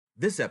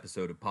This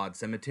episode of Pod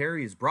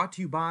Cemetery is brought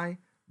to you by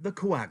The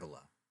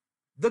Coagula.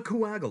 The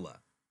Coagula.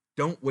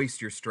 Don't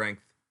waste your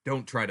strength.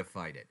 Don't try to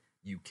fight it.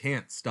 You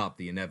can't stop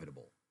the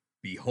inevitable.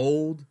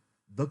 Behold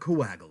The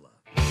Coagula.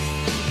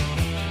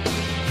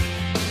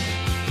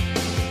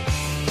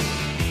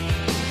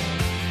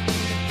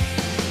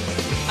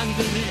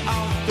 Under the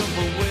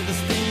October with the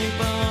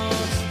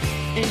steamboats,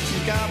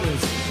 ancient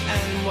goblins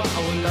and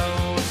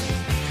wallows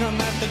come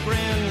at the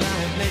grand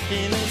line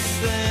making a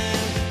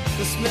sound.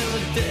 The smell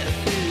of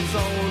death is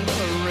all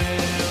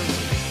around,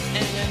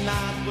 and at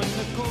night when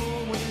the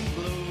cold wind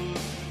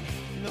blows,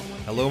 no one.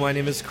 Hello, my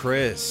name is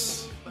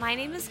Chris. My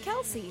name is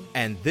Kelsey.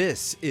 And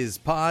this is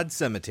Pod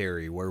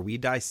Cemetery, where we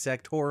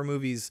dissect horror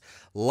movies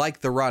like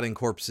the rotting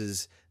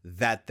corpses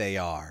that they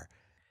are.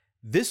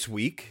 This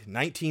week,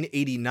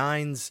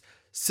 1989's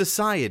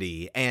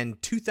Society and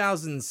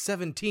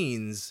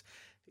 2017's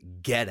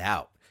Get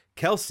Out.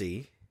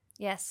 Kelsey,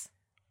 Yes.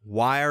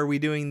 why are we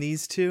doing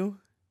these two?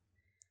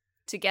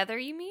 Together,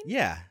 you mean?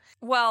 Yeah.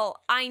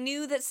 Well, I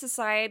knew that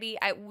Society,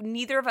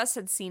 neither of us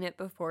had seen it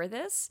before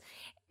this,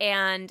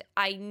 and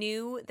I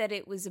knew that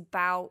it was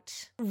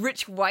about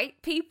rich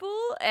white people,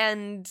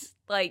 and,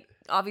 like,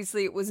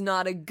 obviously it was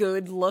not a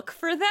good look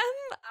for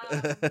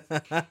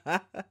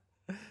them.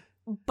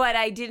 But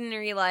I didn't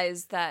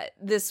realize that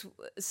this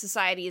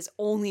Society is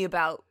only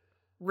about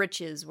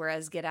riches,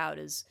 whereas Get Out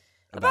is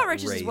about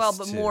riches as well,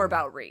 but too. more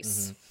about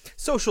race.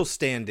 Social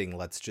standing,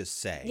 let's just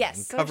say. Yes,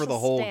 And cover the social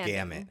whole standing.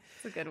 gamut.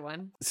 It's a good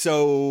one.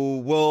 So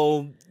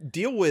we'll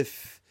deal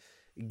with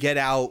Get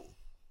Out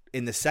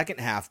in the second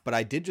half, but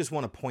I did just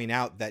want to point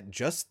out that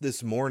just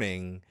this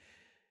morning,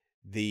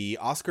 the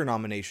Oscar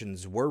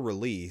nominations were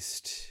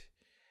released,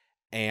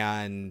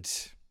 and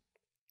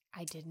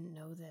I didn't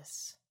know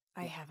this.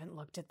 I haven't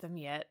looked at them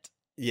yet.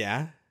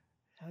 yeah,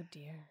 Oh,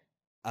 dear.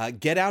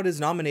 Get Out is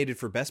nominated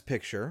for Best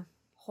Picture.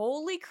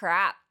 Holy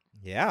crap.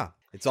 Yeah,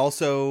 it's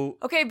also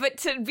Okay, but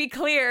to be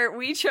clear,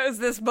 we chose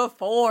this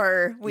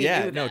before we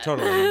Yeah, knew no, that.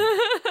 totally.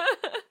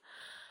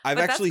 I've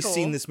But that's actually cool.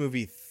 seen this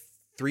movie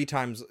three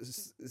times.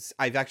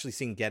 I've actually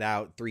seen Get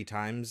Out 3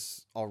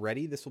 times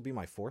already. This will be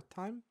my 4th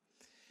time.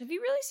 Have you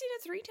really seen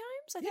it 3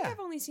 times? I think Yeah. I've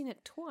only seen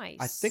it twice.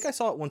 I think I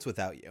saw it once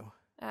without you.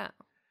 Oh.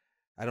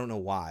 I don't know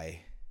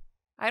why.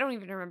 I don't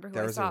even remember who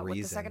There I was a saw it with the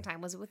reason. second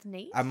time. Was it with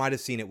Nate? I might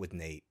have seen it with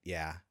Nate.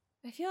 Yeah.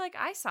 I feel like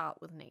I saw it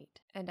with Nate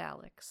and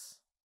Alex.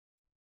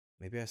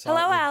 Maybe I saw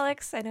Hello, it with...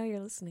 Alex. I know you're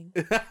listening.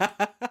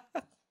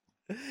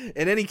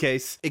 In any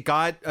case, it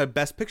got a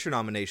Best Picture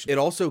nomination. It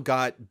also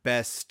got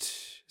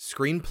Best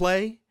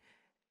Screenplay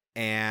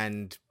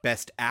and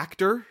Best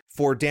Actor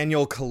for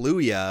Daniel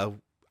Kaluuya.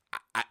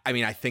 I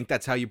mean, I think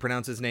that's how you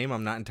pronounce his name.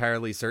 I'm not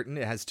entirely certain.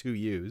 It has 2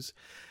 U's.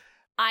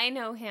 I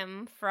know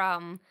him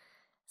from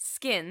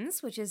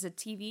Skins, which is a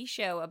TV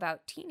show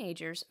about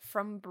teenagers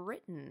from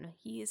Britain.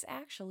 He is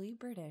actually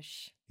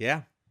British.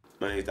 Yeah.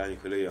 My name is Daniel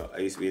Kaluuya. I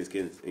used to be in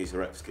Skins. I used to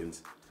rap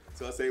Skins.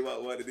 So I say what I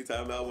want,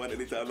 anytime I want,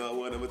 anytime I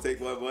want. I'm gonna take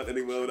what I want,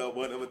 anyone I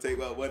want. I'm gonna take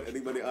what I want, any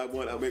money I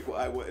want. I'll make what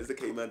I want. It's the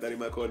K-Man, Daddy,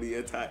 my corny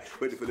and tight.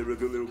 Ready for the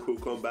lyrical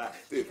combat.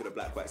 Do it for the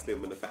black, white,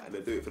 slim, and the fat, and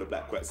I do it for the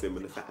black, white, slim,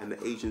 and the fat, and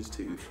the Asians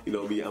too. You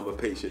know me, I'm a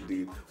patient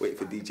dude. Wait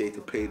for DJ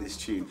to play this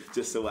tune,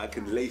 just so I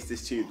can lace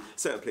this tune.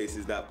 Certain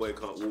places that boy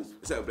can't walk,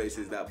 certain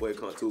places that boy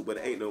can't talk, but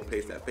there ain't no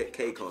place that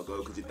K can't go,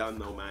 because you done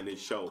know, man,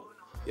 it's show.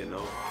 You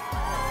know?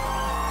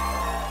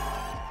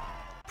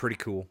 Pretty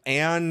cool.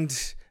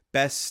 And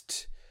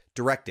Best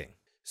Directing.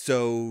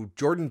 So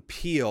Jordan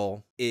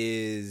Peele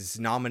is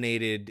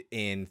nominated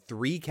in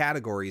 3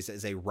 categories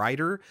as a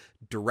writer,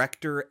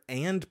 director,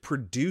 and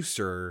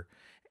producer.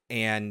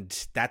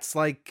 And that's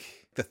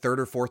like the 3rd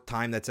or 4th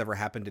time that's ever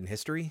happened in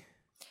history.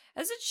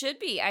 As it should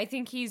be. I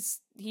think he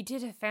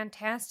did a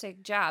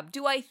fantastic job.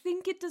 Do I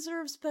think it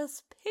deserves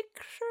Best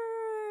Picture?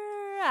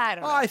 I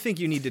don't know. I think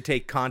you need to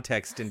take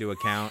context into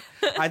account.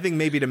 I think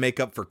maybe to make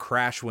up for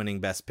Crash winning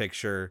Best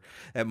Picture,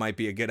 that might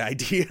be a good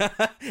idea.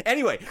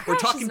 Anyway, we're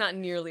Crash talking is not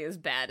nearly as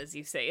bad as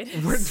you say it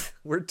is.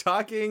 we're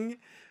talking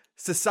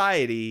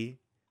Society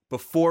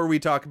before we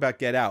talk about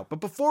Get Out. But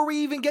before we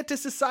even get to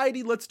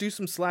Society, let's do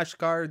some slash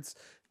cards.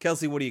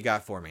 Kelsey, what do you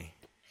got for me?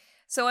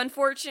 So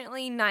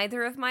unfortunately,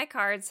 neither of my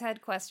cards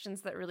had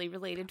questions that really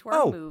related to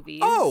our movies.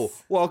 Oh,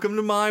 welcome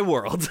to my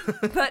world.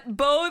 But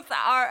both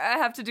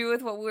have to do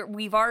with what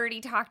we've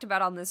already talked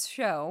about on this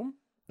show.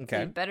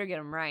 Okay. You better get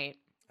them right.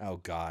 Oh,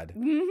 God.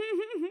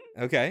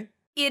 Okay.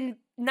 In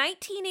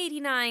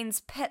 1989's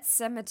Pet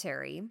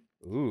Sematary,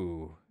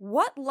 Ooh.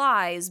 what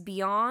lies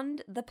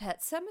beyond the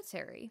Pet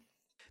Cemetery?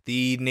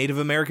 The Native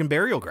American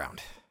burial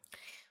ground.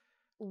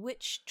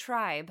 Which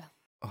tribe?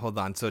 Hold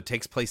on. So it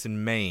takes place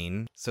in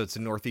Maine. So it's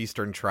a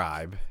northeastern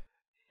tribe.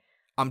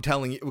 I'm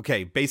telling you.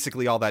 Okay.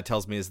 Basically, all that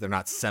tells me is they're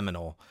not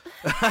Seminole.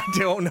 I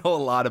don't know a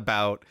lot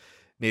about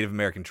Native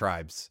American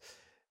tribes.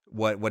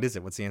 What is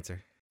it? What's the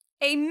answer?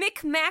 A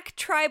Micmac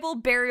tribal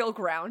burial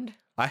ground.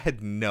 I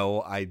had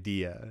no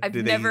idea. I've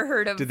never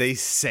heard of- Did they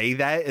say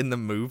that in the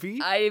movie?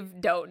 I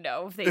don't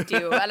know if they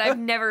do, and I've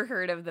never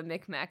heard of the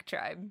Micmac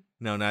tribe.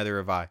 No, neither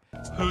have I.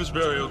 Whose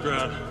burial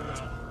ground?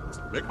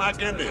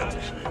 Micmac Indians.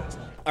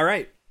 All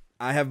right.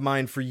 I have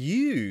mine for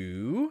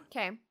you.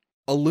 Okay.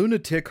 A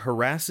lunatic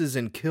harasses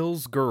and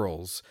kills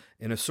girls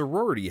in a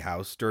sorority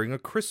house during a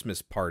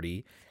Christmas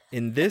party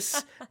in this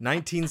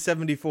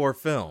 1974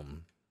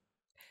 film.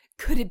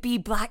 Could it be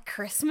Black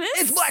Christmas?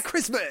 It's Black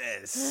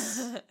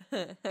Christmas!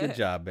 Good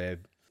job,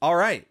 babe. All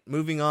right,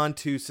 moving on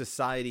to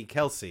Society.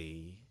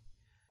 Kelsey,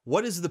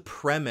 what is the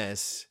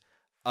premise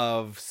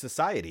of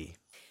Society?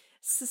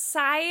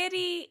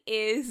 Society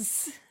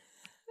is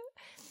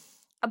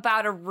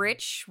about a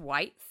rich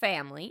white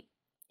family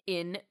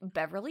in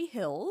Beverly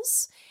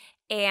Hills,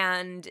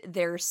 and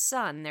their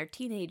son, their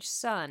teenage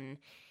son,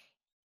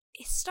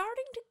 is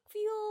starting to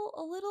feel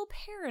a little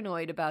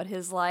paranoid about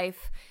his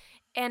life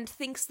and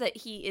thinks that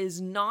he is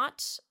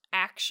not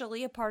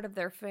actually a part of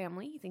their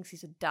family. He thinks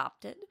he's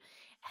adopted,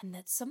 and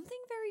that something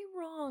very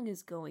wrong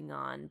is going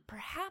on.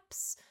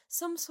 Perhaps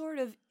some sort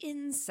of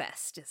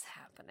incest is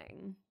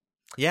happening.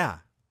 Yeah,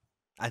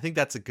 I think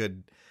that's a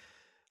good...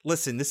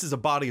 Listen, this is a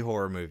body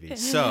horror movie,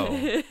 so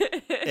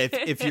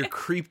if you're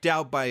creeped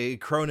out by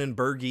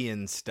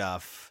Cronenbergian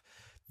stuff,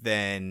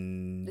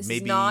 then This is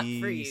maybe not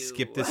for you.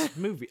 skip this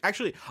movie.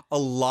 Actually, a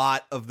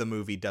lot of the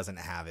movie doesn't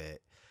have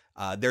it.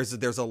 There's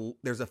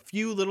a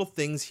few little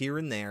things here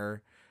and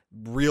there,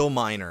 real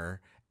minor,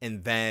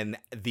 and then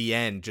the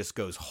end just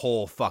goes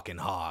whole fucking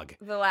hog.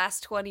 The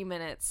last 20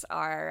 minutes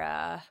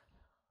are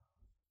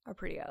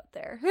pretty out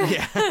there.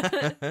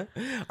 Yeah.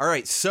 All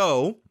right,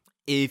 so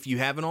if you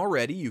haven't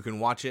already, you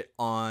can watch it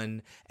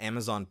on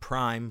Amazon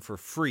Prime for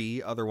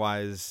free.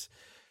 Otherwise,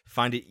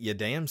 find it your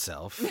damn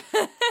self.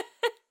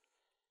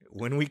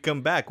 When we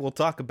come back, we'll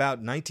talk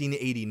about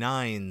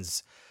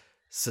 1989's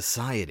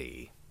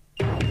Society.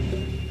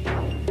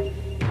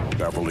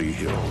 Beverly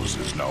Hills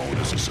is known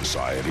as a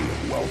society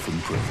of wealth and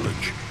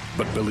privilege,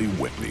 but Billy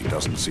Whitney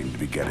doesn't seem to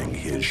be getting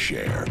his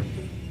share.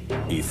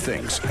 He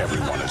thinks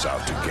everyone is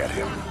out to get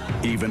him,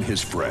 even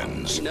his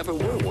friends. You never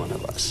were one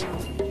of us.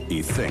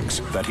 He thinks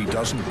that he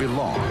doesn't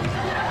belong.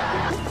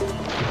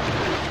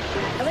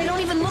 And they don't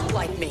even look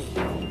like me.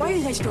 Why are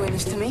you guys doing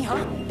this to me,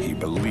 huh? He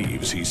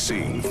believes he's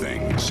seeing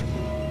things.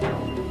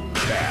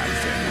 Bad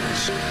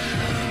things.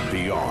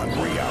 Beyond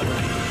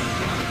reality.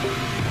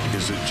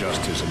 Is it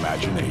just his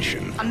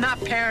imagination? I'm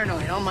not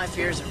paranoid. All my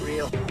fears are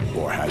real.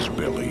 Or has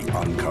Billy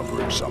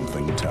uncovered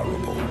something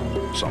terrible?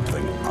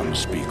 Something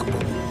unspeakable?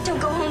 Don't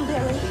go home,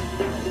 Billy.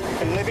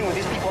 Been living with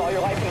these people all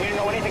your life and you didn't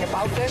know anything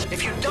about this?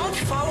 If you don't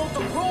follow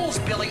the rules,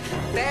 Billy,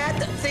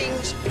 bad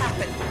things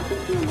happen.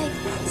 You make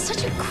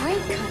such a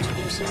great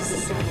contribution to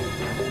society.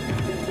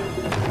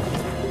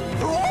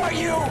 Who are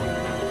you?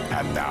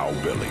 And now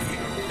Billy.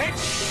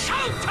 It's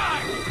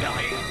showtime,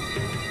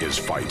 Billy! Is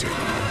fighting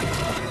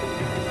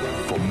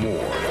for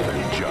more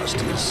than just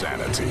his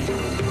sanity.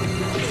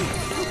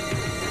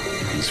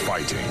 He's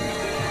fighting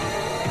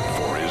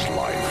for his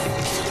life.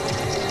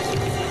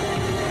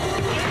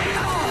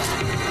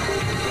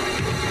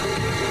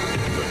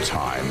 The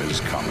time is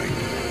coming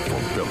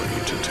for Billy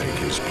to take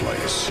his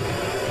place.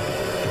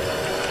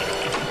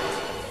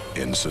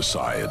 In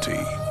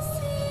society,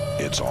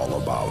 it's all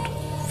about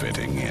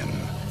fitting in.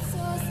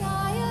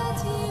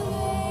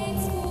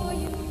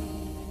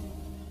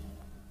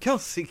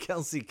 Kelsey.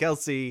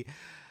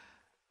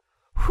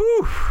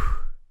 Whew.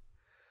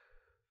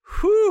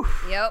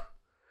 Yep.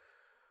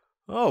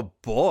 Oh,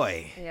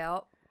 boy.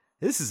 Yep.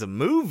 This is a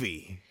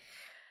movie.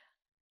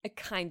 I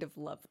kind of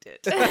loved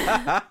it. And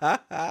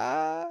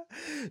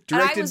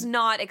I was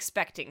not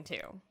expecting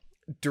to.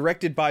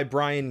 Directed by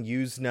Brian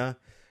Usna,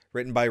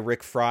 written by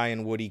Rick Fry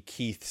and Woody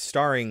Keith,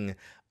 starring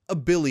a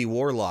Billy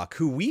Warlock,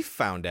 who we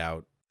found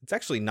out it's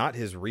actually not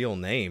his real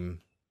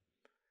name.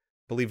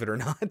 Believe it or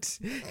not.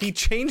 He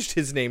changed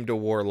his name to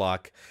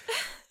Warlock.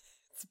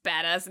 It's a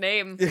badass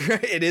name.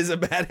 It is a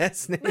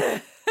badass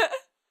name.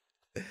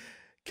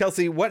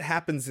 Kelsey, what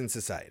happens in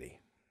Society?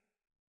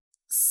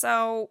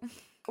 So,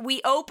 we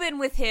open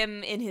with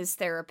him in his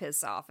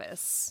therapist's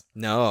office.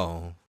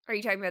 No. Are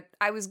you talking about...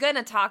 I was going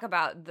to talk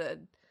about the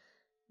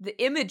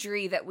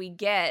imagery that we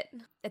get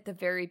at the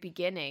very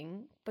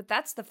beginning, but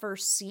that's the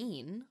first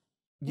scene.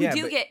 We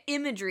do get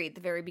imagery at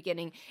the very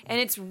beginning, and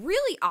it's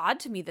really odd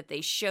to me that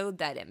they showed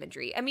that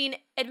imagery. I mean,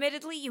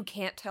 admittedly, you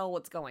can't tell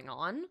what's going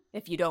on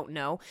if you don't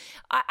know.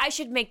 I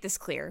should make this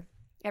clear,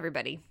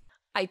 everybody.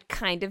 I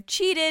kind of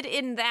cheated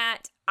in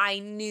that I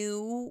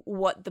knew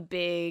what the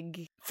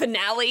big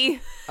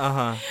finale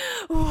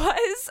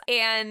was.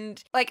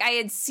 And like I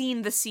had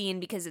seen the scene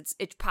because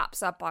it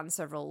pops up on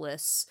several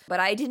lists, but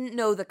I didn't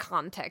know the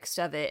context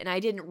of it and I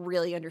didn't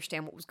really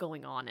understand what was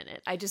going on in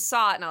it. I just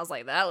saw it and I was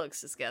like, that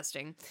looks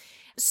disgusting.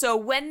 So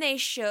when they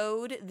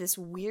showed this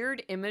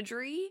weird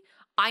imagery,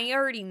 I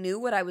already knew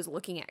what I was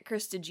looking at.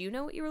 Chris, did you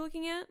know what you were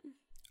looking at?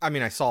 I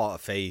mean, I saw a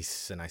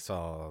face and I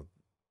saw,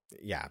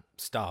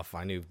 stuff.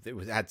 I knew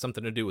it had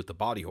something to do with the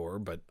body horror,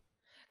 but...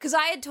 Because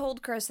I had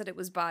told Chris that it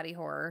was body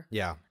horror.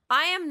 Yeah.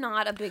 I am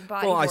not a big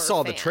body horror fan. Well, I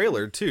saw the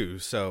trailer too,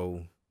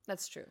 so...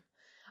 That's true.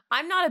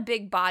 I'm not a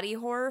big body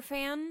horror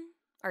fan.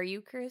 Are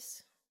you,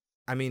 Chris?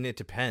 I mean, it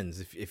depends.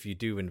 If you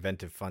do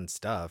inventive, fun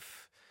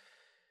stuff...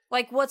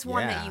 Like, what's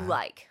one that you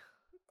like?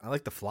 I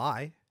like The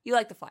Fly. You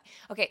like The Fly.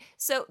 Okay,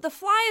 so The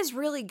Fly is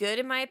really good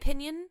in my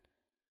opinion,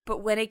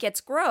 but when it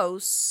gets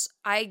gross,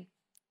 I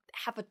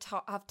have a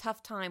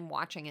tough time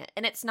watching it.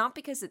 And it's not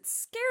because it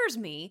scares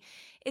me,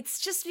 it's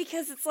just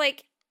because it's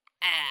like,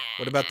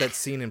 What about that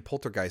scene in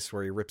Poltergeist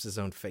where he rips his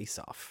own face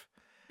off?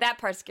 That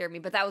part scared me,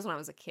 but that was when I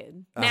was a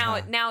kid.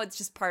 Uh-huh. Now it's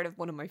just part of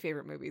one of my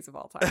favorite movies of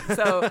all time.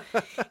 So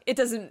it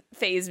doesn't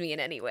faze me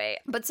in any way.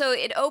 But so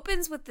it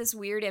opens with this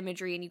weird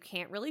imagery and you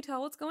can't really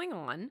tell what's going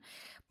on.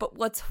 But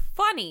what's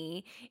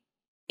funny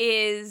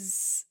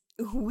is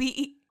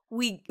we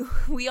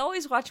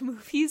always watch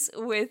movies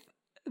with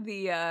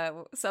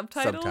the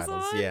subtitles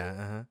on. Yeah.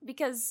 Uh-huh.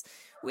 Because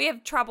we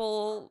have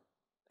trouble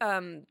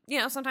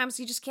sometimes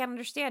you just can't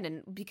understand,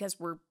 and because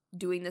we're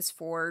doing this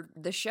for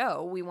the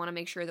show, we want to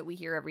make sure that we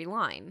hear every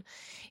line.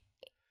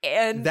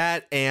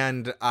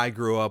 And I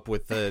grew up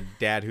with a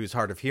dad who's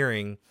hard of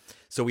hearing,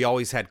 so we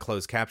always had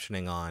closed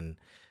captioning on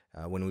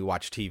when we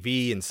watch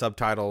TV and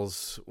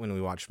subtitles when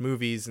we watch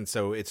movies, and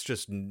so it's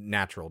just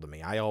natural to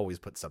me. I always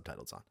put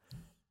subtitles on.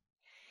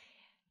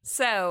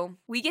 So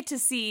we get to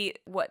see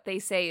what they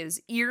say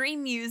is eerie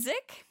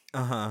music,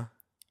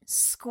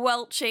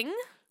 squelching,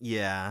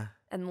 yeah,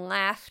 and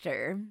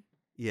laughter.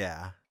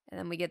 Yeah. And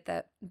then we get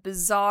that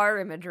bizarre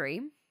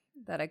imagery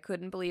that I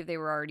couldn't believe they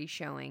were already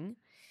showing.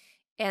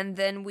 And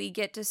then we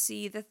get to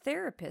see the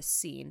therapist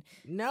scene.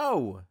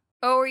 No.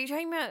 Oh, are you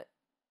talking about...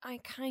 I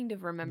kind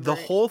of remember The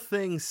whole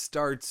thing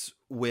starts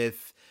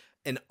with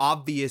an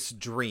obvious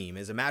dream.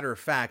 As a matter of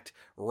fact,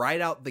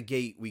 right out the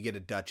gate, we get a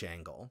Dutch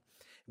angle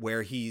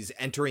where he's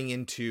entering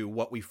into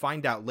what we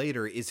find out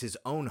later is his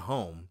own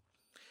home.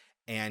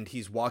 And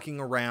he's walking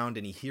around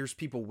and he hears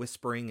people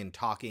whispering and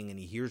talking and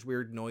he hears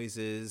weird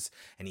noises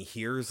and he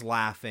hears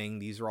laughing.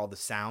 These are all the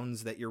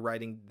sounds that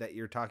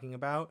you're talking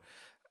about.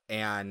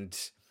 And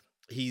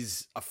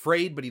he's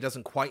afraid, but he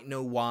doesn't quite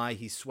know why.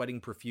 He's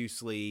sweating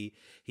profusely.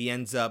 He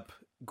ends up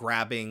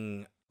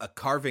grabbing a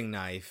carving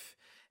knife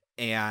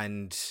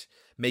and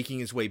making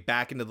his way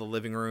back into the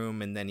living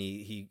room. And then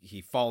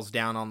he falls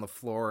down on the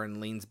floor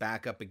and leans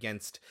back up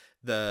against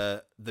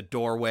the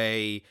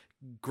doorway,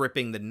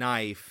 gripping the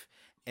knife.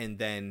 And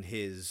then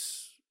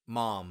his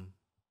mom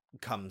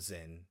comes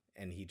in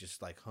and he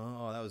just like,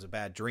 oh, that was a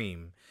bad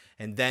dream.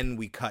 And then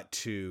we cut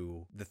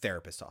to the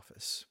therapist's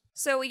office.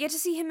 So we get to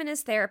see him in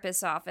his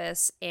therapist's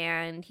office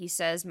and he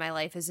says, my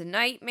life is a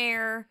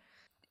nightmare.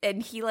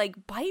 And he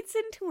like bites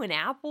into an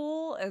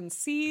apple and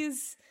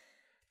sees...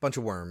 bunch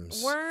of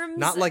worms. Worms?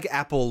 Not like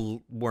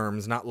apple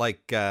worms, not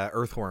like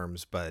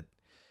earthworms, but...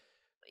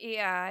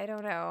 Yeah, I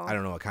don't know. I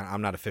don't know what kind.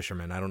 I'm not a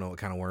fisherman. I don't know what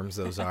kind of worms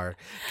those are.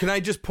 Can I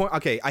just point?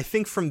 Okay, I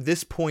think from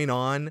this point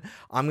on,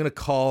 I'm gonna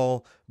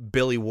call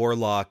Billy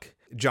Warlock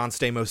John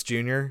Stamos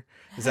Jr.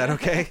 Is that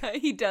okay?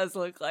 He does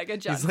look like a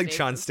John. He's like Stamos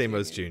John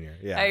Stamos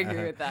Jr. Yeah, I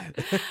agree with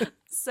that.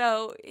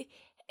 So,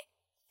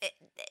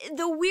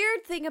 the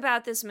weird thing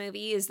about this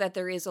movie is that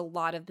there is a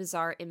lot of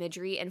bizarre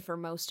imagery, and for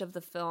most of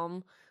the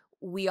film,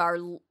 we are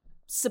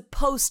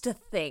supposed to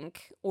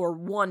think or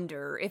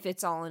wonder if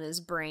it's all in his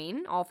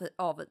brain, all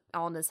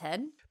in his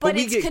head. But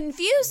it's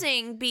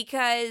confusing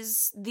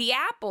because the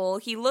apple,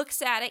 he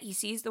looks at it, he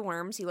sees the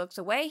worms, he looks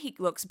away, he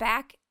looks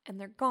back,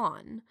 and they're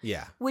gone.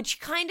 Yeah.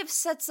 Which kind of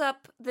sets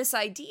up this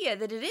idea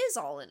that it is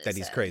all in his head. That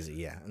he's crazy,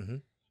 yeah. Mm-hmm.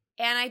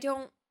 And I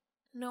don't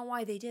know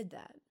why they did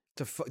that.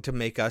 To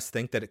make us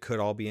think that it could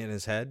all be in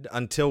his head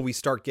until we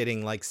start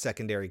getting like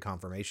secondary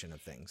confirmation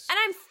of things. And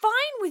I'm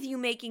fine with you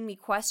making me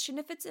question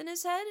if it's in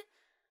his head.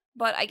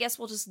 But I guess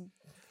we'll just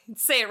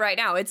say it right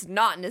now. It's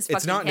not in his fucking head.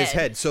 It's not in his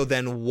head. So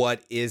then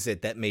what is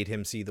it that made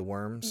him see the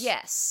worms?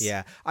 Yes.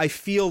 Yeah. I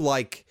feel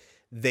like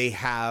they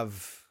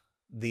have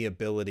the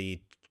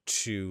ability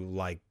to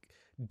like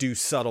do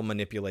subtle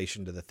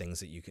manipulation to the things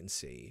that you can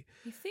see.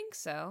 You think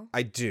so?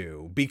 I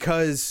do,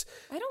 because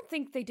I don't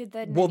think they did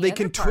that in well, any they other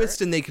can part.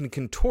 twist and they can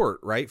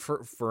contort, right?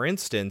 For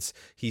instance,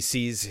 he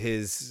sees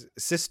his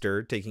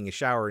sister taking a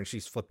shower and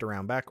she's flipped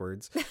around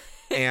backwards.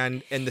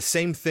 and the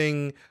same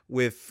thing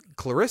with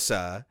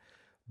Clarissa,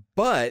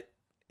 but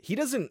he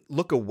doesn't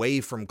look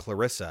away from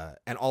Clarissa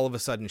and all of a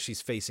sudden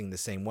she's facing the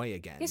same way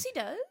again. Yes, he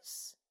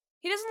does.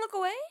 He doesn't look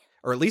away?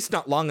 Or at least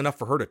not long enough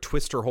for her to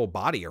twist her whole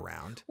body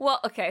around. Well,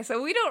 okay,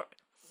 so we don't...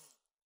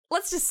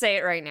 Let's just say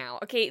it right now.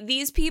 Okay,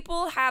 these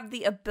people have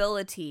the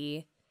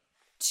ability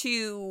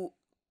to...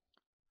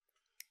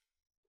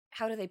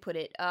 How do they put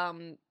it?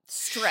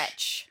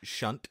 Stretch.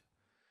 Shunt.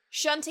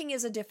 Shunting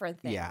is a different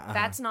thing. Yeah,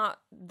 That's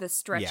not the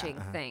stretching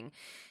thing.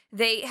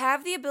 They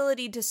have the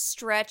ability to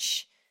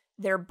stretch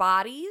their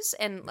bodies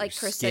and, like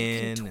Chris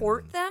said,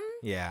 contort them.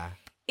 Yeah.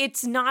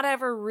 It's not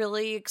ever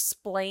really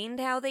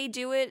explained how they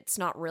do it. It's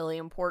not really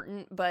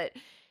important, but...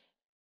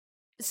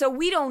 So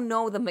we don't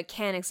know the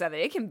mechanics of it.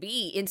 It can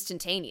be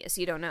instantaneous.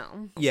 You don't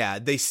know. Yeah,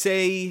 they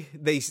say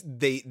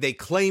they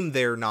claim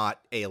they're not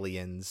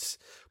aliens,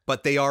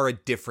 but they are a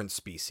different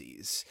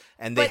species,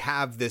 and they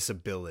have this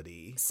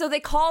ability. So they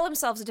call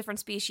themselves a different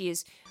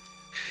species.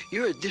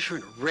 You're a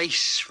different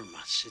race from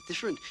us, a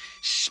different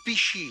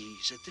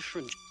species, a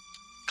different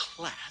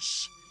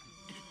class.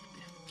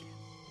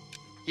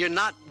 You're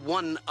not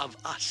one of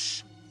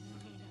us.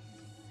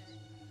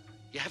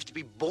 You have to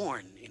be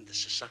born into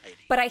society.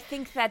 But I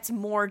think that's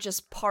more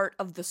just part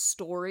of the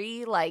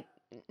story, like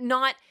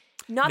not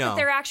that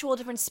they're actual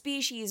different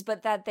species,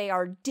 but that they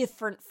are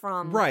different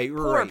from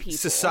poor people.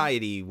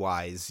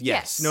 Society-wise,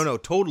 yes. No,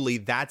 totally,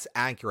 that's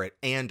accurate.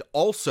 And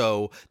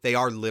also, they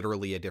are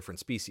literally a different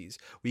species.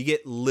 We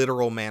get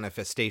literal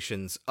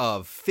manifestations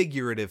of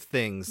figurative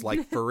things,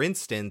 like, for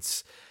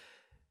instance,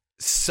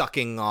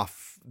 sucking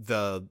off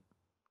the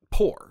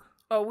poor.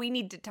 Oh, we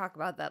need to talk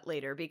about that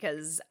later,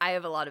 because I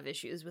have a lot of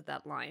issues with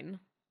that line.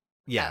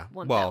 Yeah,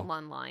 that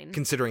one line.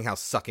 Considering how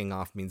sucking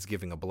off means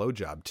giving a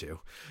blowjob to.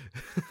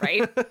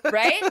 Right?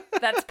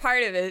 That's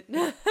part of it.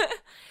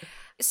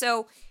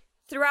 So,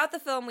 throughout the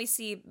film, we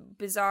see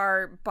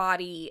bizarre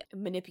body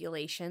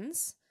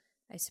manipulations,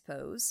 I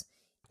suppose.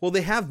 Well,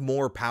 they have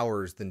more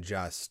powers than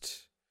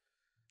just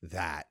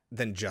that,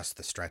 than just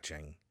the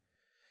stretching.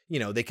 You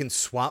know, they can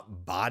swap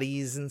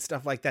bodies and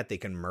stuff like that. They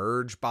can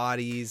merge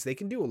bodies. They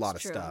can do a lot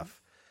of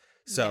stuff.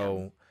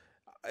 So...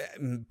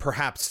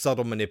 perhaps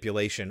subtle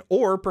manipulation,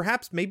 or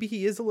perhaps maybe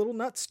he is a little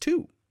nuts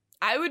too.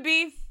 I would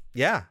be.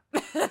 Yeah.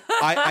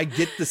 I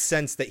get the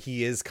sense that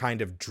he is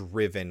kind of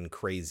driven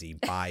crazy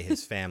by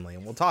his family,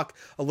 and we'll talk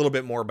a little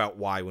bit more about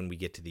why when we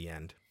get to the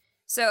end.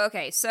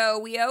 So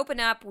we open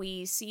up,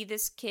 we see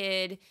this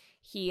kid,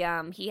 he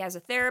has a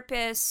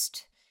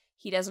therapist,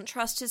 he doesn't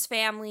trust his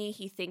family,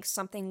 he thinks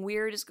something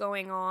weird is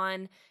going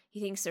on,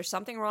 he thinks there's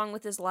something wrong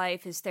with his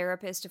life, his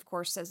therapist, of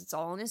course, says it's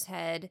all in his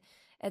head,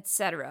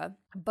 etc.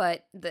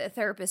 But the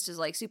therapist is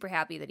like super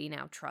happy that he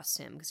now trusts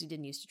him because he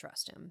didn't used to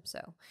trust him.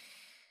 So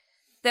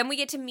then we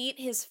get to meet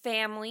his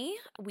family.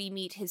 We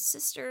meet his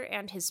sister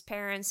and his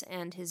parents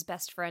and his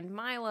best friend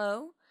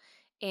Milo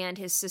and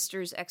his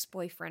sister's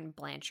ex-boyfriend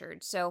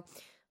Blanchard. So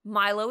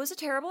Milo is a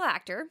terrible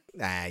actor.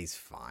 He's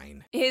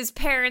fine. His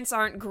parents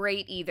aren't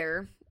great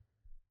either.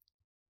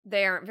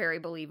 They aren't very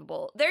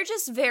believable. They're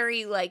just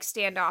very like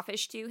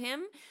standoffish to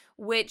him,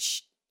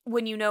 which...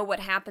 when you know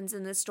what happens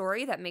in this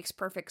story, that makes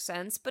perfect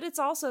sense. But it's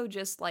also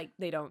just like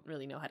they don't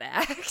really know how to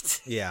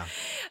act. Yeah.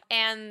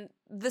 And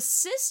the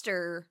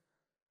sister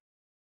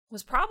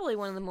was probably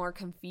one of the more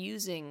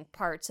confusing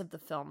parts of the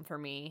film for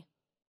me.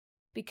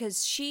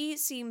 Because she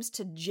seems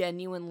to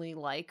genuinely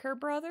like her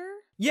brother.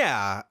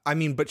 Yeah. I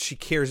mean, but she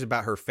cares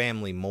about her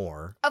family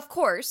more. Of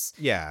course.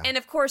 Yeah. And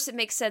of course it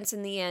makes sense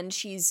in the end.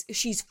 She's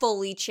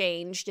fully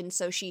changed. And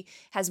so she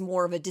has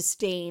more of a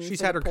disdain She's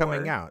for had the her poor.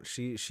 coming out.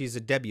 She's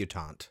a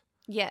debutante.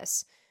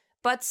 Yes,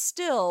 but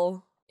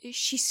still,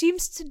 she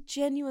seems to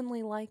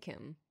genuinely like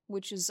him,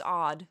 which is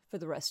odd for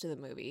the rest of the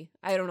movie.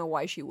 I don't know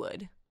why she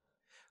would.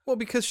 Well,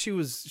 because she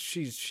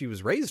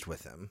was raised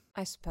with him,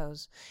 I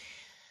suppose.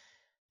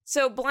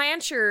 So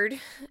Blanchard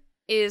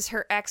is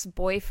her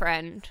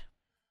ex-boyfriend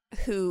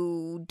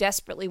who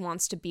desperately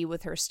wants to be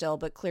with her still,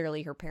 but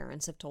clearly her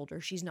parents have told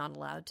her she's not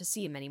allowed to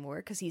see him anymore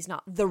because he's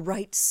not the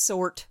right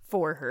sort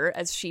for her,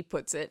 as she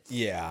puts it.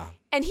 Yeah.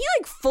 And he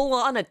like full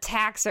on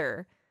attacks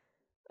her.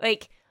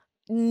 Like,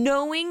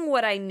 knowing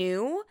what I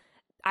knew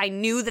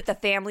that the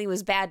family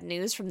was bad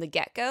news from the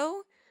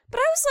get-go. But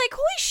I was like,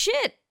 holy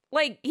shit.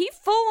 Like, he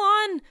full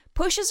on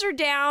pushes her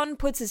down,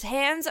 puts his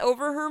hands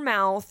over her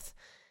mouth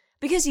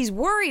because he's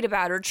worried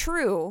about her,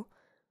 true.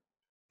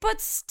 But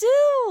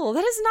still,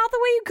 that is not the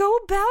way you go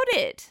about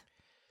it.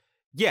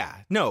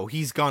 Yeah, no,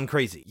 he's gone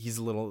crazy. He's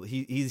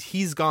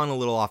gone a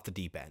little off the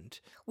deep end.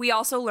 We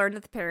also learned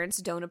that the parents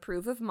don't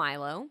approve of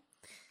Milo.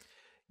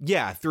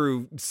 Yeah,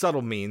 through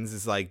subtle means.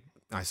 It's like,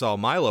 I saw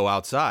Milo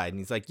outside, and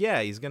he's like,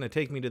 yeah, he's going to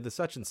take me to the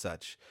such and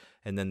such.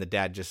 And then the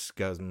dad just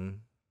goes,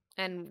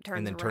 and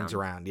turns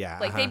around. Yeah.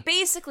 Like, they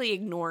basically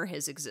ignore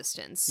his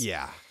existence.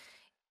 Yeah.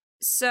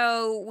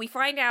 So we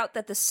find out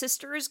that the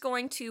sister is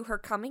going to her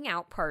coming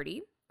out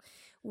party,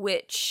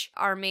 which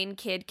our main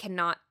kid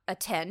cannot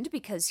attend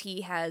because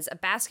he has a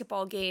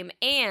basketball game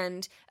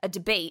and a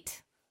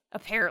debate,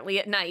 apparently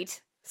at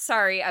night.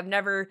 Sorry, I've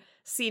never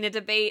seen a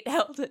debate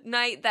held at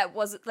night that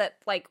was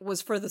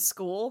for the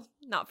school,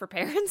 not for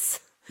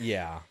parents.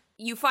 Yeah.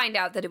 You find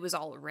out that it was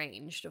all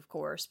arranged, of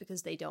course,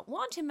 because they don't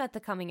want him at the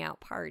coming out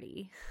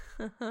party.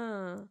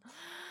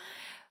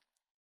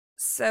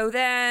 So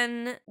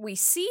then we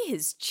see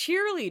his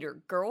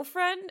cheerleader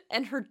girlfriend,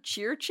 and her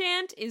cheer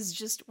chant is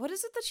just, what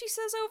is it that she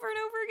says over and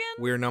over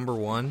again? We're number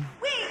one.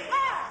 We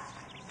are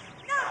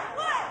number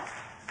one.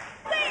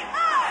 We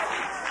are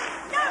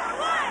number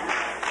one.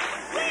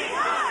 We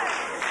are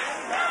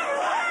number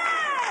one.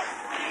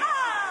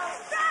 All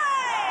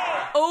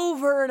right.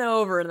 Over and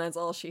over, and that's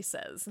all she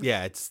says.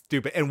 Yeah, it's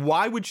stupid. And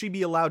why would she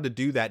be allowed to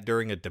do that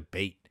during a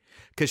debate?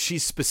 Because she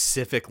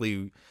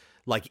specifically,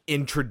 like,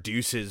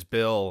 introduces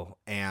Bill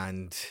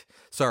and,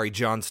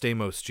 John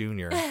Stamos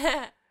Jr.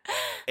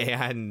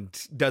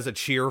 and does a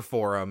cheer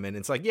for him. And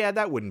it's like, yeah,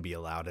 that wouldn't be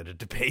allowed at a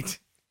debate.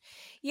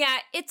 Yeah,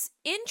 it's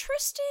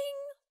interesting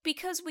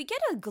because we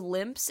get a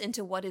glimpse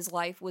into what his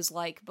life was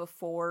like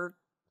before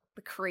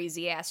the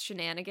crazy-ass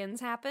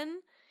shenanigans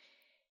happen.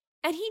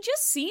 And he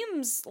just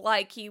seems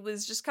like he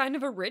was just kind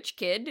of a rich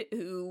kid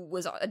who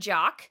was a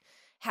jock,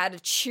 had a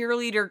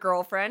cheerleader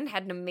girlfriend,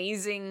 had an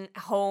amazing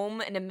home,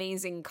 an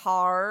amazing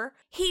car.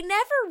 He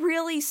never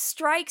really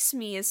strikes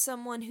me as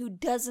someone who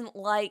doesn't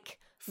like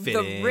Fit the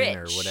in rich.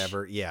 or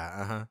whatever.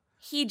 Yeah,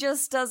 He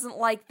just doesn't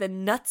like the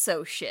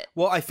nutso shit.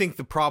 Well, I think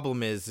the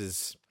problem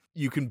is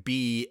you can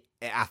be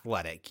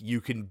athletic. You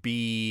can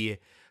be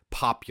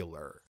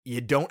popular.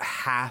 You don't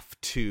have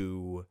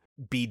to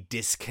be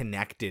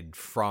disconnected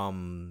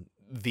from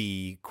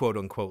the quote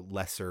unquote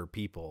lesser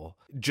people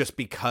just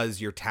because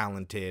you're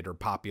talented or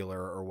popular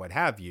or what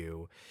have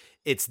you.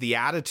 It's the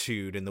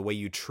attitude and the way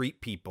you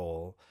treat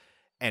people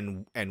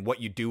and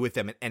what you do with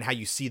them and how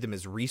you see them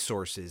as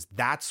resources.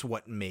 That's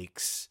what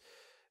makes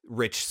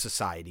rich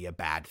society a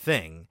bad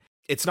thing.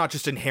 It's not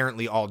just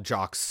inherently all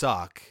jocks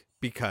suck,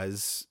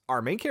 because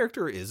our main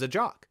character is a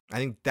jock. I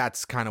think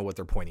that's kind of what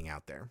they're pointing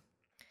out there.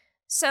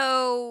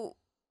 So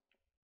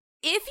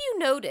if you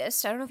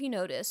noticed, I don't know if you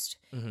noticed,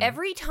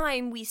 every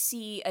time we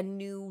see a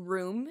new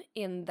room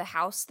in the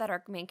house that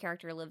our main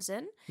character lives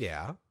in,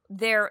 Yeah.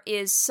 there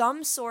is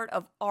some sort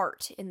of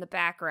art in the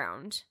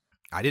background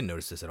I didn't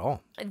notice this at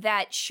all.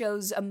 that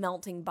shows a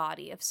melting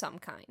body of some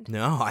kind.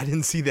 No, I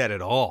didn't see that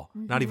at all.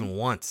 Not even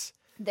once.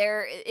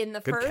 There in the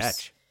Good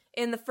catch.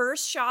 in the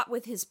first shot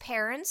with his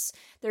parents,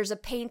 there's a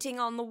painting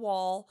on the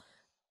wall.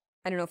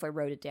 I don't know if I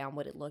wrote it down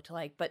what it looked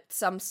like, but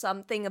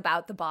something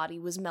about the body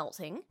was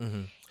melting.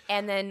 Mm-hmm.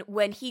 And then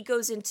when he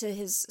goes into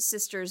his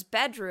sister's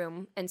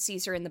bedroom and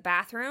sees her in the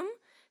bathroom,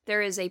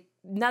 there is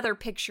another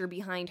picture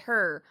behind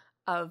her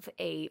of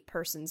a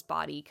person's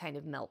body kind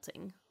of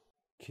melting.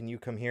 Can you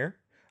come here?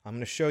 I'm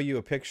going to show you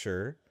a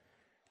picture,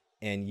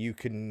 and you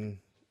can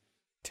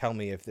tell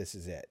me if this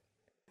is it.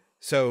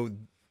 So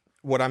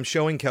what I'm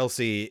showing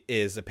Kelsey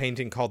is a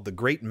painting called The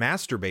Great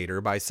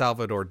Masturbator by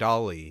Salvador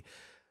Dali.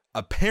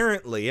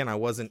 Apparently, and I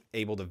wasn't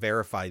able to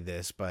verify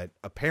this, but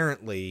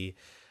apparently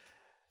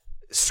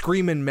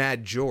Screamin'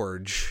 Mad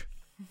George,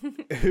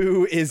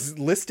 who is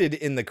listed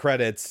in the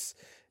credits,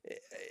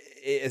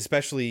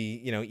 especially,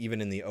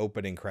 even in the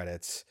opening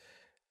credits,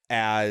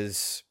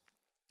 as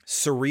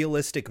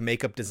surrealistic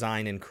makeup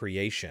design and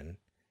creation.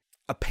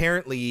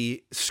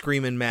 Apparently,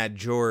 Screamin' Mad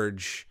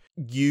George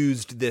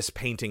used this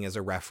painting as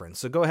a reference.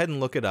 So go ahead and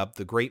look it up,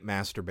 The Great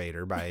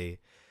Masturbator by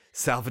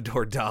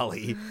Salvador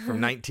Dali from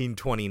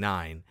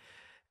 1929.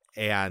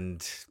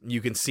 And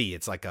you can see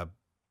it's like a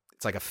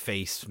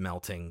face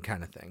melting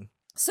kind of thing.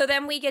 So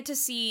then we get to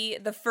see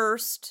the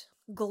first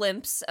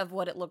glimpse of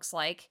what it looks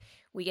like.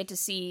 We get to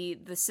see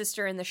the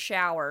sister in the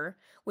shower,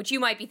 which you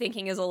might be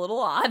thinking is a little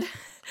odd.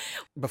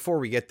 Before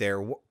we get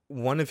there,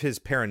 one of his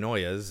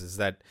paranoias is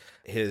that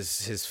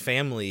his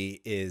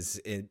family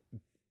is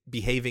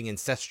behaving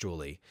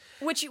incestually.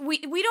 Which we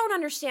don't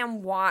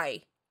understand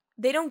why.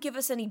 They don't give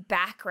us any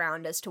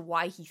background as to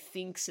why he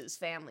thinks his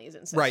family is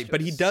incestuous. Right,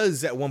 but he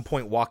does at one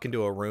point walk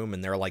into a room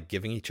and they're like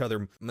giving each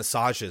other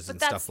massages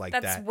and stuff like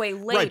that. That's way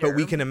later. Right, but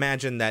we can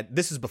imagine that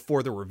this is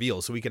before the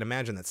reveal, so we can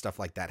imagine that stuff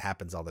like that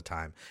happens all the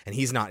time, and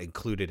he's not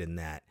included in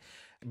that.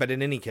 But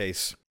in any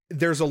case,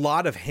 there's a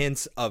lot of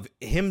hints of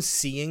him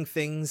seeing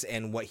things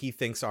and what he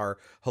thinks are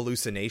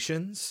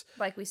hallucinations.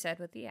 Like we said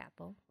with the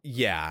apple.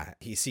 Yeah,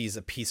 he sees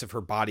a piece of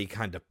her body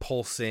kind of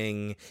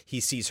pulsing. He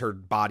sees her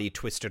body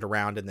twisted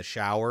around in the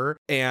shower.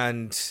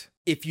 And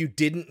if you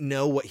didn't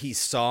know what he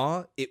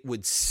saw, it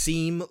would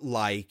seem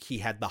like he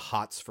had the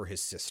hots for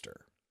his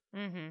sister.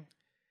 Mm-hmm.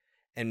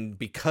 And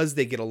because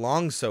they get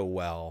along so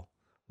well,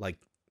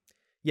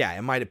 yeah,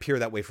 it might appear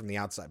that way from the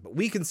outside, but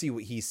we can see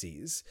what he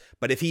sees.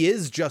 But if he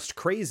is just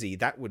crazy,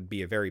 that would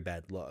be a very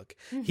bad look.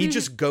 Mm-hmm. He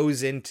just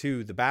goes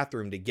into the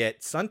bathroom to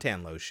get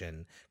suntan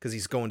lotion because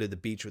he's going to the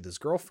beach with his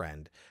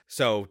girlfriend.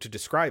 So to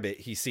describe it,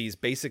 he sees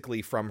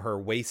basically from her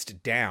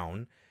waist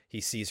down,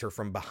 he sees her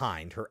from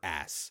behind, her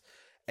ass.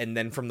 And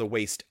then from the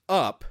waist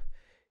up,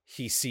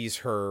 he sees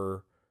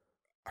her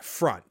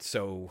front,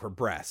 so her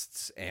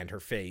breasts and her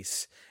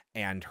face.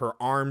 And her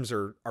arms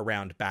are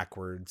around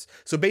backwards.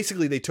 So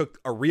basically they took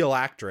a real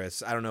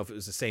actress, I don't know if it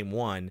was the same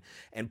one,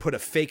 and put a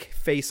fake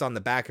face on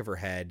the back of her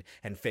head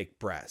and fake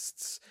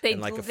breasts. And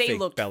like a fake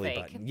belly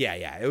button.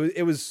 Yeah.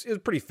 It was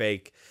pretty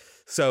fake.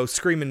 So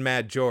Screamin'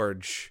 Mad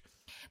George.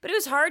 But it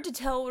was hard to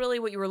tell really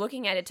what you were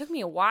looking at. It took me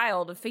a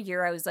while to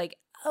figure. I was like,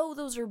 oh,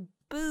 those are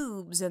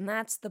boobs and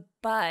that's the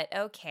butt.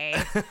 Okay.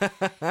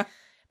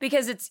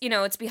 Because it's,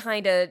 it's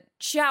behind a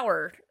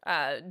shower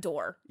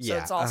door. So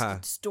it's all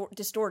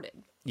distorted.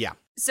 Yeah.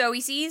 So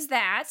he sees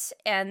that,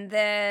 and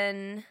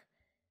then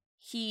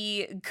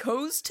he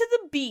goes to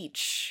the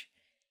beach.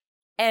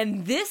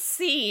 And this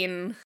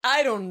scene,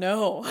 I don't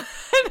know.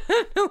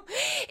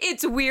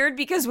 It's weird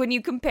because when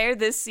you compare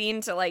this scene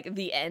to,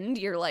 the end,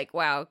 you're like,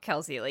 wow,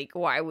 Kelsey,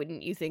 why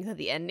wouldn't you think that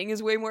the ending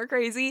is way more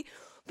crazy?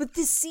 But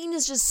this scene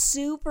is just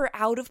super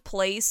out of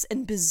place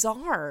and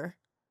bizarre.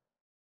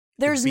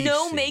 There's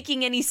no scene.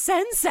 Making any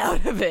sense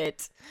out of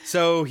it.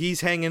 So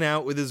he's hanging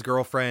out with his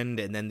girlfriend,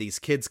 and then these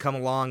kids come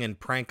along and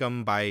prank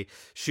him by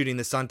shooting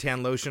the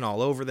suntan lotion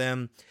all over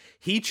them.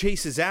 He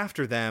chases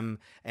after them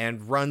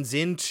and runs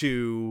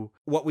into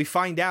what we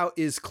find out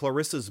is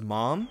Clarissa's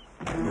mom.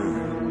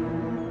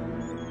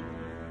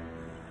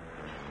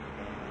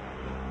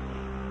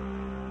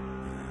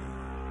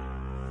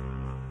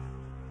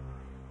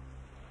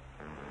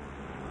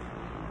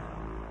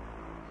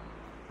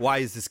 Why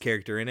is this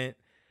character in it?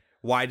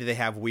 Why do they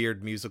have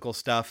weird musical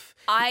stuff?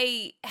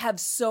 I have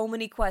so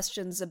many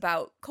questions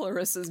about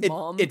Clarissa's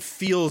mom. It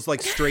feels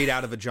like straight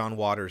out of a John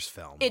Waters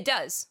film. It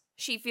does.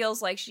 She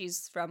feels like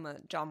she's from a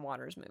John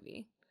Waters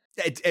movie.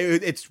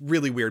 It's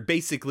really weird.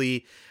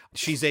 Basically,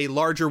 she's a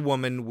larger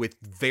woman with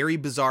very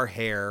bizarre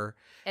hair.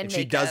 And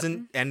she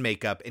doesn't, and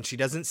makeup, and she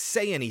doesn't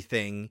say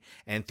anything.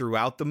 And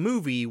throughout the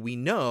movie, we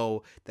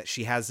know that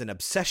she has an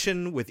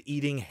obsession with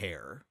eating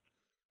hair.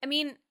 I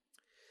mean,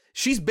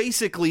 she's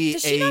basically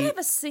does she not have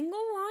a single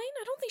line?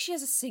 I don't think she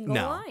has a single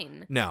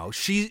line. No,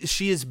 she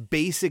is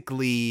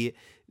basically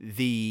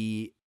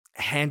the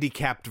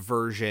handicapped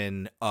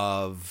version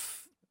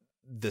of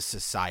the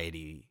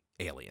society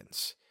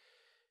aliens.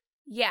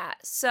 Yeah,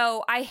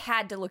 so I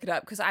had to look it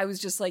up because I was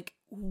just like,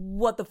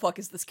 what the fuck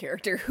is this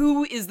character?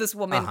 Who is this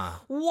woman?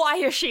 Why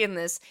is she in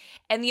this?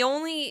 And the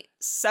only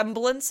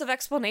semblance of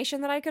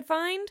explanation that I could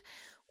find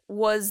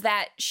was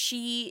that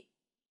she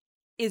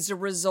is a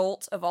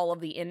result of all of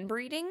the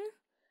inbreeding.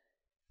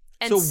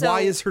 And so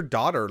why is her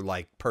daughter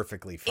like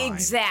perfectly fine?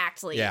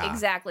 Exactly.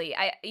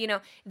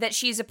 That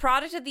she's a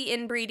product of the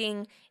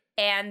inbreeding,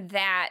 and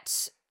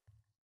that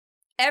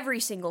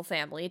every single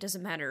family, it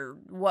doesn't matter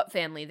what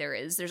family there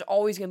is, there's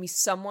always going to be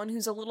someone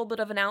who's a little bit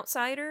of an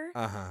outsider.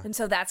 And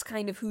so that's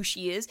kind of who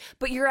she is.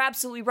 But you're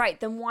absolutely right.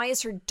 Then why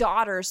is her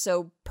daughter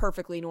so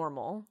perfectly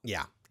normal?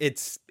 Yeah,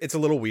 it's a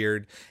little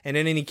weird. And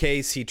in any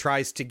case, he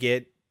tries to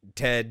get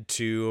Ted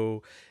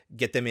to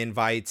get them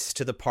invites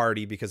to the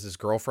party because his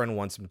girlfriend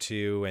wants him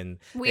to. And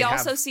we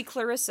also see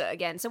Clarissa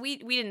again. So we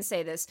didn't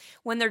say this.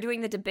 When they're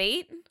doing the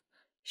debate,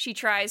 she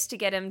tries to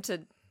get him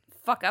to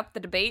fuck up the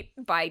debate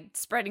by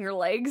spreading her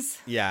legs.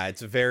 Yeah,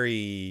 it's a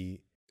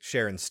very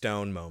Sharon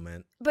Stone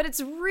moment. But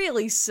it's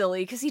really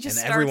silly because he just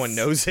starts... everyone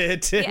knows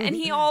it. Yeah, and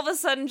he all of a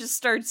sudden just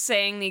starts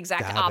saying the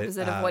exact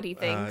opposite of what he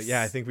thinks.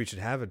 Yeah, I think we should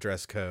have a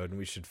dress code and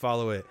we should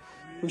follow it.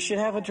 We should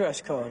have a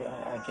dress code,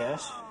 I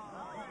guess.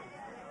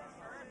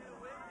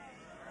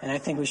 And I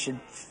think we should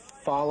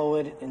follow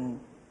it in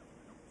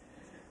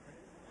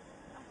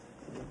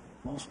the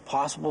most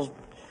possible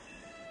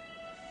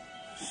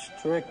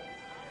strict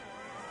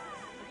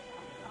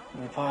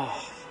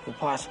we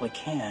possibly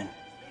can.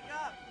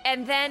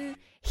 And then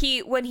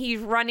when he's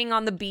running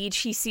on the beach,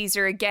 he sees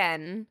her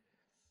again.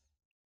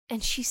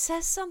 And she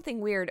says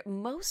something weird.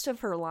 Most of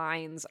her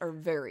lines are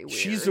very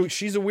weird.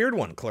 She's a weird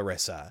one,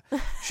 Clarissa.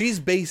 She's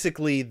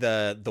basically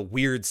the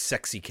weird,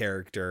 sexy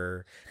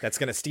character that's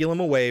going to steal him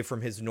away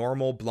from his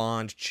normal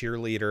blonde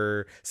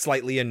cheerleader,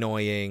 slightly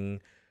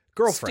annoying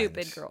girlfriend.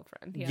 Stupid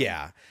girlfriend.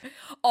 Yeah.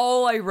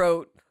 All I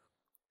wrote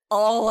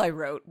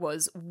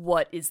was,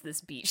 what is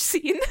this beach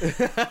scene?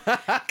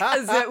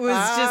 Because it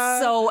was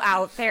just so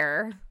out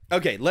there.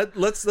 Okay,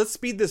 let's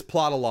speed this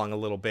plot along a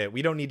little bit.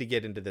 We don't need to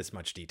get into this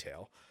much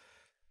detail.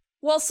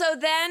 Well, so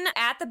then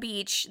at the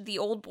beach, the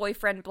old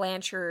boyfriend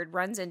Blanchard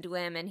runs into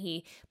him and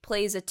he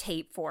plays a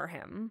tape for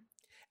him.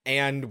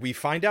 And we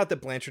find out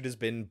that Blanchard has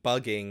been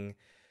bugging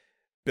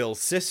Bill's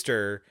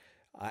sister,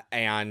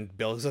 and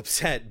Bill is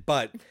upset.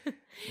 But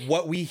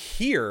what we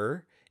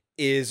hear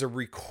is a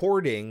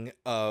recording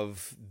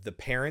of the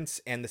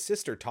parents and the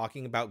sister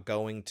talking about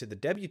going to the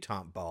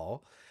debutante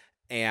ball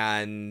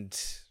and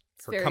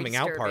her coming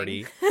out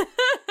party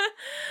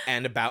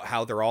and about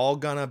how they're all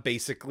gonna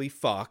basically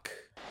fuck.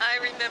 I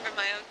remember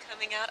my own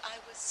coming out. I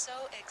was so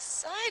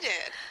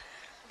excited.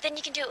 Then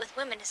you can do it with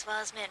women as well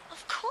as men.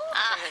 Of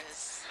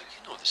course.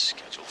 You know the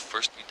schedule.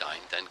 First we dine,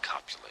 then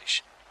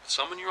copulation. With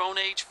someone your own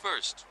age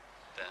first.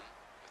 Then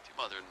with your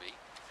mother and me.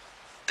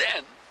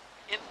 Then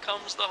in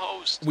comes the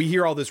host. We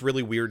hear all this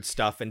really weird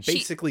stuff and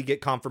basically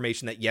get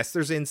confirmation that yes,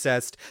 there's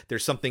incest.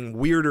 There's something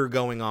weirder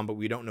going on, but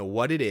we don't know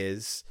what it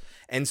is.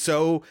 And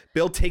so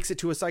Bill takes it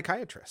to a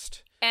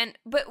psychiatrist.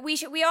 But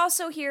we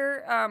also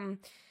hear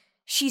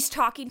she's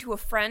talking to a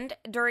friend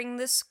during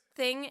this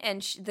thing,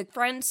 and the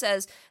friend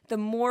says, the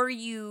more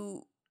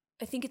you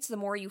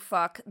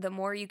fuck, the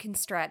more you can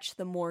stretch,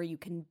 the more you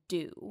can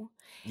do.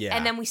 Yeah.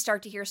 And then we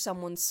start to hear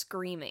someone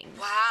screaming.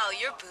 Wow,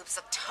 your boobs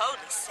look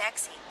totally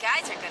sexy.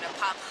 Guys are gonna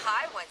pop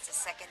high ones the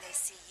second they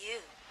see you.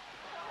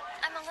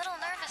 I'm a little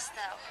nervous,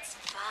 though. It's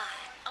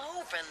fine.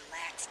 Oh,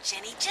 relax,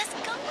 Jenny. Just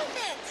go with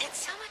it. It's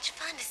so much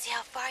fun to see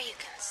how far you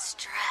can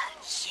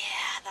stretch.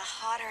 Yeah, the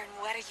hotter and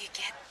wetter you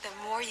get, the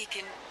more you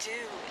can do.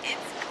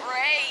 It's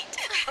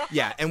great.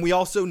 Yeah, and we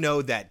also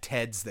know that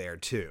Ted's there,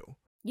 too.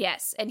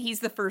 Yes, and he's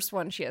the first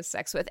one she has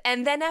sex with.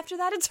 And then after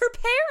that, it's her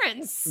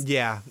parents.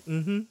 Yeah.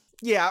 Mm-hmm.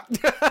 Yeah.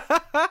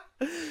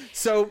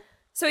 So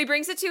he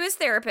brings it to his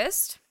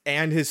therapist.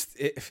 And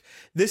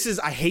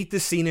I hate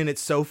this scene and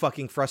it's so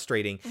fucking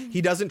frustrating. He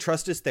doesn't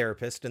trust his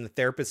therapist and the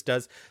therapist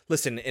does.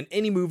 Listen, in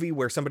any movie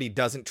where somebody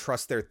doesn't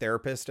trust their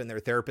therapist and their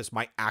therapist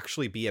might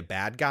actually be a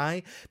bad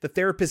guy, the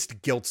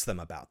therapist guilts them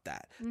about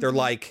that. Mm-hmm. They're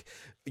like,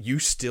 you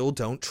still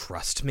don't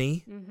trust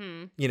me?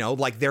 Mm-hmm. You know,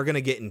 like they're going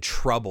to get in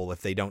trouble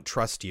if they don't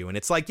trust you. And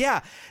it's like,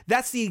 yeah,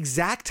 that's the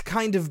exact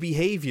kind of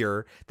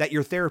behavior that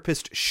your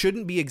therapist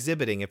shouldn't be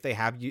exhibiting if they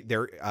have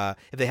if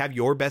they have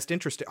your best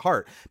interest at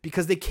heart,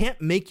 because they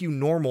can't make you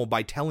normal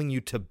by telling you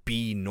to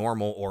be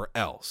normal or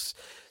else.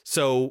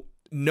 So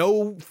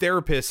no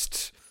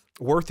therapist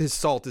worth his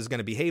salt is going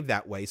to behave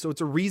that way. So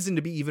it's a reason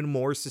to be even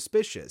more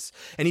suspicious.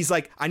 And he's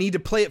like, I need to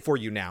play it for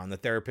you now. And the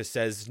therapist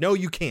says, no,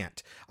 you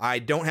can't. I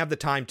don't have the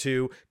time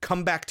to.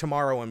 Come back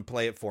tomorrow and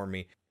play it for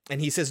me.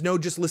 And he says, no,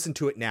 just listen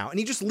to it now. And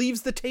he just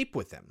leaves the tape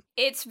with him.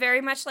 It's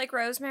very much like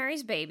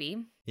Rosemary's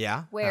Baby.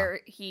 Yeah.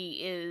 Where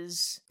he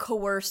is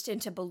coerced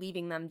into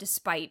believing them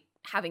despite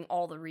having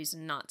all the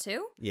reason not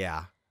to.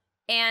 Yeah.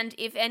 And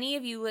if any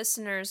of you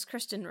listeners,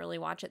 Chris didn't really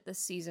watch it this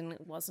season.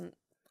 It wasn't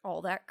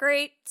all that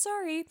great.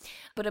 Sorry.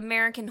 But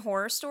American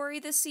Horror Story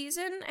this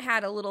season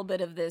had a little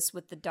bit of this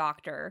with the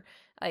doctor.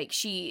 Like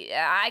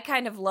I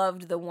kind of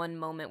loved the one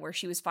moment where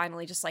she was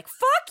finally just like,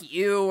 fuck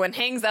you, and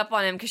hangs up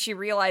on him because she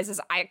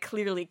realizes I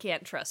clearly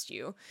can't trust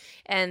you.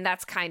 And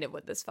that's kind of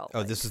what this felt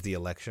like. Oh, this is the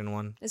election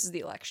one? This is the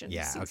election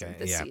season.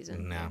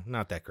 Season. No,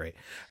 not that great.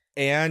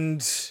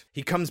 And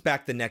he comes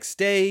back the next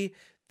day.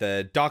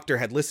 The doctor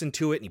had listened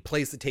to it and he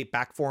plays the tape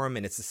back for him.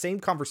 And it's the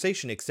same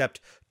conversation, except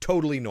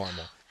totally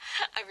normal.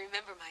 I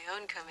remember my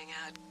own coming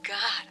out.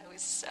 God, I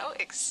was so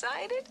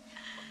excited.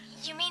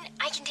 You mean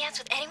I can dance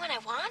with anyone I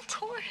want? Of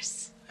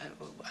course.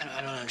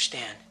 I don't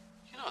understand.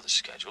 You know the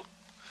schedule.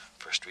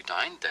 First we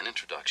dine, then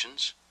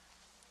introductions.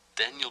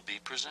 Then you'll be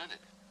presented.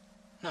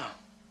 No.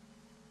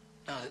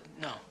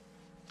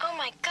 Oh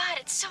my God,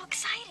 it's so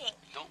exciting.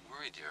 Don't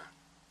worry, dear.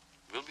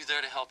 We'll be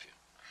there to help you.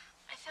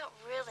 I felt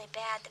really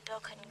bad that Bill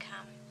couldn't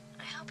come.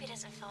 I hope he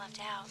doesn't feel left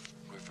out.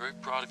 We're very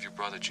proud of your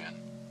brother, Jen.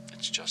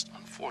 It's just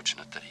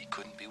unfortunate that he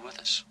couldn't be with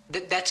us.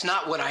 That's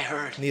not what I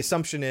heard. And the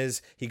assumption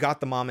is he got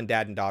the mom and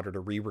dad and daughter to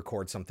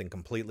re-record something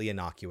completely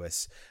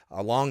innocuous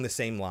along the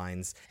same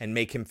lines and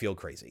make him feel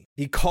crazy.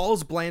 He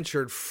calls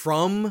Blanchard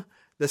from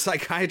the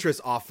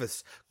psychiatrist's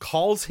office,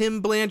 calls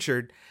him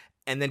Blanchard,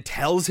 and then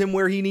tells him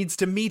where he needs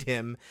to meet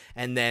him.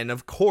 And then,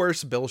 of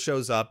course, Bill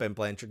shows up and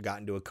Blanchard got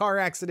into a car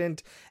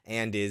accident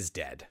and is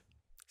dead,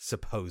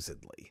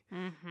 supposedly.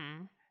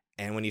 Mm-hmm.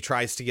 And when he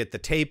tries to get the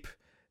tape,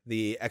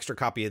 the extra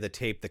copy of the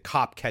tape, the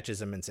cop catches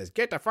him and says,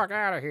 get the fuck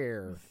out of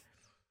here.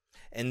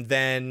 And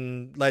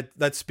then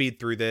let's speed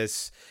through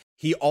this.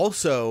 He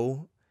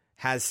also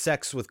has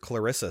sex with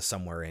Clarissa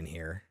somewhere in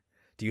here.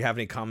 Do you have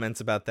any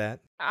comments about that?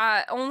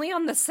 Only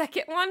on the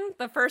second one.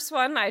 The first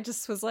one, I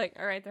just was like,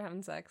 all right, they're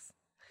having sex.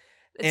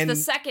 It's the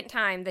second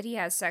time that he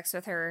has sex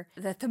with her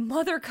that the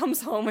mother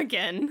comes home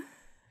again.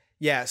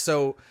 Yeah,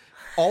 so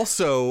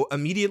also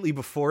immediately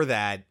before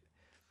that,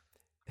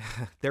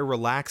 they're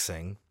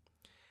relaxing.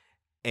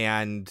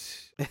 And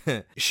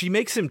she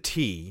makes him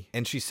tea,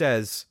 and she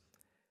says,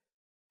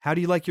 how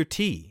do you like your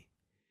tea?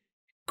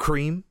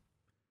 Cream?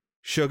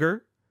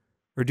 Sugar?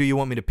 Or do you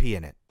want me to pee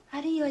in it?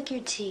 How do you like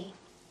your tea?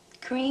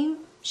 Cream?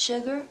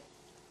 Sugar?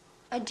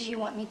 Or do you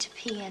want me to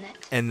pee in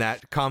it? And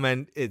that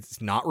comment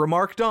is not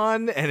remarked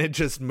on, and it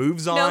just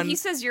moves on. No, he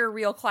says you're a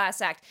real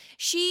class act.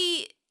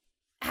 She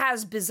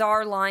has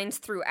bizarre lines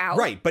throughout.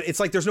 Right, but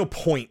it's like there's no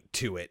point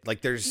to it.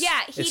 Like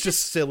it's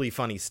just silly,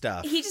 funny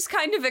stuff. He just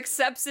kind of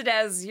accepts it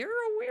as you're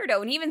a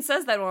weirdo, and he even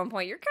says that at one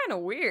point, you're kind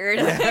of weird.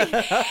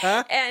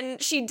 And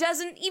she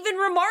doesn't even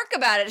remark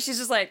about it. She's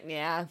just like,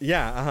 yeah.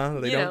 Yeah,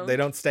 They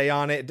don't stay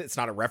on it. It's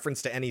not a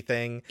reference to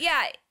anything.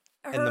 Yeah.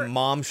 And the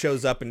mom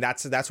shows up, and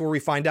that's where we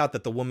find out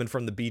that the woman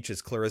from the beach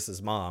is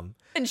Clarissa's mom.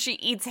 And she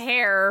eats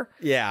hair.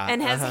 Yeah.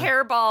 And has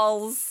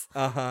hairballs.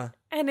 Uh-huh.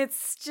 And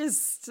it's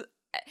just...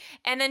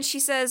 And then she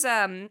says,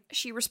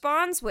 she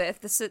responds with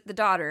the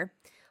daughter,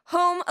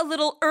 home a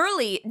little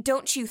early,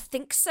 don't you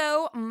think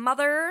so,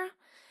 mother?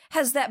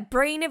 Has that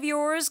brain of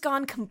yours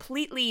gone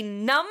completely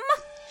numb?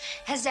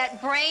 Has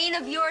that brain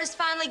of yours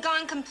finally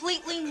gone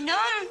completely numb?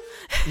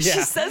 Yeah,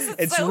 she says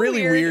it's so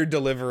really weird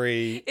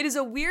delivery. It is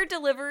a weird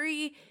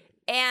delivery,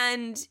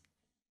 and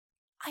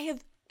I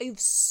have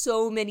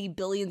so many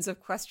billions of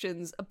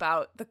questions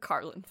about the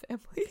Carlin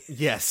family.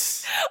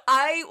 Yes.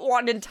 I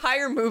want an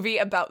entire movie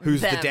about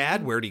Who's them. the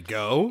dad? Where'd he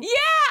go?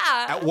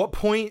 Yeah! At what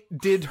point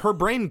did her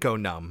brain go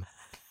numb?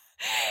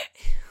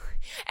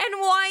 And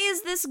why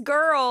is this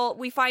girl,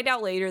 we find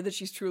out later that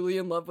she's truly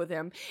in love with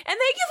him, and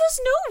they give us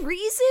no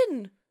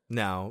reason.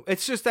 No,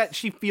 it's just that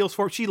she feels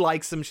for him. She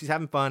likes him. She's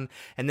having fun.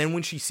 And then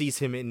when she sees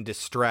him in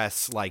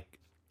distress, like,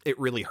 it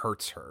really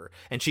hurts her.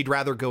 And she'd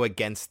rather go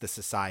against the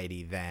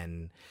society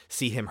than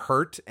see him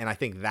hurt. And I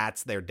think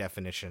that's their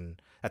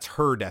definition. That's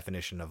her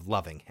definition of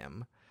loving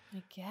him.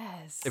 I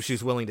guess. If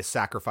she's willing to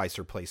sacrifice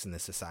her place in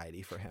this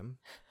society for him.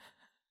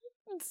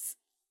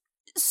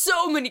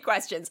 So many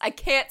questions. I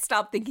can't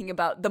stop thinking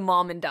about the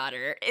mom and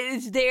daughter.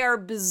 They are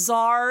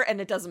bizarre and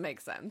it doesn't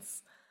make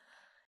sense.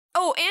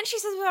 Oh, and she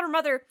says about her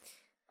mother,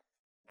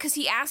 because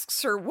he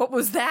asks her, what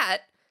was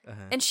that?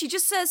 Uh-huh. And she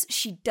just says,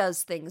 she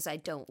does things I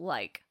don't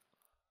like.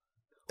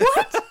 What?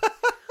 What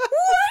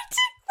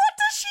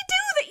does she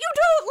do that you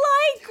don't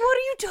like? What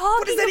are you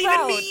talking that even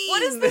about? mean?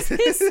 What is this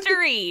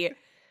history?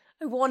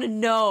 I want to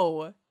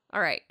know.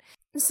 All right.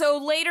 So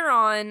later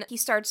on, he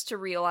starts to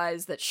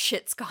realize that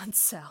shit's gone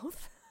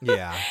south.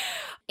 Yeah.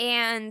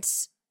 And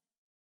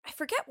I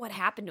forget what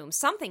happened to him.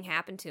 Something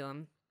happened to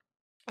him.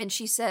 And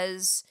she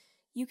says,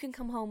 you can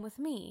come home with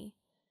me.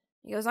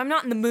 He goes, I'm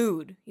not in the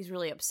mood. He's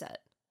really upset.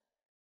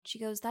 She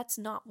goes, that's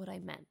not what I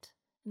meant.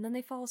 And then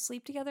they fall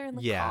asleep together in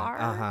the car.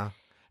 Yeah, uh-huh.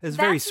 It's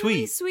That's very sweet.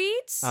 really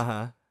sweet.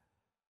 Uh-huh.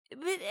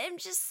 But I'm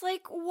just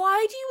like,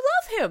 why do you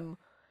love him?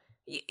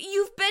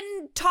 You've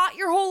been taught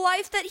your whole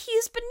life that he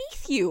is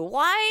beneath you.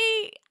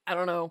 Why? I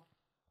don't know.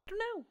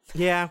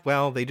 Yeah,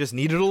 well, they just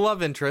needed a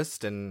love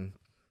interest, and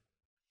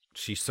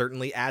she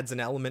certainly adds an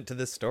element to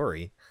this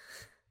story.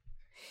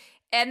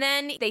 And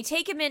then they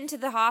take him into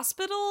the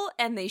hospital,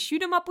 and they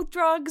shoot him up with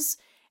drugs,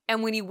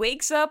 and when he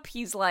wakes up,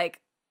 he's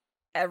like,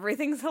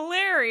 everything's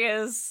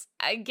hilarious,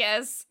 I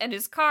guess, and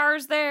his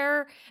car's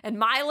there, and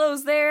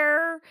Milo's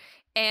there,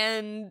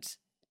 and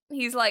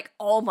he's like,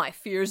 all my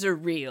fears are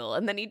real,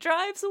 and then he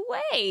drives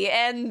away,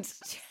 and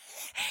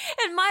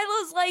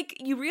Milo's like,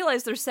 you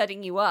realize they're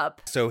setting you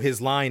up. So his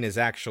line is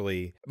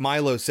actually,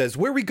 Milo says,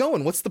 where are we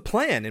going? What's the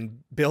plan? And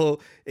Bill,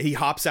 he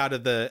hops out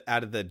of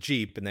the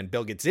Jeep, and then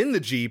Bill gets in the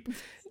Jeep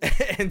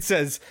and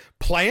says,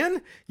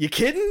 plan? You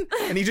kidding?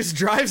 And he just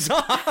drives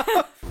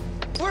off.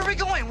 Where are we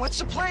going? What's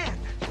the plan?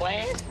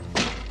 Plan?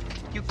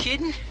 You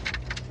kidding?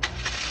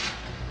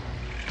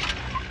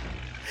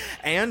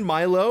 And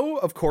Milo,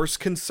 of course,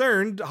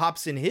 concerned,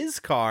 hops in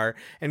his car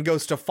and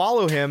goes to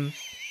follow him,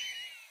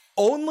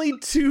 only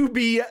to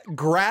be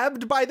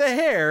grabbed by the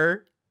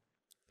hair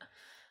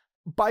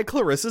by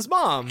Clarissa's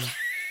mom. And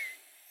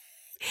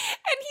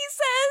he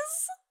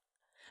says,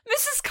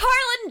 Mrs.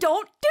 Carlin,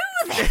 don't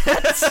do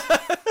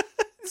that.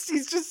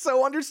 He's just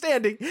so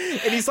understanding.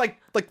 And he's like,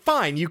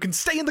 fine, you can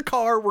stay in the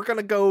car. We're going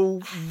to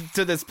go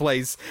to this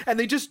place. And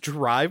they just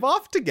drive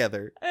off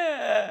together.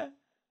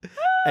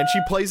 And she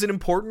plays an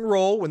important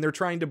role when they're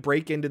trying to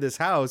break into this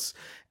house.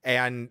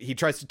 And he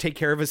tries to take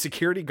care of a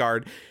security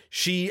guard.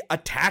 She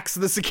attacks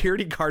the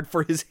security guard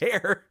for his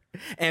hair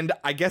and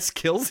I guess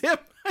kills him.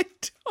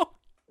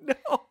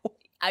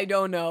 I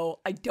don't know.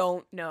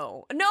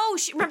 No,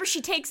 remember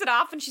she takes it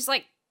off and she's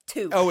like,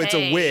 toupee. Oh, it's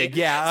a wig.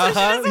 Yeah.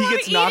 So he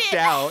gets knocked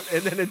out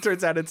and then it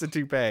turns out it's a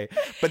toupee.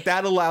 But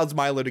that allows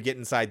Milo to get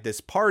inside this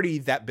party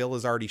that Bill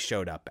has already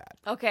showed up at.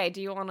 Okay,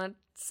 do you want to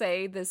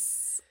say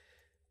this?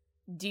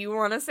 Do you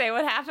want to say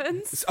what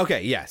happens?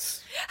 Okay,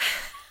 yes.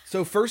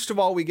 So first of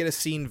all, we get a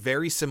scene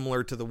very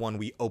similar to the one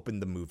we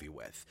opened the movie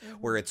with,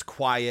 where it's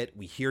quiet,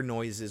 we hear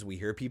noises, we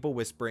hear people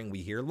whispering,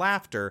 we hear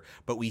laughter,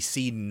 but we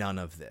see none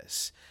of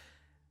this.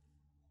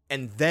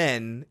 And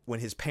then when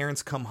his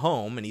parents come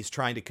home and he's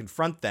trying to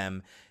confront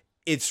them,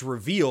 it's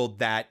revealed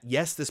that,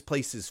 yes, this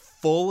place is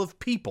full of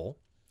people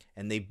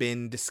and they've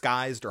been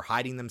disguised or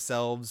hiding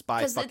themselves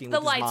by fucking with his mind.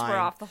 The lights were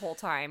off the whole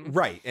time.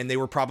 Right, and they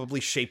were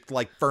probably shaped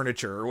like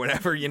furniture or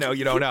whatever, you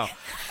don't know.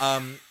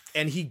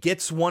 And he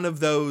gets one of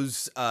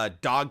those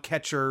dog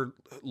catcher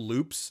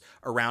loops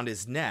around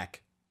his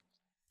neck.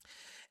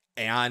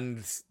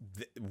 And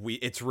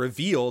it's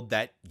revealed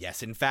that,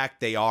 yes, in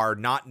fact, they are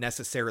not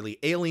necessarily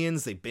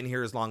aliens. They've been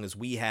here as long as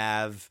we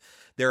have.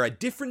 They're a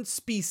different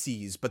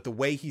species, but the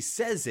way he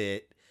says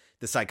it,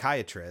 the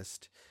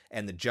psychiatrist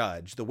and the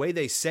judge, the way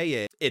they say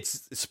it,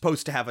 it's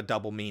supposed to have a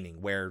double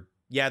meaning where,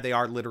 yeah, they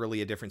are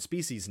literally a different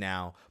species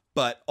now,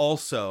 but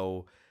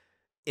also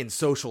in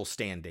social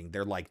standing,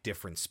 they're like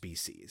different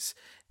species.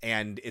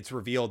 And it's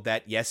revealed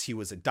that, yes, he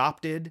was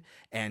adopted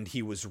and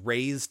he was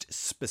raised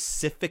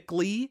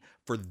specifically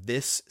for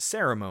this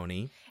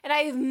ceremony. And I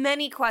have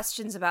many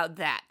questions about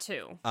that,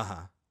 too.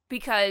 Uh-huh.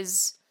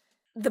 Because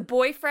the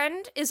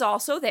boyfriend is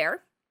also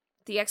there,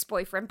 the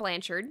ex-boyfriend,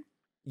 Blanchard.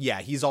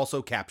 Yeah, he's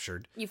also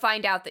captured. You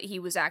find out that he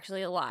was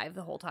actually alive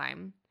the whole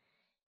time.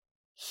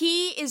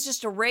 He is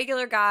just a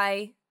regular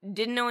guy,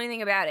 didn't know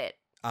anything about it.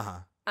 Uh-huh.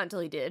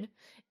 Until he did.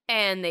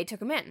 And they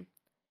took him in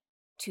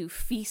to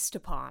feast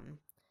upon.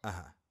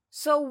 Uh-huh.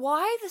 So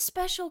why the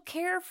special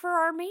care for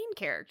our main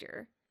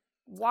character?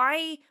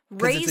 Why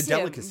raise him? Because it's a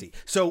delicacy.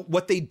 So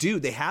what they do,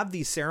 they have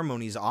these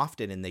ceremonies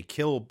often and they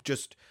kill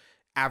just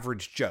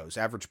average Joes,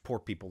 average poor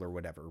people or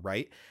whatever,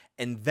 right?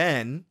 And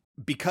then,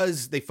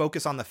 because they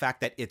focus on the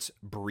fact that it's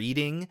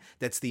breeding,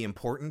 that's the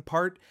important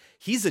part,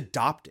 he's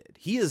adopted.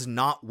 He is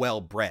not well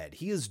bred.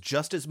 He is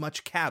just as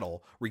much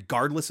cattle,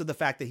 regardless of the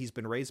fact that he's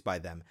been raised by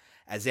them,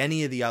 as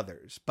any of the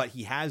others. But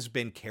he has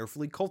been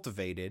carefully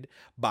cultivated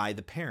by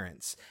the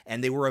parents.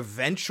 And they were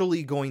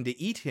eventually going to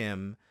eat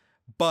him,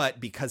 but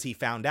because he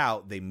found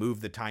out, they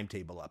moved the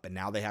timetable up. And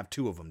now they have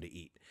 2 of them to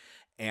eat.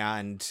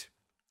 And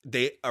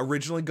they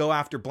originally go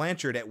after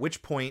Blanchard, at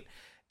which point,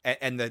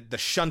 and the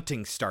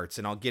shunting starts,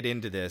 and I'll get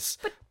into this.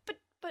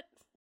 But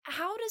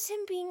how does him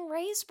being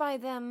raised by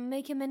them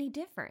make him any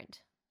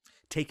different?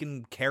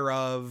 Taken care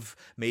of,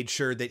 made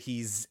sure that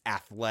he's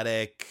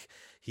athletic.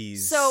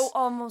 He's so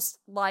almost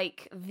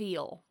like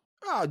Veal.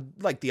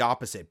 Like the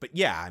opposite, but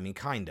yeah, I mean,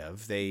 kind of.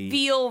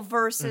 Veal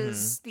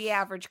versus the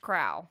average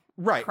crow.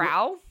 Right.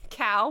 Crow?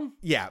 cow.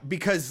 Yeah,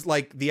 because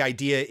like the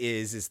idea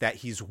is that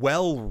he's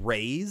well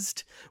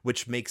raised,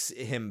 which makes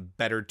him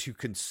better to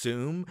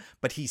consume,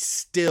 but he's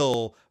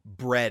still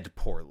bred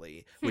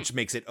poorly, which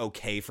makes it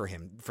okay for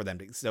them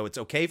to. So it's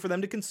okay for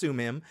them to consume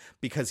him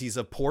because he's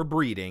of poor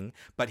breeding,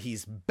 but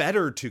he's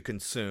better to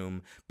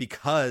consume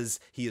because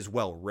he is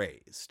well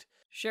raised.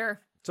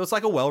 Sure. So it's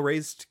like a well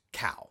raised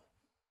cow,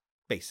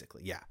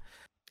 basically. Yeah.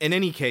 In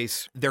any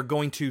case, they're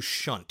going to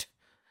shunt,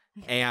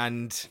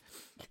 and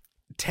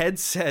Ted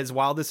says,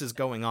 while this is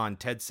going on,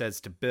 Ted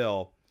says to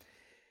Bill,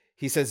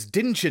 he says,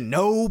 "Didn't you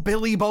know,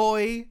 Billy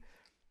boy?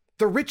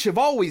 The rich have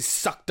always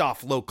sucked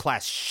off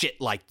low-class shit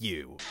like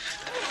you." What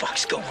the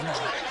fuck's going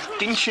on?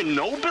 Didn't you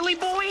know, Billy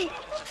boy?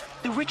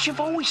 The rich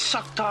have always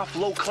sucked off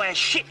low-class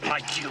shit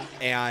like you.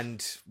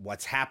 And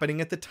what's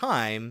happening at the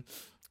time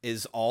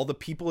is all the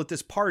people at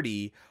this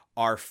party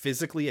are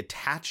physically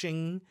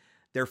attaching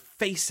their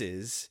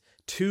faces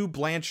to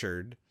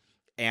Blanchard,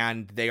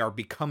 and they are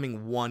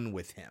becoming one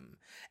with him.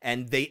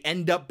 And they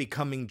end up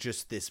becoming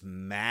just this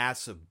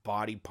mass of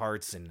body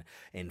parts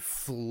and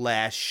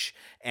flesh,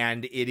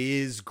 and it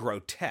is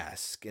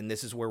grotesque. And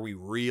this is where we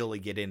really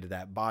get into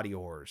that body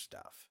horror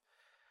stuff,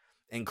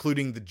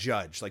 including the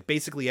judge. Like,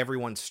 basically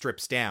everyone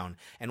strips down,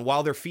 and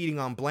while they're feeding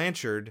on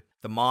Blanchard,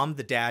 the mom,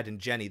 the dad, and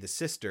Jenny, the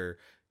sister,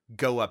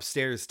 go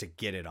upstairs to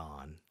get it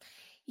on.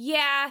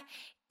 Yeah,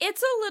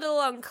 it's a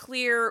little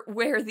unclear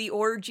where the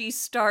orgy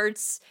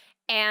starts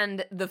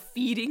and the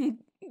feeding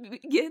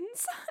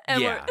begins.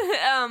 And yeah.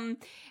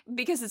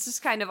 Because it's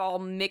just kind of all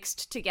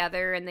mixed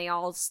together, and they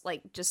all,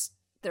 like, just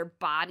their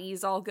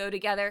bodies all go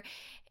together.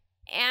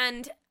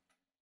 And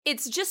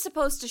it's just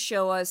supposed to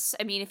show us,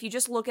 I mean, if you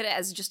just look at it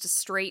as just a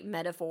straight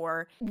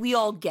metaphor, we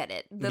all get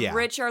it. The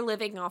rich are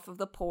living off of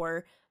the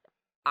poor,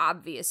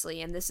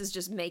 obviously, and this is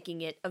just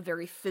making it a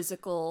very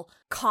physical,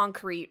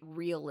 concrete,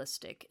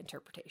 realistic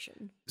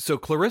interpretation. So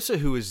Clarissa,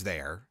 who is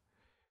there,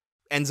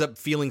 ends up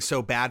feeling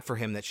so bad for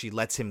him that she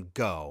lets him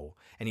go,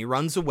 and he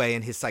runs away,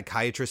 and his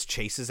psychiatrist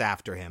chases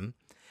after him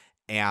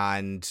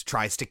and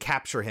tries to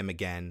capture him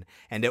again.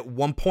 And at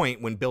one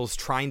point, when Bill's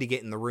trying to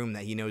get in the room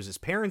that he knows his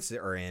parents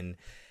are in,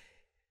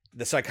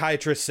 the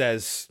psychiatrist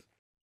says,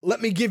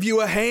 "Let me give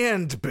you a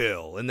hand,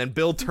 Bill." And then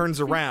Bill turns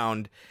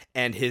around,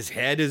 and his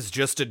head is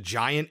just a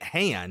giant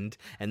hand,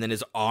 and then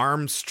his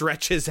arm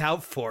stretches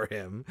out for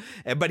him.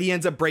 But he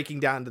ends up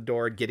breaking down the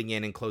door, getting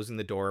in and closing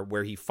the door,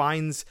 where he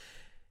finds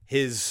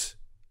his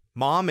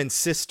mom and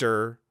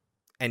sister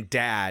and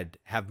dad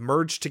have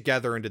merged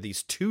together into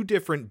these two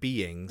different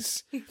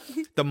beings.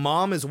 The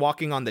mom is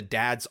walking on the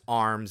dad's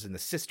arms, and the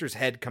sister's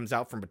head comes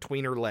out from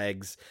between her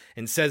legs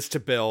and says to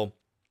Bill,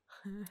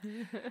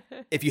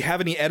 "If you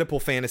have any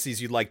Oedipal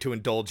fantasies you'd like to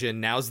indulge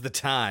in, now's the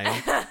time."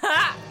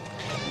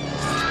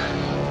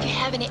 If you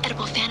have any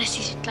edible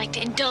fantasies you'd like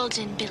to indulge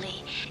in,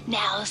 Billy,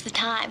 now's the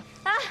time.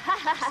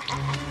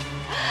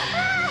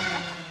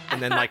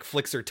 And then, like,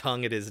 flicks her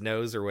tongue at his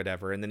nose or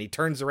whatever. And then he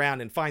turns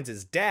around and finds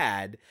his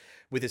dad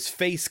with his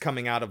face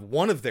coming out of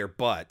one of their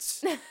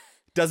butts.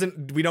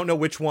 We don't know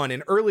which one.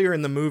 And earlier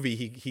in the movie,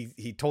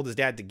 he told his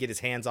dad to get his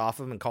hands off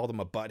him and called him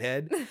a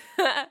butthead.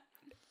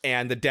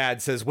 And the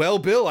dad says, "Well,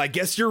 Bill, I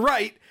guess you're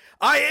right.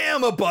 I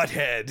am a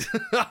butthead."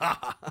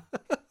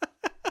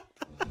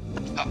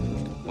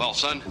 Well,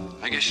 son,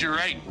 I guess you're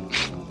right.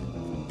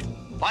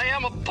 I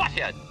am a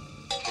butthead.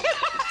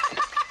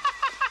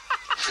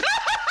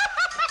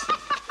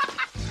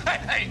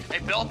 Hey,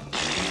 Bill.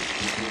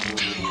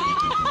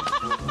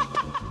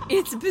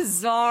 It's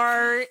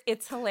bizarre.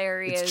 It's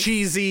hilarious. It's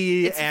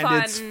cheesy, it's and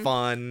fun. it's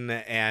fun.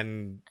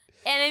 And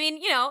I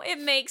mean, you know, it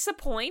makes a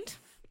point.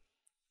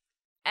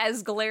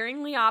 As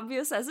glaringly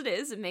obvious as it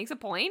is, it makes a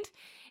point.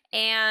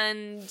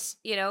 And,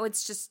 you know,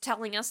 it's just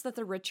telling us that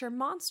the rich are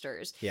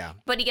monsters. Yeah.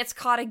 But he gets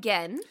caught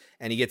again.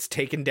 And he gets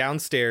taken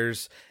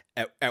downstairs,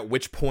 at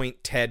which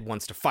point Ted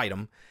wants to fight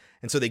him.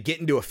 And so they get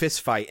into a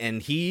fist fight,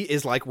 and he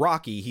is like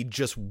Rocky. He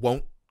just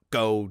won't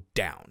go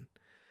down.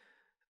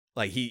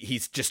 Like,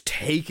 he's just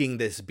taking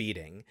this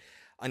beating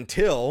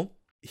until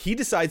he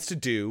decides to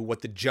do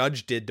what the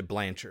judge did to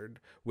Blanchard,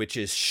 which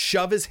is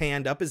shove his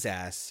hand up his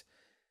ass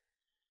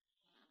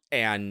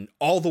and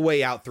all the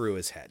way out through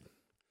his head.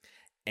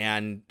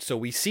 And so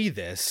we see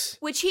this.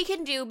 Which he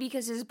can do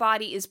because his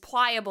body is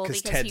pliable.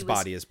 Because Ted's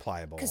body is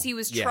pliable. Because he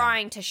was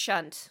trying to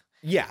shunt.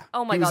 Yeah.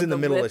 Oh my God, he was in the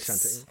middle lips. of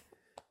shunting.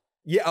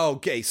 Yeah,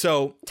 okay,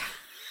 so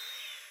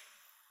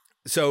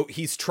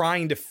he's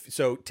trying to,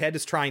 so Ted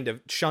is trying to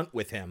shunt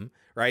with him,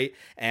 right?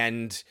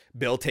 And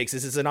Bill takes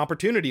this as an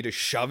opportunity to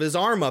shove his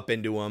arm up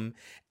into him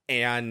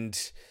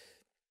and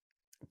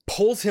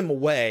pulls him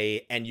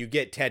away, and you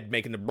get Ted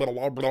making the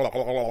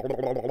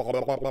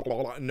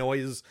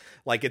noise,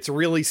 like it's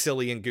really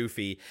silly and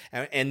goofy.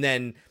 And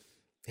then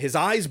his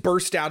eyes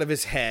burst out of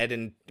his head,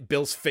 and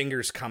Bill's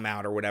fingers come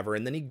out or whatever,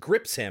 and then he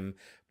grips him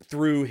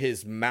through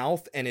his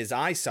mouth and his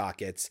eye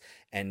sockets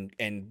and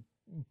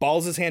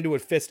balls his hand to a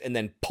fist and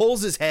then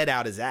pulls his head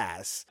out his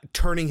ass,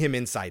 turning him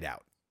inside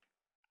out.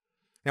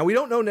 Now, we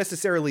don't know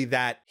necessarily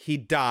that he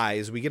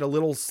dies. We get a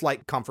little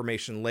slight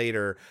confirmation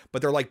later,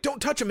 but they're like,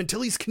 "Don't touch him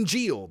until he's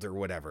congealed," or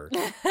whatever.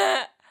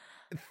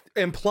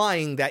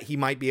 implying that he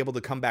might be able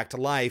to come back to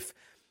life.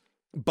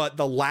 But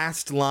the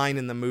last line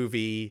in the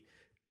movie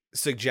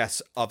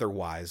suggests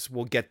otherwise.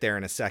 We'll get there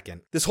in a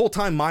second. This whole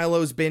time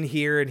Milo's been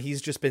here and he's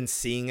just been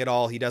seeing it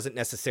all. He doesn't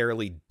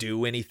necessarily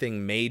do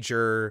anything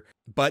major,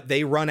 but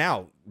they run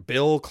out.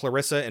 Bill,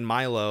 Clarissa, and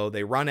Milo,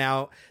 they run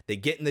out, they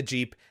get in the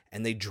Jeep,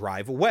 and they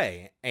drive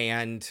away.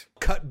 And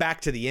cut back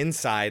to the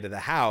inside of the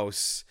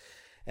house,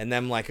 and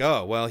them like,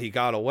 oh, well, he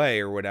got away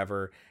or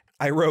whatever.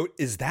 I wrote,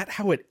 is that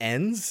how it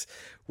ends?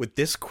 With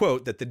this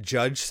quote that the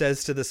judge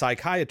says to the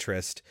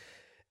psychiatrist,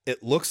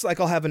 "It looks like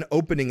I'll have an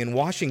opening in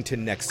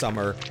Washington next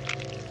summer."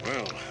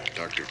 Well,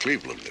 Dr.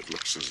 Cleveland, it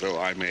looks as though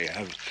I may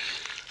have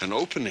an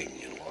opening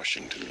in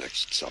Washington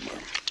next summer.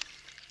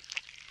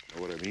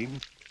 Know what I mean?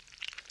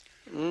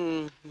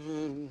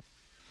 Mm-hmm.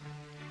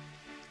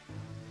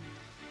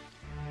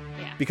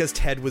 Yeah. Because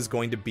Ted was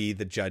going to be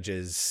the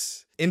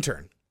judge's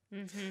intern.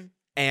 Mm-hmm.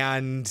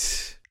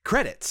 And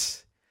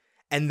credits.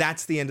 And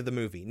that's the end of the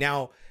movie.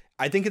 Now,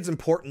 I think it's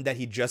important that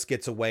he just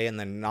gets away and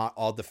they're not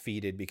all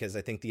defeated, because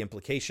I think the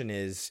implication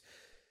is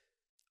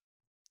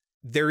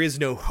there is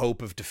no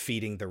hope of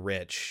defeating the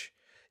rich.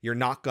 You're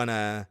not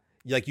gonna,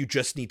 like, you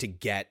just need to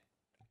get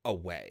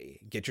away.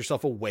 Get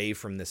yourself away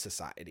from this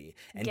society.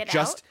 And Get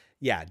just, out?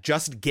 yeah,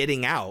 just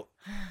getting out.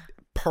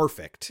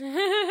 Perfect.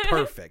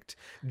 Perfect.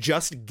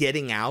 Just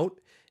getting out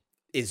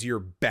is your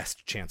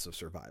best chance of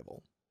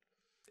survival.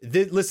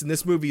 Listen,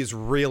 this movie is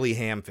really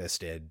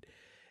ham-fisted.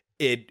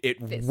 It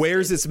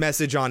wears its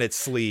message on its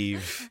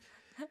sleeve,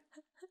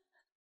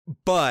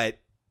 but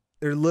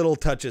there are little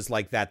touches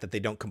like that they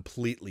don't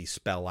completely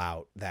spell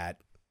out. That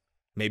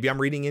maybe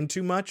I'm reading in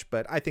too much,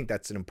 but I think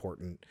that's an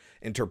important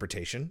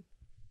interpretation.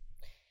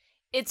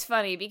 It's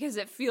funny because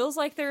it feels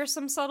like there are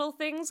some subtle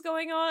things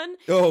going on.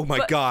 Oh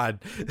my God.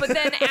 But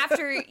then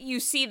after you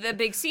see the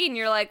big scene,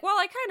 you're like, well,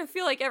 I kind of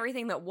feel like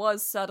everything that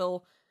was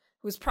subtle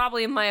was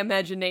probably in my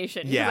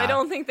imagination. Yeah. I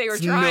don't think they were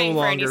It's trying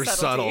no for any longer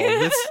subtlety.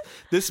 subtle.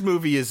 This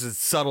movie is as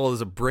subtle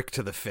as a brick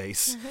to the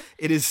face.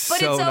 It is But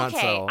so it's not okay.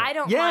 subtle. I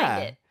don't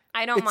mind it.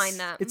 I don't mind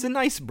that. It's a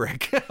nice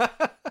brick.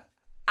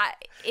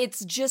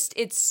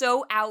 It's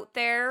so out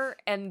there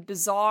and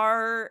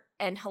bizarre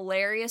and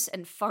hilarious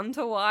and fun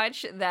to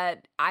watch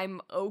that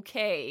I'm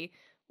okay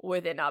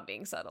with it not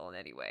being subtle in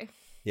any way.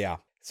 Yeah.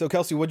 So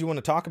Kelsey, what do you want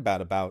to talk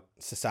about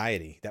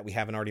society that we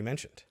haven't already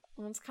mentioned?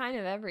 Well, it's kind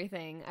of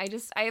everything.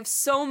 I have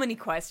so many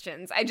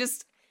questions.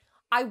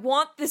 I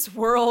want this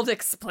world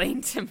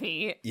explained to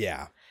me.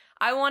 Yeah.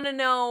 I want to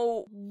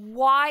know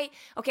why.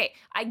 Okay,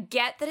 I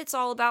get that it's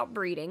all about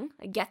breeding.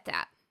 I get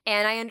that.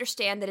 And I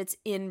understand that it's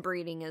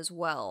inbreeding as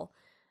well.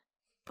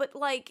 But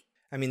like,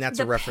 I mean, that's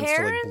the a reference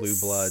to like Blue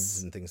parents-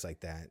 Bloods and things like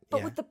that. But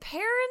Yeah. with the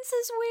parents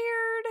is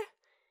weird.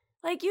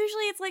 Like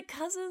usually it's like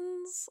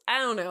cousins. I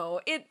don't know.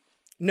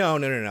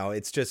 No.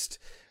 It's just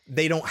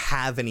they don't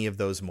have any of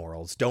those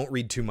morals. Don't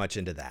read too much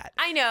into that.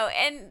 I know.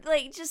 And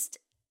like just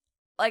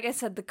like I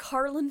said, the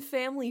Carlin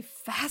family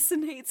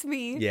fascinates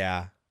me.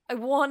 Yeah. I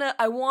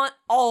want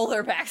all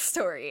their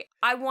backstory.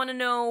 I want to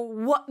know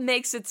what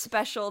makes it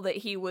special that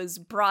he was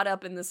brought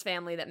up in this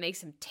family that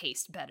makes him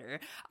taste better.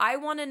 I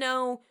want to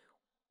know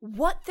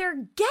what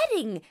they're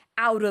getting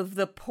out of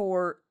the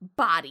poor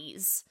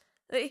bodies.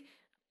 I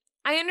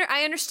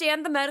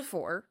understand the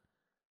metaphor,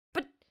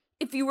 but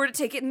if you were to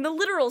take it in the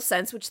literal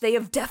sense, which they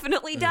have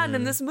definitely done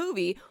in this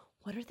movie,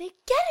 what are they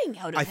getting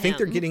out of him? I think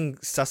they're getting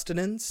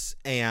sustenance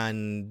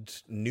and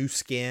new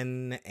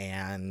skin,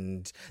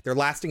 and they're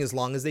lasting as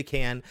long as they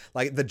can.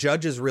 Like, the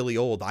judge is really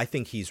old. I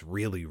think he's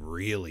really,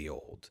 really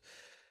old.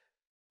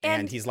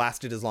 And he's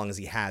lasted as long as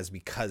he has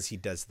because he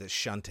does this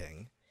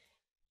shunting.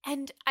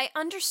 And I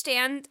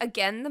understand,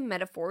 again, the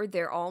metaphor.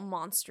 They're all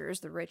monsters.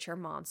 The rich are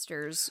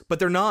monsters. But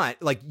they're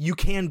not. Like, you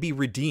can be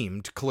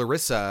redeemed.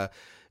 Clarissa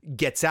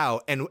gets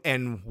out,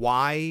 and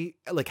why?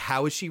 Like,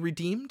 how is she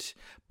redeemed?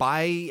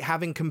 By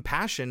having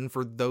compassion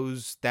for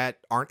those that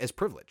aren't as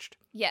privileged.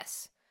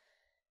 Yes.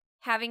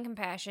 Having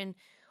compassion.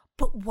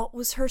 But what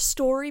was her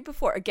story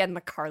before? Again,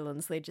 the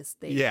Carlins, they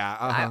Yeah.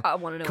 Uh-huh. I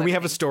want to know. Can we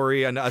have a everything.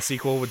 story and a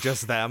sequel with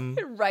just them?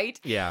 Right?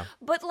 Yeah.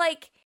 But,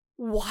 like,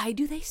 why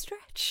do they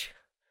stretch?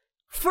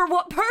 For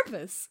what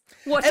purpose?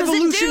 What does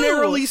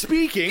Evolutionarily it do?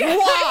 speaking,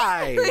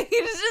 why?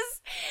 It's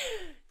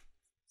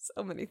just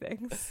so many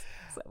things.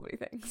 So many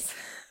things.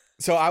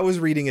 So I was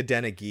reading a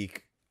Den of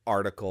Geek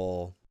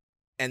article,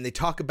 and they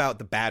talk about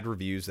the bad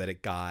reviews that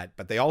it got,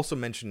 but they also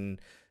mention,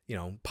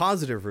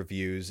 positive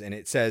reviews. And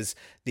it says,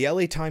 the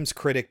LA Times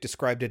critic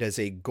described it as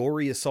a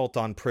gory assault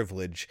on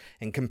privilege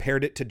and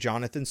compared it to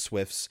Jonathan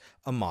Swift's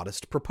A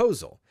Modest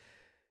Proposal.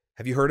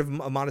 Have you heard of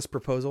A Modest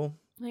Proposal?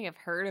 I think I've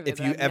heard of it, If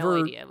but you I have ever,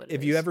 no idea what it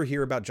if is. you ever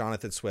hear about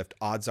Jonathan Swift,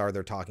 odds are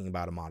they're talking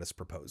about A Modest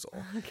Proposal.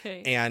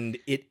 Okay. And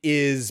it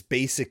is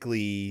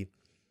basically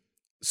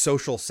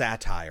social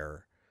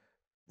satire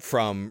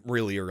from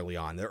really early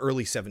on, the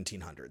early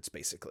 1700s,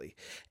 basically.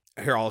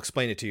 Here, I'll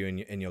explain it to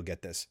you and you'll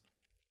get this.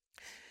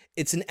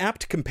 It's an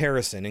apt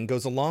comparison and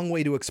goes a long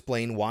way to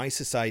explain why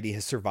society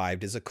has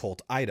survived as a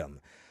cult item.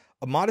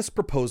 A Modest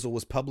Proposal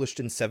was published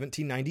in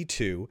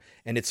 1792,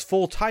 and its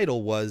full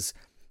title was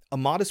a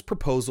modest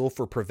proposal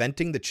for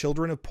preventing the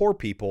children of poor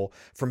people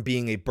from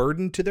being a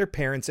burden to their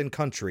parents and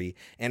country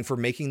and for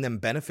making them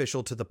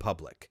beneficial to the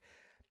public.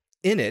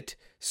 In it,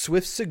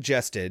 Swift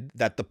suggested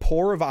that the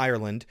poor of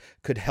Ireland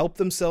could help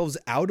themselves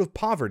out of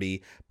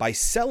poverty by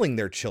selling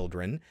their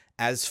children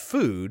as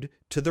food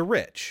to the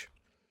rich.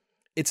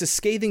 It's a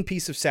scathing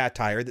piece of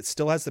satire that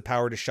still has the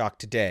power to shock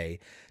today,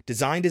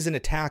 designed as an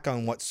attack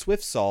on what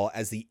Swift saw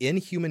as the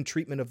inhuman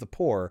treatment of the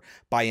poor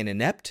by an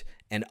inept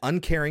and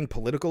uncaring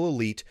political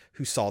elite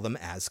who saw them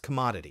as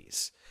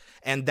commodities.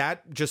 And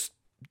that just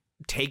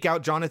take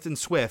out Jonathan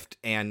Swift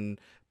and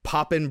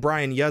pop in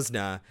Brian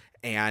Yuzna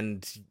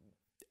and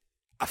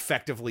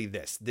effectively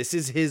this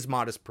is his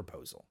modest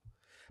proposal,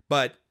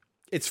 but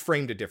it's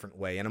framed a different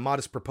way. In a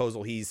modest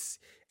proposal, he's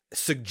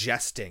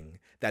suggesting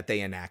that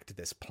they enact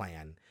this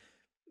plan.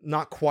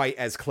 Not quite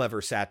as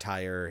clever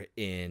satire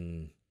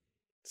in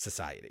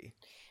Society.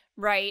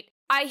 Right.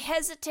 I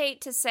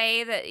hesitate to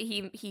say that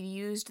he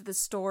used the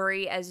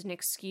story as an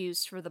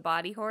excuse for the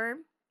body horror,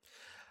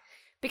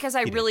 because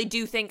I really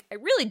do think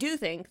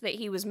that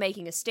he was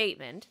making a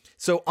statement.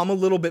 So I'm a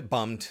little bit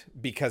bummed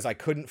because I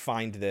couldn't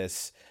find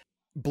this.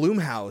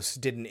 Blumhouse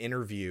did an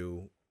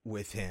interview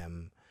with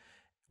him,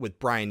 with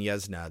Brian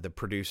Yuzna, the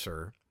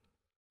producer,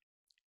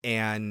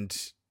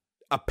 and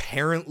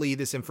apparently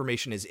this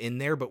information is in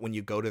there, but when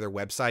you go to their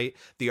website,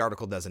 the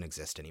article doesn't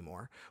exist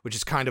anymore, which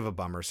is kind of a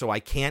bummer. So I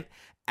can't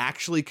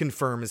actually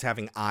confirm as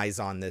having eyes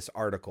on this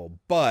article,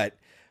 but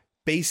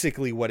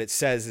basically what it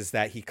says is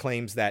that he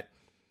claims that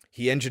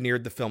he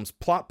engineered the film's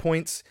plot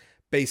points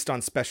based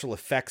on special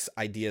effects,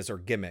 ideas, or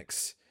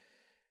gimmicks.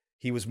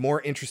 He was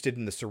more interested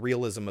in the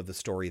surrealism of the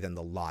story than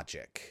the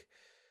logic.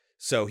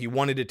 So he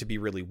wanted it to be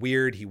really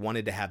weird. He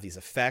wanted to have these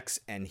effects,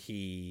 and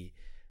he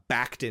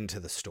backed into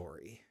the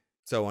story.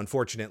 So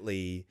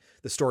unfortunately,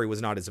 the story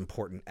was not as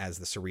important as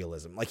the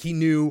surrealism. Like, he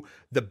knew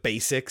the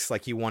basics.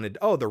 Like, he wanted,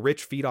 the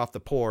rich feed off the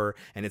poor,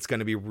 and it's going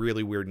to be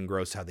really weird and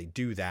gross how they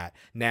do that.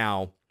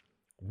 Now,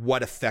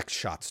 what effect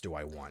shots do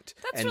I want?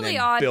 That's and really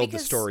then odd, build the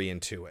because story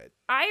into it.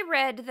 I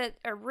read that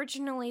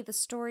originally the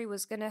story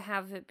was going to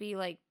have it be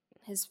like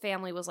his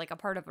family was like a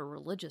part of a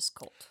religious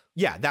cult.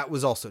 Yeah, that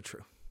was also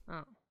true.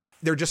 Oh.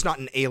 They're just not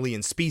an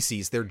alien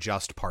species. They're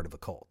just part of a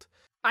cult.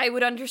 I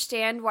would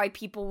understand why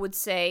people would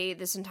say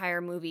this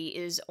entire movie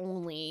is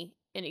only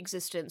in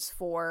existence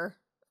for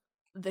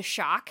the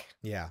shock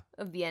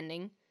of the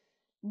ending.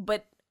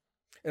 But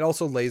it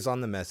also lays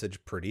on the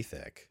message pretty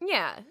thick.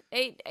 Yeah,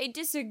 I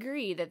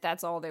disagree that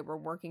that's all they were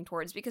working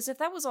towards, because if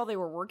that was all they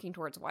were working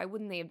towards, why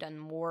wouldn't they have done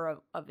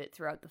more of it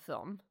throughout the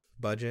film?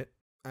 Budget?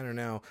 I don't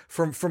know.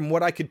 From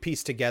what I could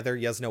piece together,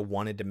 Yuzna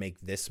wanted to make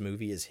this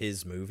movie as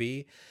his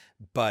movie,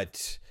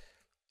 but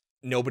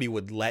nobody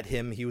would let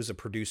him. He was a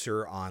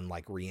producer on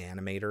like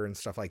Reanimator and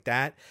stuff like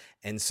that.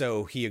 And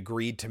so he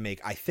agreed to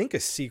make, I think, a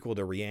sequel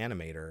to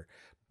Reanimator,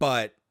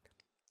 but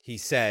he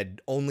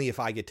said only if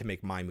I get to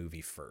make my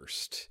movie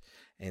first.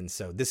 And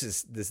so this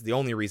is the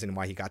only reason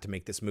why he got to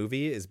make this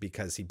movie, is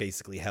because he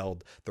basically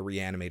held the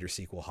Reanimator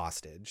sequel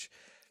hostage.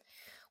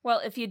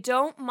 Well, if you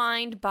don't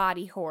mind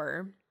body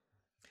horror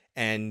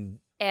and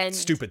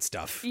stupid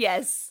stuff.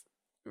 Yes.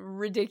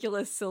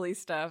 Ridiculous, silly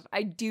stuff.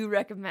 I do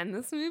recommend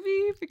this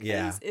movie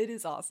because it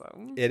is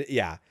awesome.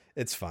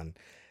 It's fun.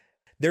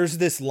 There's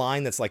this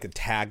line that's like a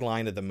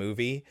tagline of the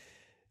movie.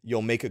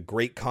 You'll make a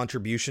great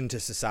contribution to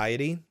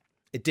society.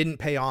 It didn't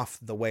pay off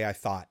the way I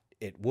thought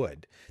it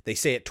would. They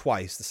say it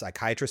twice. The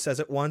psychiatrist says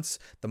it once.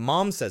 The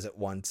mom says it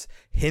once,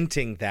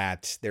 hinting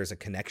that there's a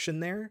connection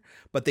there,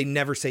 but they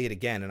never say it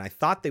again. And I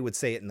thought they would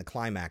say it in the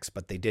climax,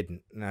 but they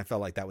didn't. And I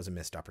felt like that was a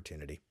missed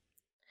opportunity.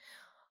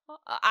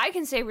 I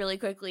can say really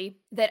quickly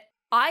that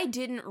I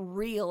didn't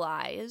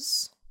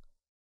realize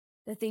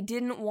that they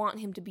didn't want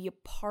him to be a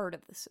part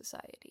of the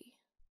society.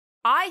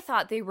 I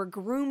thought they were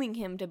grooming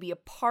him to be a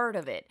part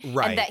of it,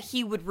 right, and that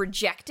he would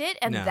reject it,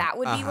 and that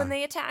would be when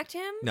they attacked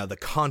him. No, the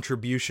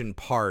contribution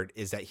part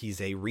is that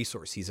he's a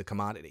resource. He's a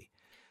commodity.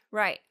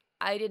 Right.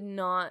 I did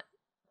not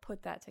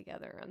put that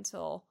together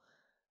until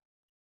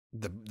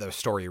the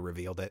story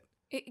revealed it.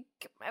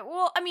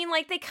 Well, I mean,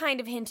 like, they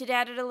kind of hinted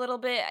at it a little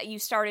bit. You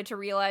started to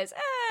realize,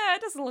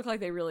 it doesn't look like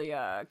they really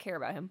care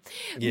about him.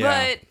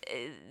 Yeah. But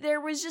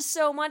there was just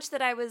so much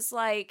that I was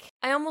like,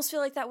 I almost feel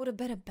like that would have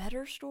been a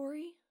better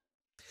story.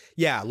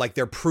 Yeah, like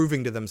they're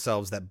proving to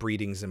themselves that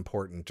breeding's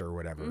important or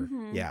whatever.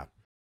 Mm-hmm. Yeah.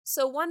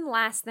 So one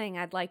last thing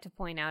I'd like to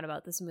point out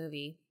about this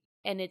movie,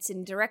 and it's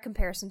in direct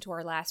comparison to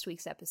our last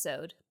week's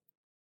episode,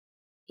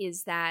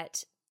 is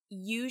that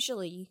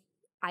usually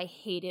I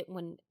hate it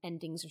when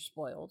endings are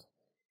spoiled.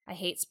 I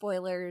hate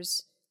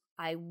spoilers.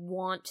 I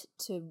want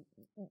to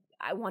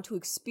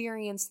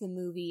experience the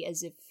movie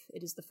as if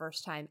it is the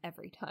first time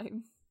every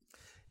time.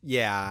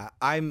 Yeah,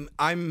 I'm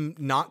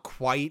not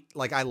quite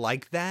like, I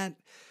like that,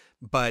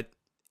 but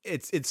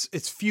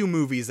it's few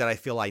movies that I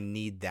feel I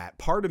need that.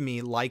 Part of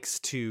me likes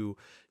to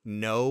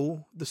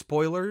know the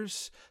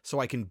spoilers so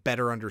I can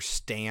better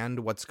understand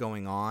what's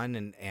going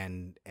on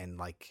and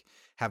like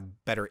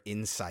have better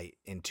insight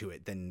into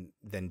it than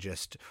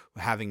just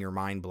having your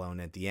mind blown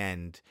at the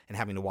end and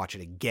having to watch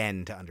it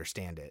again to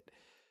understand it.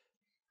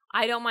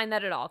 I don't mind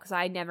that at all because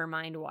I never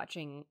mind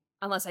watching,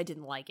 unless I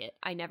didn't like it,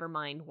 I never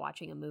mind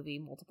watching a movie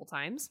multiple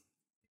times.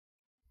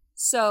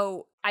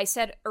 So I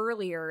said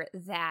earlier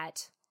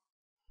that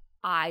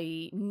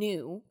I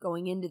knew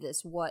going into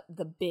this what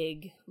the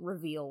big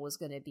reveal was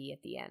going to be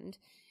at the end.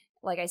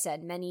 Like I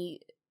said, many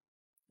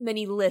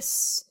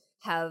lists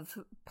have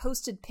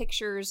posted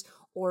pictures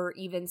or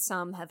even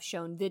some have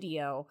shown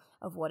video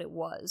of what it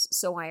was.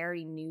 So I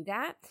already knew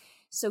that.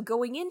 So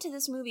going into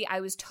this movie, I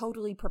was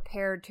totally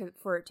prepared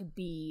for it to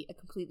be a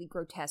completely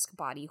grotesque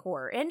body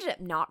horror. It ended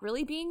up not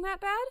really being that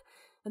bad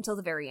until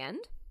the very end.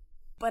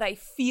 But I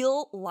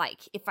feel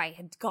like if I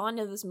had gone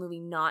to this movie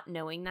not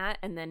knowing that,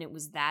 and then it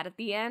was that at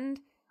the end,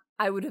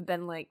 I would have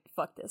been like,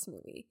 fuck this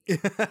movie.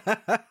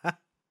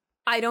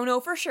 I don't know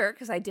for sure,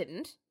 because I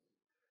didn't.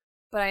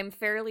 But I'm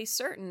fairly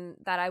certain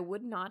that I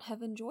would not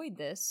have enjoyed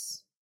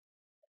this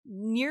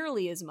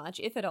nearly as much,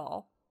 if at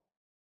all,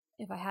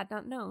 if I had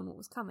not known what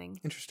was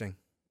coming. Interesting.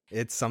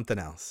 It's something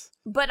else.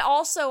 But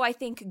also, I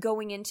think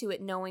going into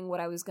it knowing what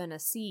I was going to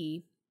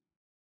see,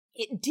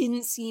 it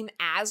didn't seem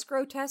as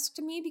grotesque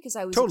to me because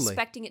I was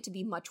expecting it to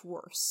be much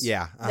worse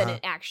than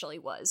it actually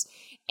was.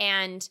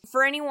 And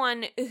for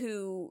anyone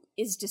who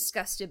is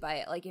disgusted by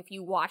it, like if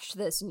you watched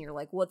this and you're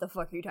like, what the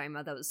fuck are you talking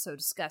about? That was so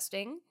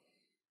disgusting.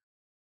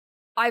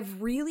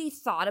 I've really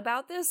thought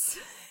about this.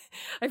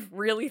 I've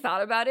really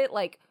thought about it.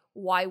 Like,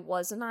 why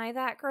wasn't I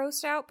that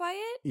grossed out by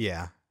it?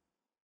 Yeah.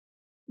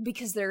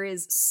 Because there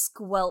is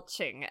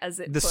squelching, as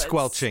it The puts.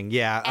 squelching,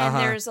 yeah. And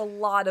there's a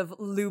lot of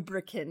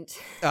lubricant.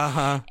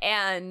 Uh-huh.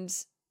 And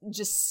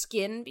just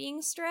skin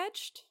being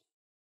stretched.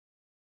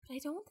 But I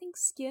don't think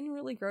skin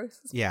really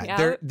grosses me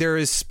out. There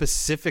is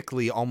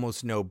specifically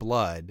almost no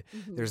blood.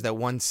 Mhm. There's that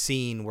one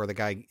scene where the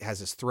guy has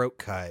his throat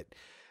cut.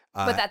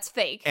 But that's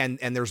fake. And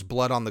there's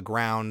blood on the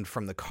ground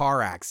from the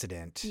car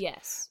accident.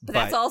 Yes, but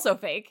that's also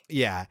fake.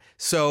 Yeah.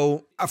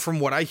 So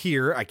from what I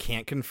hear, I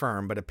can't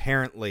confirm, but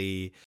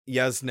apparently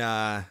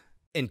Yasna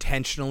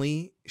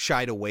intentionally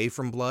shied away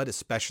from blood,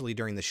 especially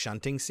during the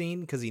shunting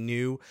scene, because he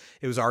knew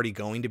it was already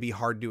going to be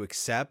hard to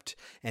accept,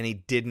 and he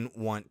didn't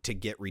want to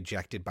get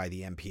rejected by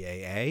the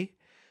MPAA.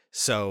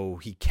 So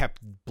he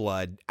kept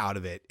blood out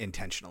of it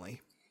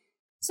intentionally.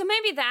 So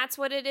maybe that's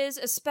what it is,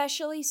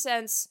 especially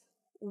since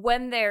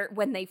when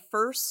they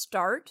first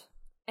start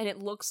and it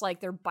looks like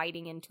they're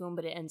biting into him,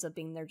 but it ends up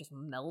being they're just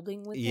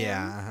melding with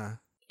him.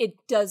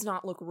 It does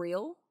not look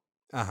real.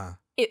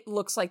 It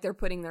looks like they're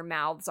putting their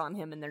mouths on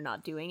him and they're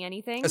not doing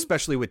anything.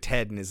 Especially with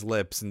Ted and his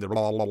lips and the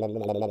blah, blah, blah,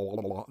 blah, blah,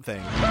 blah, blah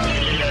thing.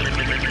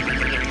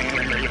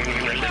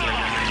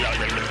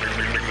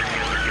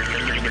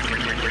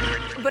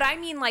 But I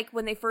mean, like,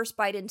 when they first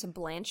bite into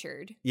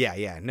Blanchard.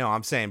 Yeah. No,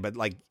 I'm saying, but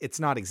like,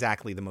 it's not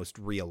exactly the most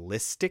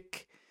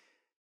realistic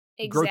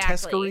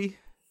grotesquerie.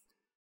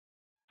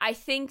 I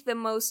think the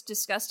most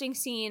disgusting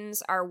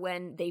scenes are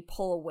when they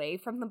pull away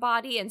from the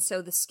body, and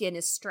so the skin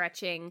is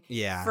stretching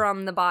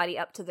from the body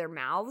up to their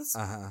mouths.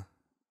 I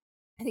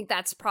think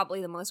that's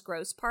probably the most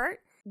gross part.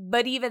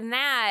 But even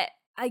that,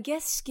 I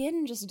guess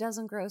skin just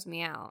doesn't gross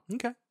me out.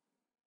 Okay.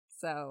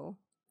 So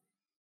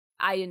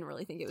I didn't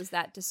really think it was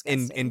that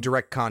disgusting. In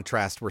direct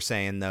contrast, we're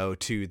saying, though,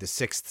 to The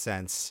Sixth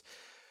Sense,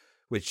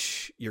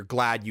 which you're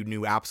glad you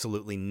knew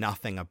absolutely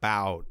nothing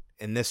about.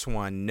 In this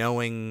one,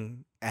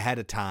 knowing ahead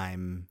of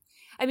time.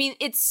 I mean,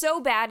 it's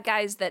so bad,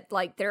 guys, that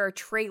like there are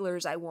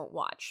trailers I won't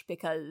watch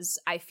because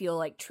I feel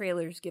like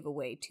trailers give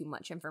away too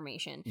much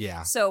information.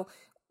 Yeah. So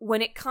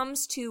when it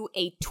comes to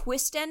a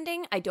twist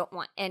ending, I don't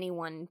want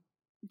anyone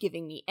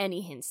giving me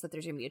any hints that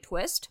there's going to be a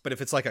twist. But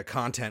if it's like a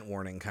content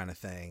warning kind of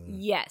thing.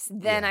 Yes,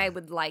 then I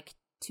would like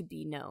to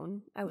be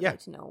known. I would like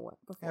to know what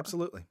before.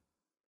 Absolutely.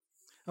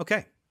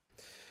 Okay.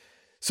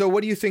 So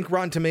what do you think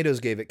Rotten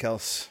Tomatoes gave it,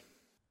 Kels?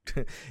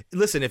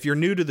 Listen, if you're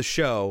new to the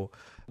show,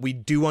 we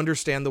do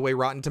understand the way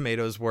Rotten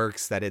Tomatoes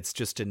works, that it's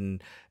just an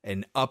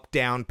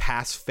up-down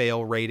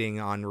pass-fail rating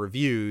on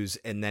reviews,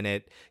 and then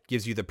it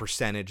gives you the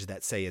percentage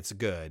that say it's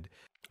good.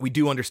 We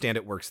do understand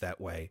it works that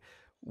way.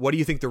 What do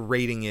you think the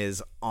rating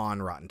is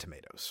on Rotten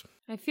Tomatoes?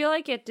 I feel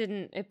like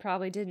it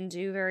probably didn't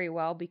do very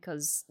well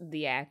because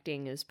the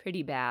acting is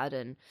pretty bad,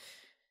 and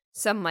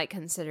some might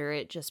consider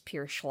it just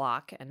pure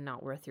schlock and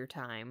not worth your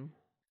time.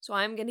 So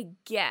I'm going to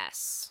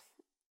guess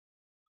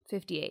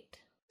 58.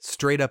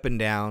 Straight up and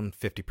down,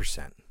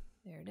 50%.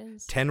 There it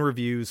is. 10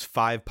 reviews,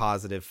 5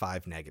 positive,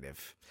 5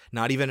 negative.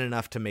 Not even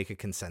enough to make a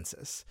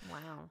consensus.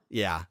 Wow.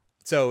 Yeah.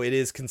 So it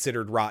is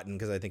considered rotten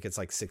because I think it's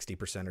like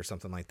 60% or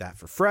something like that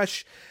for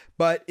fresh.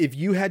 But if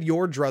you had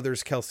your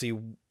druthers, Kelsey,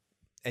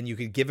 and you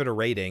could give it a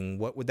rating,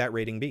 what would that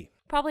rating be?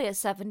 Probably a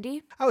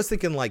 70. I was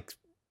thinking like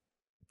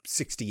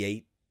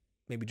 68,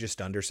 maybe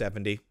just under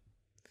 70.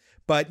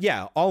 But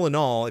yeah, all in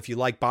all, if you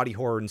like body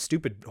horror and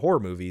stupid horror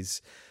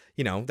movies,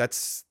 you know,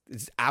 it's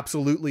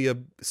absolutely a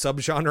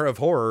subgenre of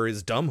horror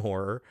is dumb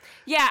horror.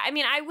 Yeah, I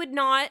mean, I would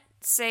not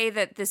say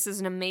that this is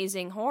an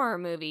amazing horror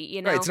movie,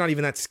 you know? Right, it's not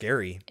even that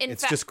scary.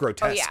 It's just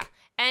grotesque. Oh, yeah.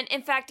 And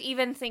in fact,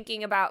 even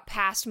thinking about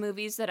past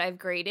movies that I've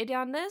graded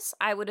on this,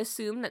 I would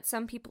assume that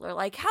some people are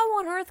like, how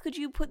on earth could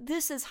you put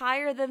this as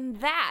higher than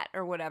that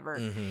or whatever?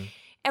 Mm-hmm.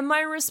 And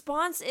my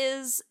response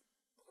is,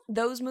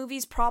 those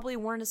movies probably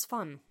weren't as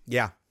fun.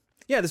 Yeah.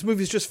 Yeah, this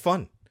movie's just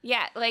fun.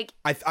 Yeah, like...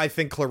 I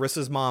think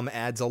Clarissa's mom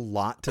adds a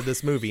lot to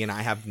this movie, and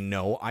I have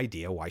no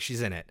idea why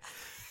she's in it.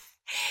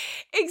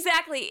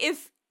 Exactly.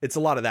 It's a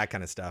lot of that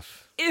kind of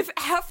stuff. If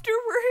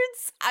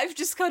afterwards I've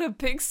just got a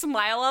big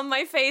smile on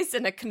my face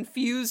and a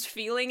confused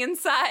feeling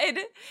inside,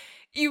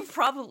 you've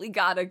probably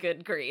got a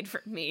good grade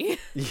from me.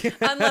 Yeah.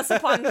 Unless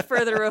upon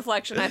further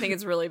reflection, I think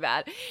it's really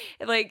bad.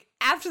 Like,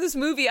 after this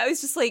movie, I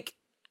was just like,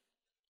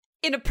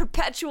 in a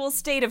perpetual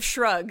state of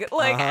shrug.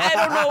 Like, I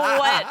don't know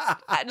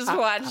what I just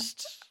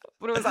watched.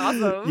 But it was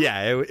awesome.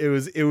 Yeah,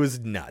 it was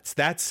nuts.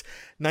 That's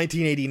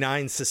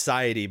 1989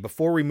 Society.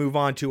 Before we move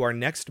on to our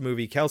next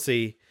movie,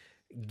 Kelsey,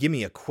 give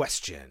me a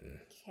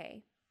question.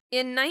 Okay.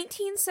 In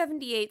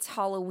 1978's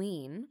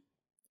Halloween,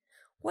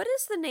 what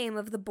is the name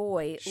of the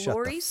boy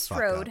Laurie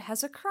Strode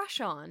has a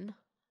crush on?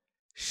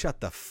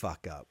 Shut the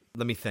fuck up.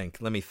 Let me think.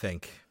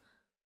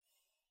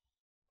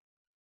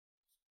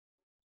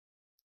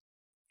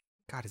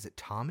 God, is it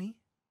Tommy?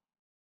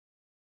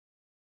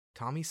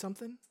 Tommy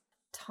something?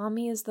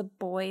 Tommy is the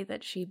boy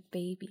that she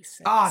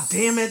babysits. Ah,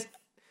 damn it.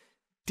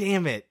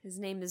 Damn it. His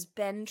name is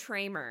Ben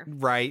Tramer.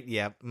 Right,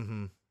 yep.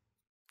 Mm-hmm.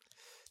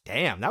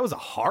 Damn, that was a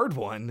hard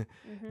one.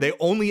 Mm-hmm. They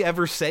only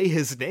ever say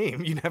his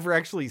name. You never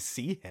actually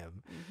see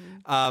him.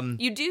 Mm-hmm.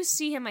 You do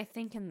see him, I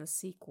think, in the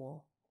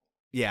sequel.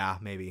 Yeah,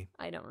 maybe.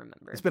 I don't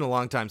remember. It's been a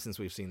long time since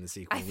we've seen the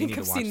sequel. I think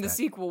I've seen the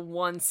sequel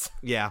once.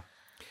 Yeah.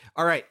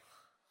 All right.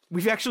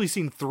 We've actually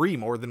seen 3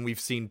 more than we've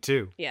seen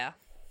 2. Yeah.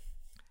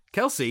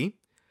 Kelsey.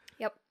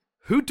 Yep.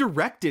 Who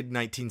directed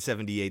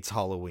 1978's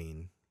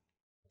Halloween?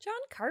 John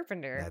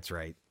Carpenter. That's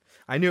right.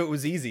 I knew it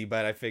was easy,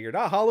 but I figured,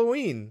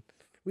 Halloween.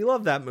 We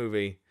love that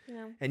movie.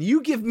 Yeah. And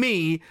you give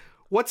me,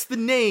 what's the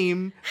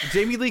name of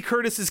Jamie Lee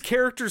Curtis's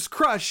character's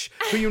crush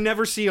who you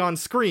never see on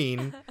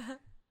screen?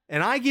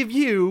 And I give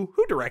you,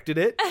 who directed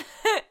it?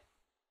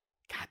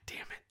 God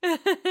damn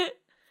it.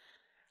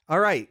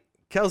 All right,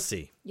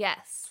 Kelsey.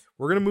 Yes.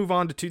 We're going to move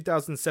on to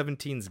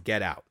 2017's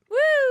Get Out.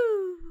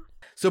 Woo!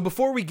 So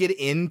before we get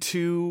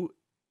into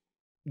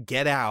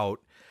Get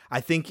Out,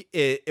 I think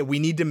we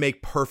need to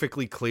make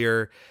perfectly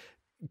clear,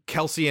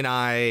 Kelsey and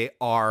I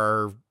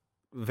are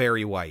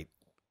very white.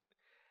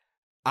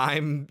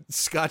 I'm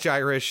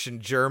Scotch-Irish and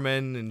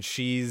German, and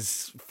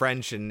she's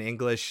French and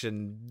English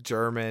and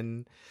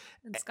German.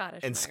 And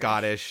Scottish. And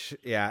Scottish,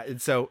 yeah.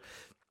 And so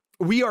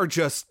we are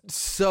just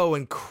so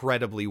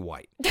incredibly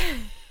white.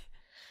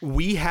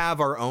 We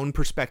have our own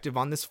perspective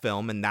on this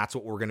film, and that's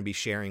what we're going to be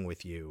sharing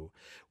with you.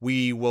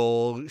 We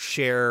will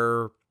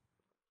share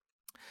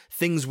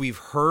things we've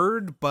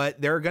heard,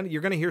 but you're going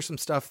to hear some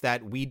stuff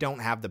that we don't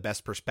have the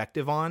best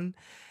perspective on.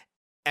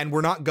 And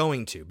we're not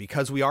going to,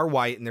 because we are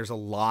white, and there's a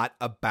lot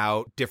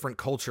about different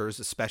cultures,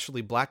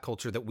 especially Black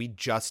culture, that we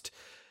just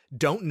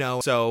don't know.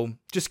 So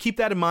just keep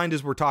that in mind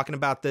as we're talking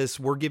about this.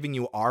 We're giving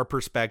you our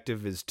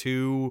perspective as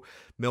 2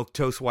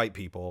 milquetoast white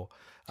people,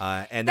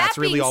 and that's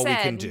really all we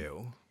can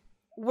do.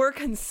 We're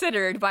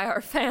considered by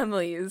our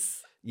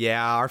families.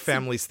 Yeah, our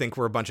families think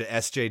we're a bunch of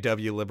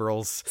SJW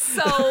liberals.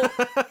 So,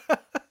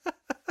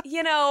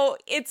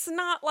 it's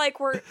not like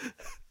we're...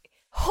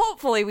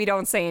 Hopefully we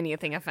don't say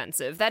anything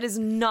offensive. That is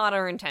not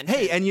our intention.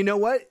 Hey, and you know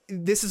what?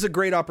 This is a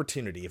great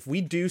opportunity. If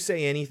we do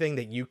say anything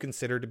that you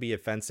consider to be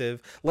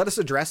offensive, let us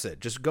address it.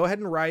 Just go ahead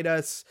and write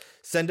us.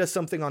 Send us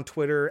something on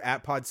Twitter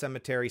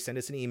 @PodCemetery. Send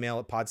us an email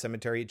at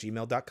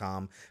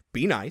podcemetery@gmail.com.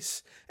 Be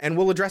nice, and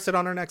we'll address it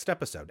on our next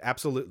episode.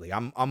 Absolutely.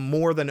 I'm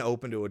more than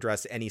open to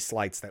address any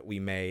slights that we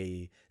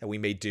may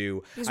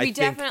do. Because we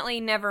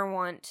definitely never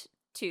want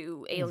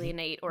to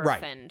alienate or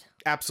offend.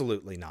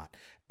 Absolutely not.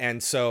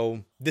 And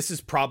so this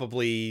is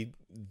probably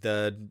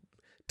the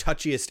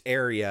touchiest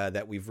area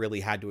that we've really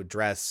had to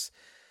address,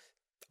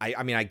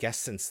 I guess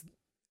since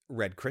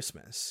Red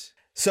Christmas.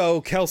 So,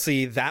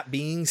 Kelsey, that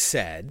being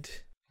said,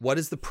 what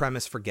is the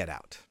premise for Get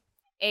Out?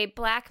 A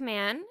Black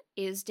man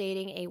is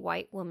dating a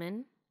white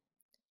woman,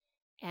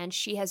 and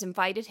she has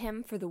invited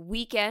him for the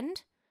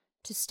weekend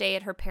to stay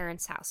at her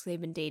parents' house.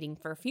 They've been dating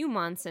for a few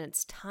months, and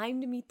it's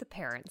time to meet the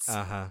parents.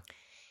 Uh-huh.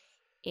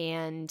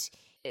 And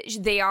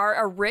they are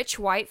a rich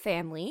white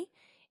family,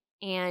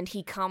 and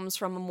he comes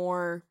from a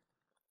more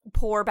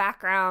poor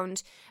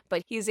background,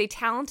 but he's a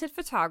talented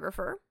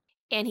photographer,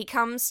 and he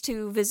comes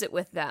to visit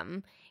with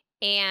them,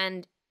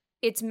 and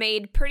it's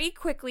made pretty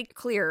quickly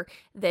clear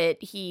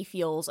that he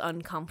feels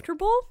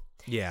uncomfortable.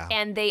 Yeah.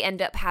 And they end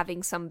up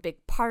having some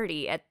big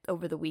party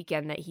over the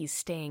weekend that he's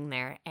staying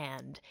there,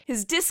 and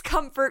his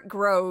discomfort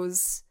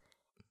grows,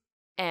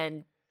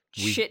 and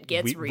shit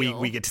gets real.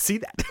 We get to see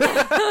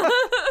that.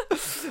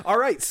 All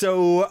right,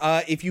 so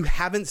if you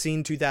haven't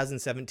seen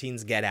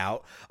 2017's Get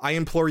Out, I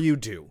implore you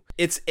do.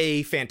 It's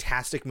a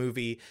fantastic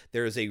movie.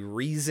 There is a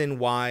reason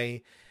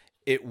why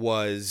it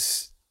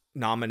was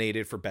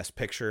nominated for Best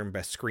Picture and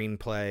Best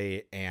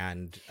Screenplay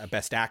and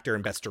Best Actor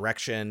and Best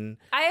Direction.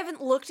 I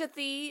haven't looked at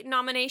the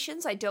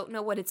nominations. I don't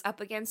know what it's up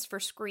against for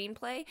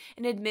screenplay.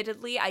 And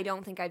admittedly, I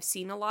don't think I've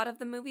seen a lot of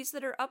the movies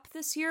that are up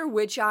this year,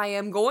 which I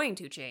am going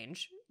to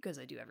change because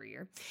I do every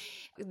year.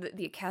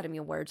 The Academy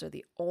Awards are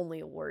the only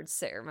awards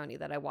ceremony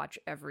that I watch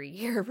every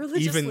year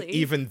religiously.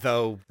 Even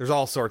though there's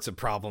all sorts of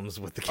problems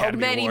with the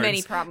Academy Awards.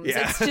 Many problems.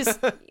 Yeah.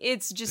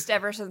 It's just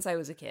ever since I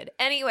was a kid.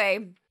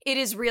 Anyway, it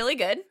is really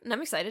good, and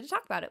I'm excited to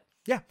talk about it.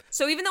 Yeah.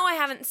 So even though I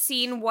haven't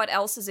seen what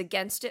else is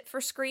against it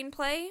for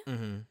screenplay,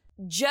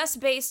 just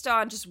based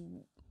on just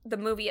the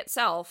movie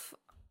itself,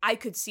 I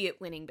could see it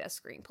winning Best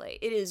Screenplay.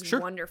 It is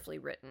wonderfully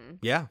written.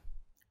 Yeah.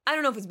 I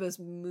don't know if it's Best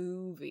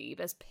Movie,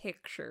 Best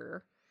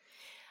Picture.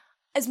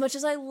 As much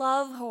as I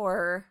love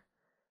horror,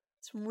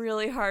 it's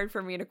really hard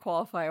for me to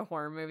qualify a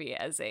horror movie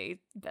as a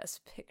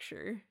Best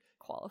Picture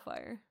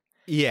qualifier.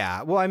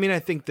 Yeah, well, I mean, I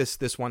think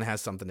this one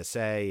has something to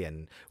say,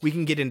 and we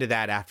can get into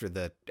that after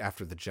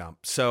the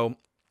jump. So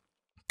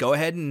go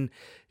ahead and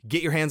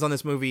get your hands on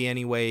this movie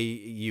any way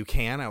you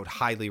can. I would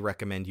highly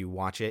recommend you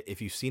watch it.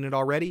 If you've seen it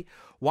already,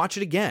 watch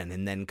it again,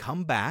 and then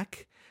come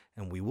back,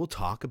 and we will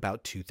talk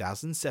about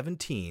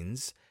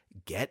 2017's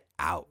Get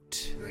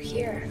Out. We're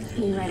here. Are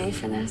you ready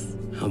for this?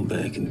 How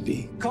bad can it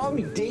be? Call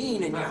me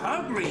Dean and you're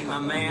hungry, my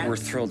man. We're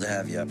thrilled to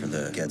have you up for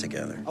the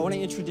get-together. I want to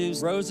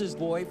introduce Rose's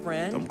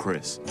boyfriend. I'm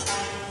Chris.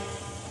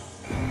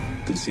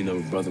 Good to see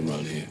another brother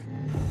around here.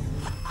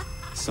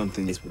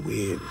 Something is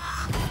weird.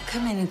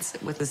 Come in and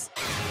sit with us.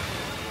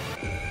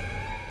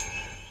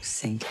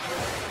 Sink.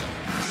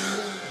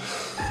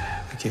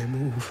 I can't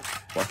move.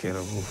 Why can't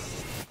I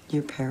move?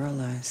 You're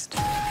paralyzed.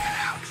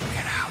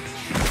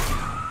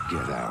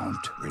 Get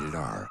Out. Rated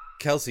R.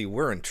 Kelsey,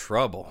 we're in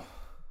trouble.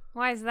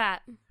 Why is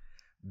that?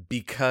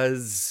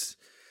 Because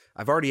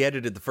I've already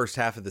edited the first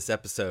half of this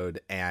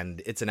episode,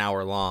 and it's an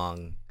hour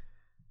long.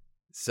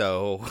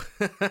 So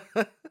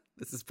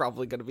this is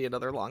probably going to be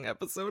another long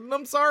episode, and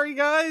I'm sorry,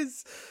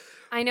 guys.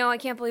 I know, I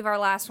can't believe our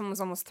last one was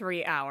almost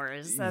 3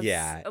 hours. That's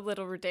a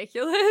little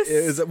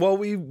ridiculous. Well,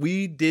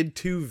 we did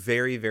two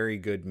very, very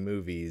good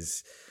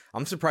movies.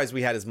 I'm surprised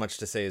we had as much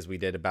to say as we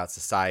did about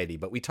Society,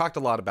 but we talked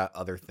a lot about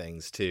other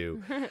things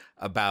too.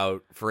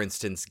 About, for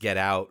instance, Get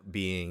Out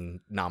being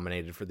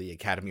nominated for the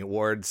Academy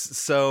Awards.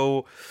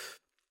 So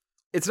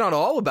it's not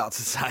all about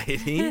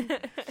Society.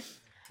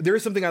 There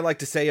is something I'd like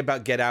to say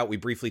about Get Out. We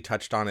briefly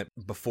touched on it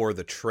before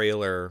the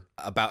trailer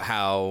about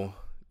how,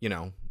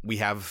 we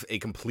have a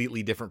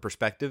completely different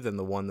perspective than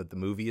the one that the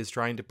movie is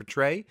trying to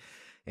portray.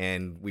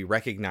 And we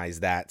recognize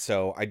that.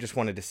 So I just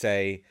wanted to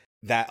say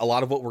that a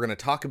lot of what we're going to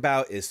talk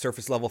about is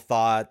surface level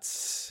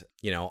thoughts,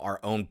 our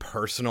own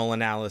personal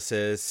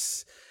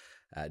analysis,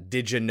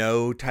 did you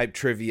know type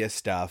trivia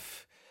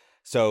stuff.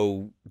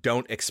 So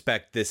don't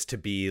expect this to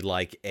be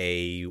like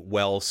a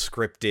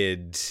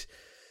well-scripted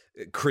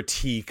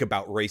critique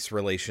about race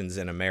relations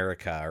in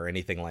America or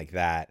anything like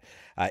that.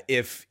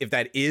 If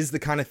that is the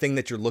kind of thing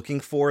that you're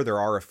looking for, there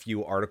are a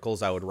few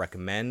articles I would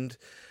recommend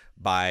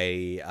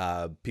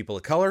by people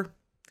of color,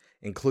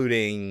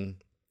 including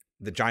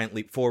The Giant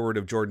Leap Forward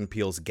of Jordan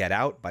Peele's Get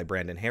Out by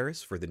Brandon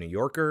Harris for The New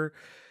Yorker.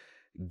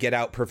 Get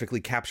Out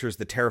perfectly captures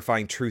the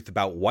terrifying truth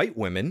about white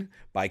women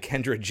by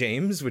Kendra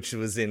James, which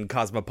was in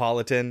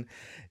Cosmopolitan.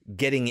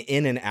 Getting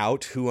In and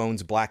Out, Who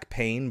Owns Black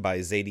Pain by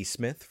Zadie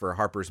Smith for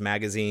Harper's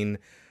Magazine.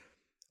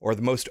 Or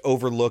The Most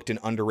Overlooked and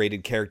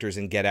Underrated Characters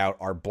in Get Out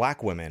Are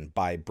Black Women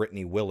by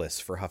Brittany Willis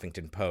for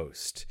Huffington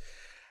Post.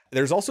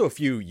 There's also a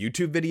few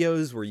YouTube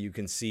videos where you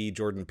can see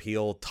Jordan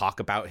Peele talk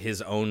about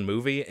his own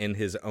movie in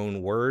his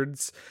own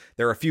words.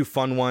 There are a few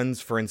fun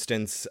ones. For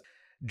instance,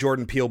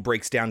 Jordan Peele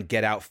breaks down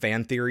Get Out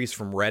fan theories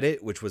from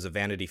Reddit, which was a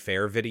Vanity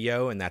Fair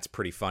video, and that's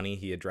pretty funny.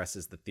 He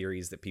addresses the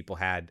theories that people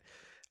had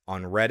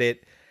on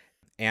Reddit.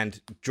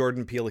 And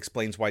Jordan Peele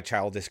explains why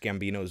Childish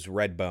Gambino's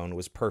Redbone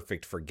was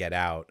perfect for Get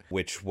Out,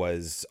 which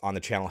was on the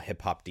channel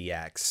Hip Hop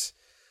DX.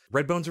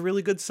 Redbone's a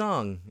really good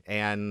song,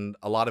 and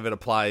a lot of it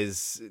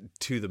applies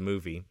to the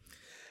movie.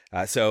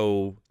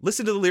 So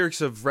listen to the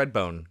lyrics of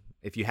Redbone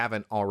if you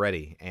haven't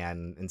already,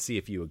 and see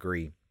if you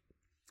agree.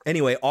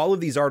 Anyway, all of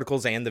these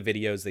articles and the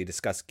videos, they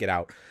discuss Get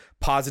Out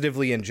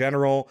positively in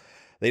general.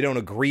 They don't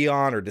agree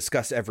on or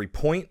discuss every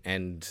point,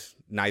 and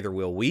neither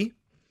will we.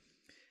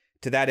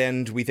 To that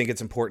end, we think it's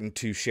important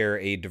to share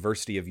a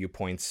diversity of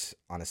viewpoints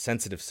on a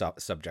sensitive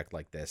subject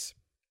like this,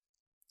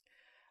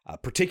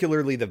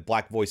 particularly the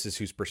Black voices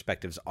whose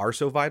perspectives are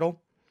so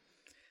vital.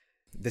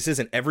 This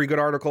isn't every good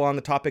article on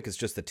the topic. It's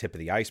just the tip of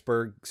the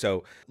iceberg.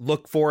 So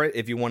look for it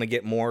if you want to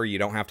get more. You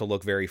don't have to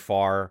look very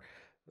far.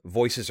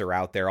 Voices are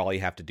out there. All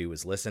you have to do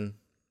is listen.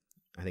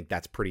 I think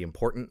that's pretty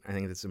important. I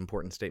think that's an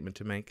important statement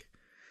to make.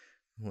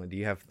 What do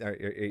you have?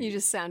 You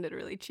just sounded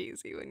really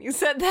cheesy when you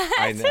said that.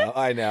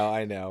 I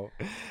know.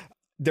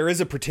 There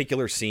is a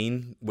particular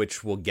scene,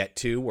 which we'll get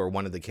to, where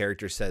one of the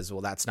characters says,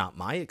 well, that's not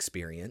my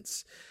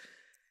experience.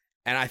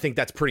 And I think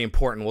that's pretty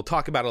important. We'll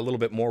talk about it a little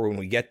bit more when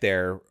we get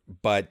there.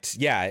 But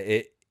yeah,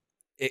 it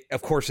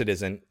of course it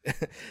isn't.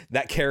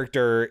 That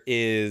character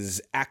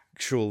is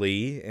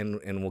actually,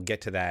 and we'll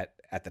get to that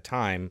at the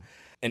time,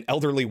 an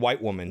elderly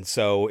white woman.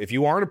 So if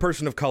you aren't a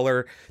person of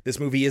color, this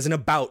movie isn't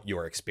about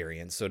your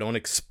experience. So don't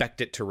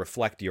expect it to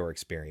reflect your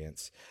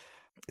experience.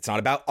 It's not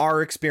about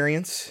our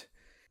experience.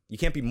 You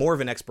can't be more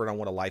of an expert on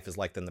what a life is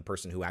like than the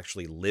person who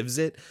actually lives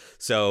it.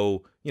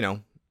 So,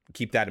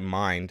 keep that in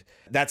mind.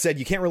 That said,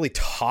 you can't really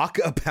talk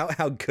about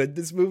how good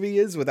this movie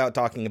is without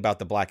talking about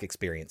the Black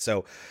experience.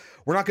 So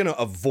we're not going to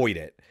avoid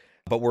it,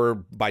 but we're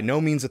by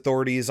no means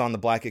authorities on the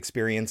Black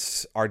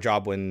experience. Our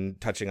job when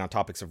touching on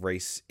topics of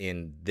race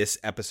in this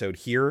episode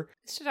here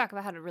is to talk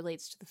about how it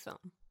relates to the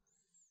film.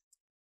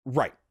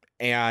 Right.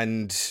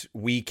 And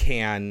we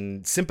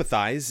can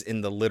sympathize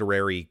in the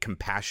literary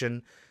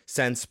compassion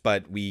sense,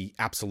 but we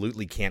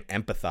absolutely can't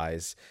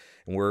empathize.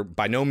 And we're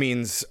by no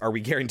means are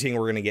we guaranteeing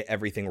we're going to get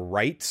everything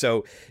right.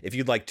 So if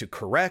you'd like to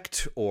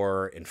correct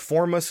or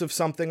inform us of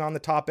something on the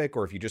topic,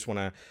 or if you just want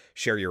to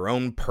share your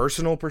own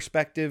personal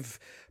perspective,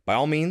 by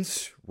all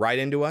means, write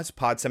into us,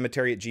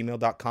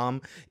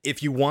 podcemetery@gmail.com.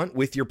 If you want,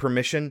 with your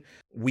permission,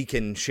 we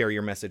can share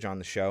your message on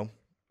the show.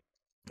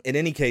 In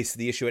any case,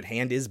 the issue at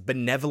hand is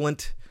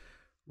benevolent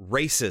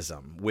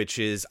racism, which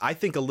is, I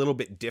think, a little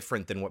bit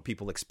different than what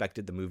people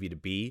expected the movie to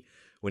be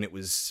when it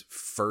was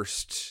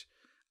first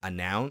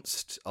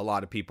announced. A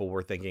lot of people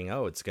were thinking,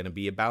 oh, it's going to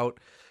be about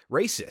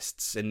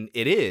racists, and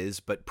it is,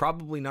 but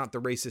probably not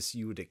the racists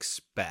you would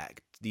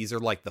expect. These are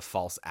like the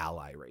false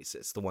ally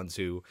racists, the ones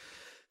who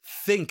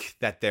think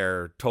that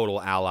they're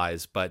total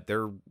allies, but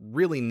they're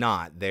really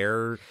not.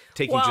 They're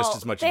taking just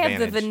as much advantage.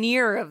 They have the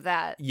veneer of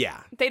that.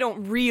 Yeah. They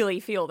don't really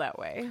feel that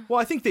way. Well,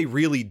 I think they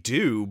really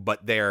do,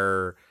 but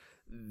they're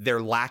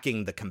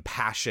lacking the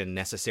compassion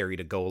necessary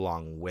to go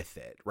along with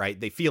it, right?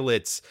 They feel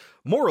it's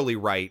morally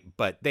right,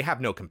 but they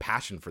have no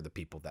compassion for the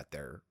people that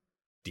they're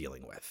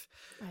dealing with.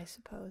 I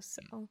suppose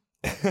so.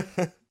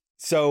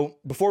 So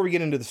before we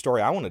get into the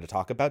story, I wanted to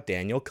talk about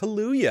Daniel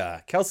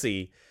Kaluuya.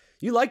 Kelsey,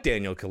 you like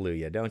Daniel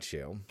Kaluuya, don't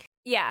you?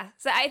 Yeah.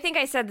 So I think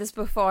I said this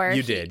before.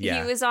 You did,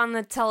 yeah. He was on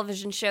the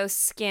television show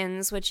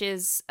Skins, which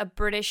is a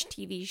British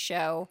TV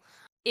show.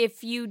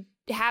 If you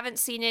haven't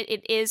seen it,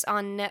 it is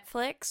on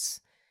Netflix.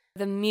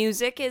 The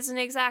music isn't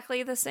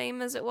exactly the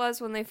same as it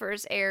was when they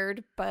first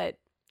aired, but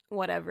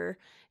whatever.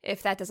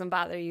 If that doesn't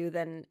bother you,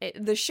 then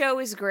the show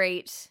is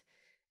great.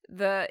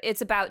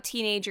 It's about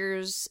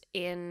teenagers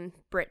in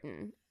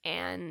Britain,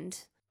 and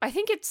I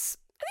think it's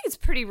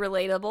pretty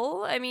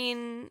relatable. I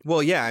mean...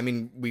 Well, yeah, I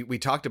mean, we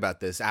talked about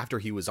this. After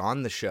he was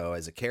on the show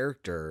as a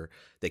character,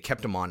 they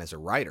kept him on as a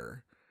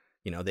writer.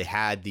 You know, they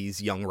had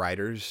these young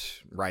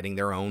writers writing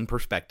their own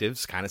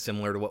perspectives, kind of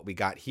similar to what we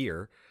got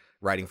here,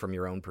 writing from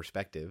your own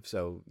perspective.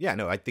 So, yeah,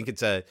 no, I think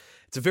it's a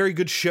very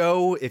good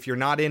show. If you're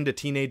not into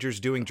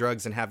teenagers doing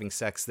drugs and having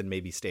sex, then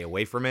maybe stay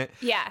away from it.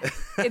 Yeah,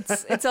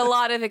 it's a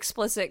lot of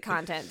explicit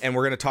content. And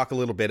we're going to talk a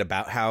little bit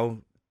about how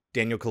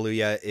Daniel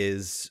Kaluuya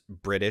is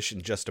British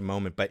in just a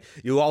moment, but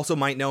you also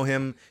might know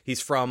him.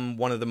 He's from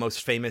one of the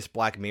most famous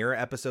Black Mirror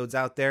episodes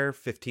out there,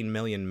 15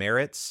 Million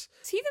Merits.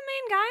 Is he the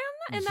main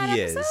guy in that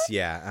episode? He is,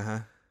 yeah, uh-huh.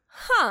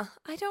 Huh,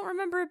 I don't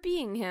remember it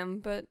being him,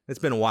 but... It's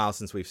been a while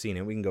since we've seen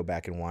it. We can go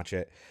back and watch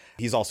it.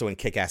 He's also in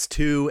Kick-Ass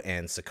 2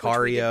 and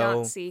Sicario. Which we did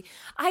not see.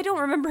 I don't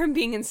remember him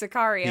being in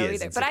Sicario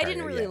either, but I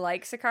didn't really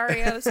like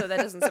Sicario, so that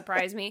doesn't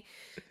surprise me.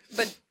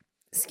 But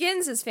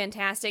Skins is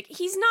fantastic.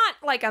 He's not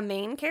like a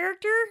main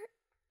character,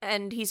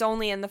 and he's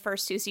only in the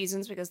first 2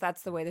 seasons because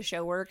that's the way the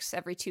show works.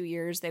 Every 2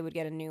 years, they would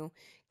get a new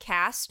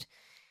cast.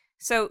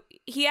 So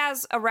he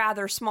has a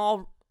rather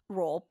small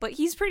role, but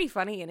he's pretty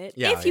funny in it,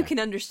 if you can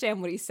understand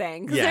what he's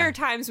saying, because there are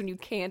times when you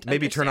can't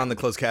maybe turn on the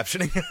closed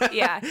captioning.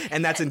 Yeah.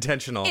 And that's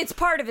intentional. It's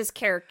part of his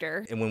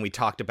character. And when we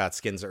talked about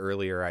Skins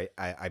earlier,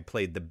 I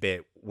played the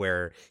bit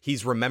where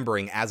he's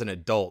remembering as an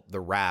adult the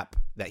rap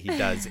that he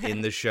does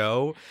in the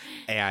show,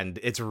 and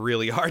it's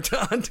really hard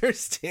to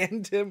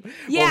understand him.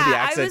 Yeah, the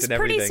accent I was and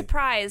pretty everything.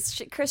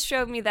 surprised. Chris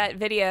showed me that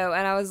video,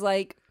 and I was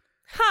like,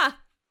 huh,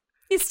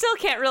 you still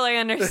can't really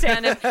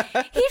understand him. He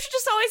should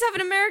just always have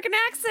an American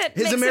accent.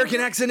 His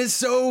American accent is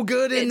so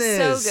good in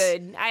this. It's so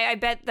good. I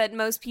bet that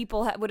most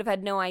people would have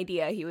had no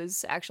idea he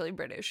was actually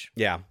British.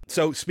 Yeah.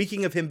 So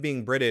speaking of him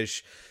being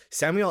British,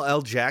 Samuel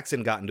L.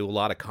 Jackson got into a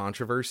lot of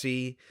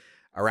controversy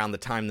around the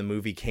time the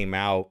movie came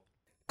out.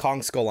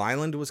 Kong Skull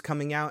Island was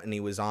coming out, and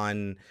he was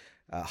on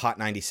Hot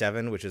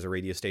 97, which is a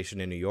radio station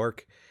in New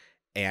York.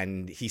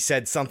 And he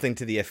said something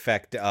to the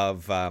effect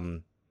of...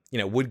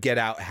 would Get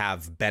Out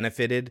have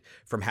benefited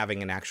from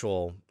having an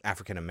actual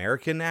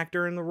African-American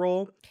actor in the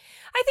role?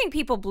 I think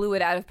people blew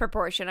it out of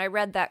proportion. I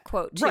read that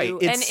quote, too. Right.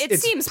 And it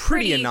seems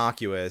pretty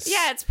innocuous.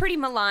 Yeah, it's pretty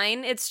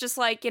malign. It's just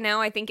like,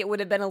 I think it would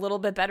have been a little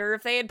bit better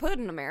if they had put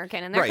an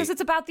American in there, because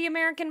it's about the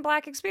American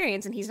Black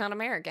experience, and he's not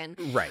American.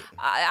 Right.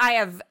 I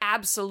have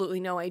absolutely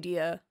no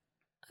idea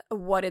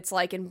what it's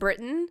like in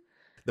Britain.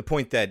 The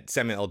point that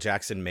Samuel L.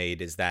 Jackson made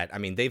is that, I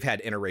mean, they've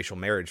had interracial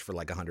marriage for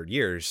like 100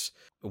 years.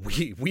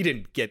 We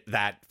didn't get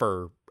that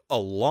for a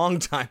long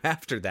time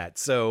after that.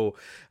 So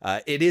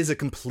it is a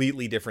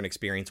completely different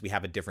experience. We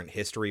have a different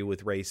history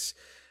with race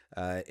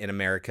in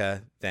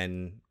America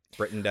than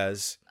Britain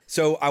does.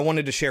 So I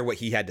wanted to share what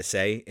he had to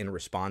say in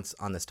response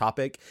on this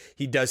topic.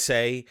 He does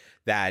say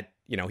that,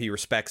 you know, he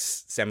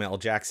respects Samuel L.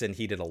 Jackson.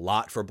 He did a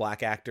lot for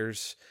black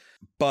actors.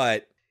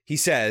 But he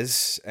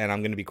says, and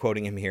I'm going to be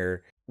quoting him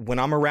here, "When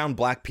I'm around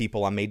black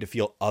people, I'm made to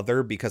feel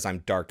other because I'm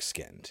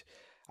dark-skinned.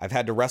 I've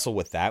had to wrestle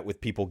with that,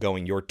 with people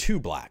going, 'You're too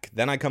black.'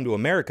 Then I come to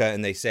America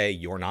and they say,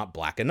 'You're not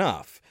black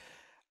enough.'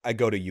 I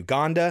go to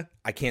Uganda,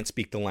 I can't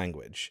speak the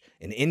language.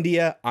 In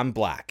India, I'm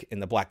black. In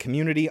the black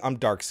community, I'm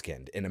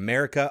dark-skinned. In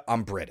America,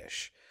 I'm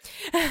British.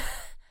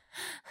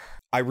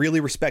 I really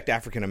respect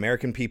African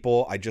American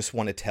people. I just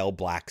want to tell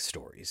black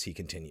stories," he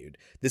continued.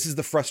 "This is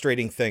the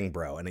frustrating thing,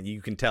 bro." And you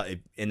can tell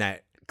in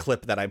that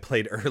clip that I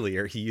played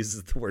earlier, he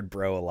uses the word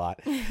bro a lot.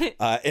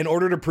 "In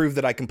order to prove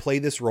that I can play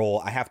this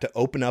role, I have to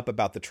open up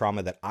about the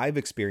trauma that I've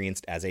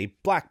experienced as a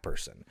black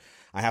person.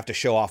 I have to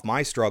show off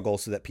my struggle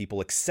so that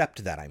people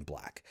accept that I'm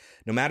black.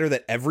 No matter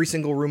that every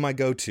single room I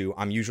go to,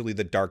 I'm usually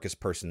the darkest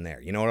person there.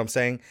 You know what I'm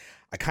saying?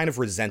 I kind of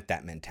resent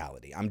that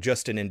mentality. I'm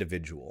just an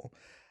individual.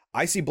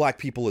 I see black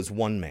people as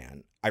one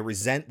man. I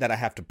resent that I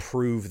have to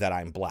prove that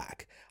I'm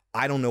black.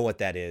 I don't know what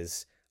that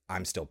is.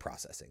 I'm still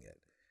processing it."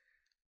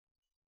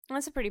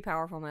 That's a pretty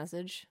powerful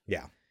message.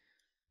 Yeah.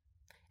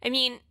 I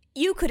mean,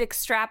 you could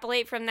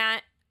extrapolate from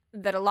that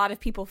a lot of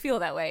people feel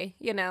that way,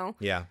 you know?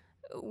 Yeah.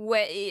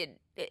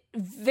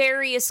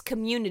 Various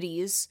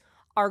communities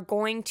are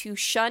going to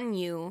shun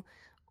you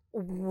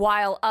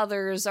while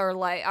others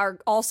are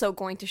also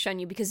going to shun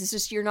you because it's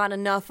just you're not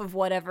enough of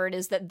whatever it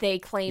is that they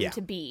claim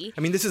to be.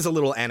 I mean, this is a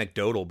little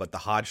anecdotal, but the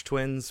Hodge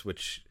twins,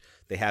 which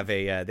they have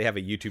a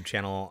YouTube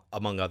channel,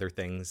 among other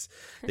things.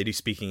 They do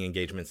speaking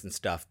engagements and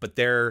stuff, but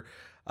they're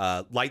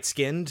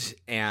light-skinned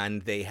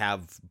and they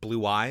have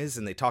blue eyes,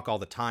 and they talk all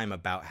the time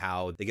about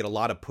how they get a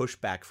lot of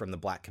pushback from the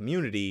black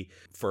community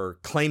for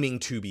claiming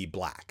to be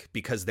black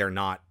because they're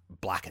not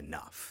black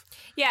enough.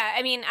 Yeah,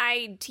 I mean,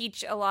 I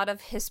teach a lot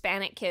of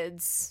Hispanic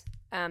kids,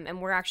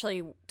 and we're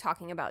actually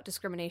talking about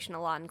discrimination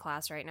a lot in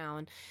class right now,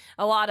 and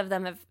a lot of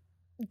them have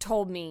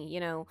told me, you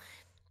know,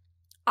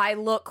 I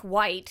look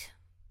white,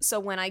 so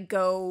when I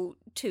go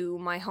to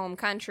my home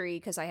country,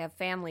 because I have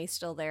family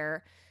still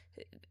there,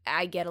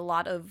 I get a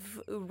lot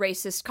of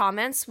racist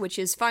comments, which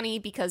is funny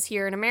because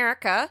here in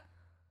America,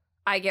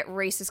 I get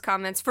racist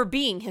comments for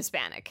being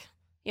Hispanic.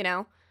 You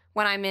know,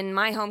 when I'm in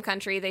my home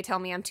country, they tell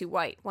me I'm too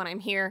white. When I'm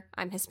here,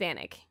 I'm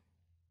Hispanic.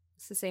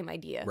 It's the same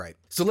idea. Right.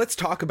 So let's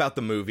talk about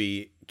the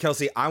movie.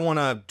 Kelsey, I want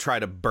to try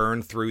to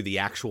burn through the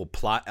actual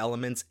plot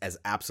elements as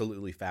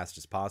absolutely fast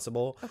as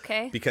possible.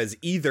 Okay. Because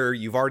either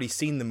you've already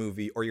seen the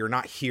movie or you're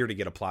not here to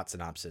get a plot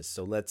synopsis.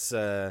 So let's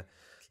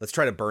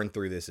try to burn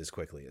through this as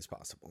quickly as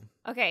possible.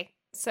 Okay.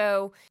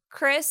 So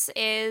Chris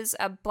is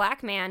a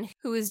black man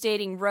who is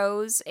dating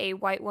Rose, a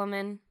white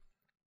woman.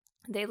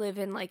 They live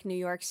in like New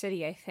York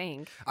City, I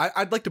think.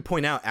 I'd like to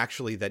point out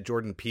actually that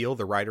Jordan Peele,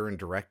 the writer and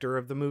director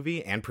of the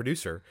movie and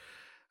producer,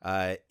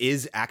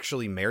 is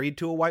actually married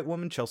to a white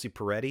woman, Chelsea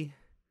Peretti.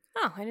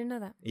 Oh, I didn't know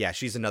that. Yeah,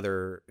 she's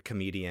another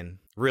comedian.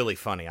 Really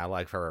funny. I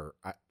like her.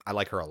 I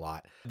like her a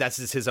lot. That's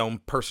just his own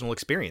personal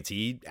experience.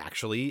 He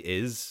actually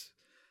is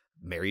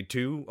married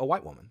to a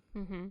white woman.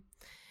 Mm-hmm.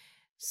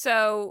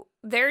 So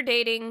they're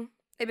dating.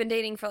 They've been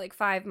dating for like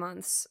 5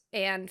 months.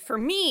 And for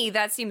me,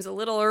 that seems a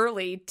little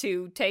early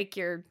to take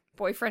your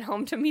boyfriend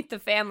home to meet the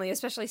family,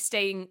 especially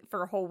staying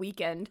for a whole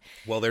weekend.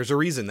 Well, there's a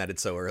reason that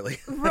it's so early.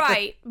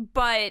 Right.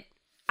 But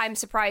I'm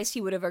surprised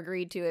he would have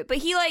agreed to it. But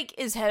he like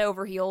is head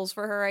over heels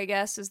for her, I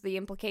guess, is the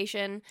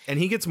implication. And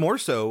he gets more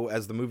so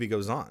as the movie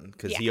goes on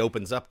because he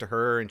opens up to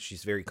her and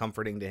she's very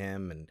comforting to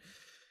him. And,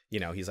 you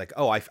know, he's like,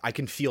 oh, I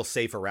can feel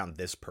safe around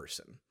this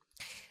person.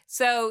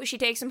 So she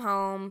takes him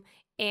home.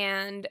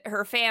 And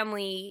her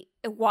family,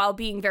 while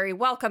being very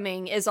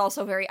welcoming, is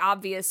also very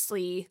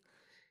obviously,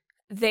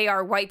 they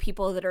are white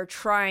people that are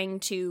trying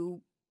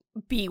to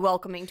be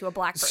welcoming to a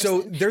black person.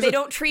 So they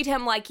don't treat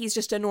him like he's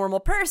just a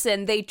normal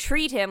person. They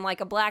treat him like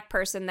a black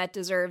person that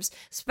deserves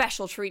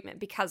special treatment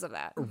because of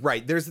that.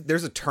 Right.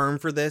 There's a term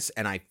for this,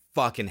 and I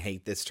fucking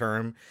hate this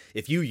term.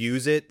 If you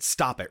use it,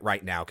 stop it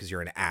right now because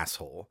you're an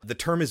asshole. The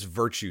term is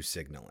virtue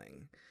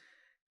signaling.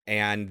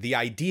 And the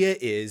idea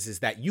is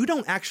that you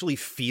don't actually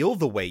feel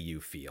the way you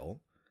feel.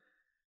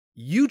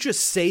 You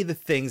just say the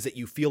things that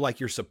you feel like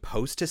you're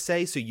supposed to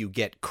say so you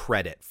get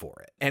credit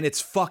for it. And it's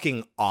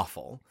fucking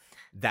awful.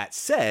 That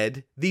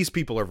said, these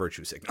people are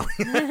virtue signaling.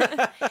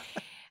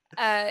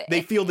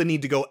 They feel the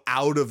need to go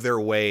out of their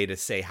way to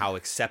say how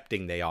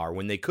accepting they are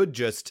when they could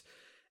just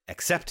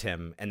accept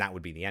him and that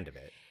would be the end of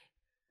it.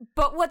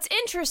 But what's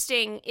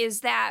interesting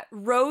is that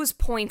Rose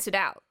points it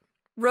out.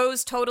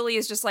 Rose totally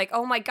is just like,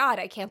 oh my God,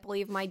 I can't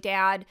believe my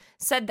dad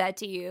said that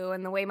to you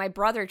and the way my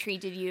brother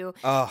treated you.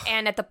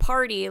 And at the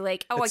party,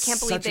 like, oh, I can't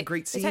believe such a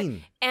great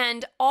scene.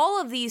 And all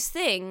of these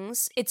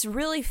things, it's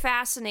really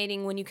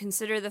fascinating when you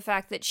consider the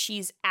fact that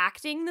she's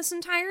acting this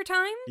entire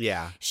time.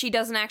 Yeah. She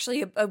doesn't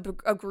actually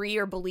agree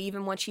or believe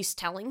in what she's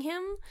telling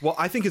him. Well,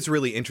 I think it's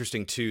really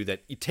interesting, too,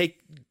 that you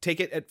take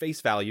it at face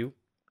value.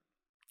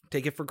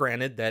 Take it for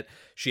granted that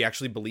she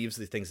actually believes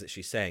the things that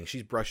she's saying.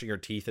 She's brushing her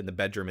teeth in the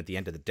bedroom at the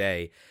end of the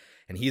day.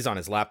 and he's on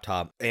his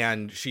laptop,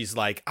 and she's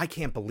like, I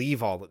can't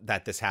believe all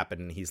that this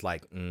happened. And he's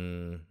like,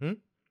 mm-hmm.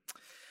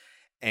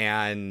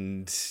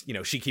 And, you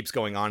know, she keeps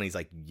going on, and he's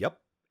like, yep.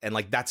 And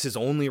like, that's his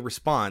only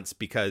response,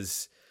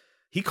 because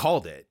he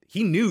called it.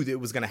 He knew that it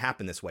was going to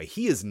happen this way.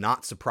 He is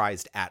not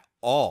surprised at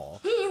all.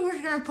 He was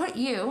gonna put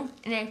you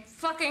in a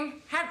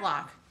fucking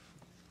headlock.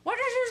 What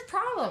is his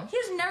problem?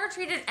 He's never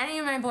treated any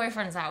of my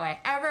boyfriends that way.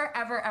 Ever,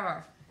 ever,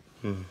 ever.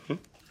 Mm-hmm.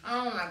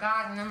 Oh my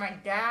God, and then my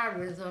dad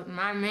was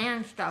my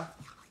man stuff.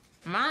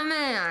 My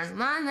man,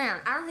 my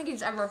man. I don't think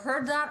he's ever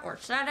heard that or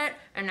said it,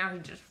 and now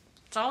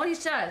it's all he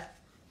says.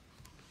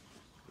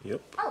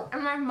 Yep. Oh,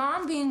 and my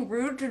mom being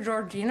rude to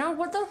Georgina?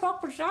 What the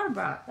fuck was that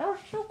about? That was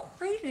so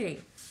crazy.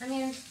 I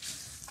mean,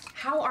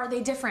 how are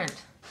they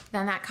different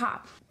than that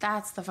cop?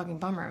 That's the fucking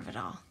bummer of it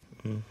all.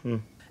 Mm-hmm.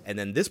 And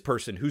then this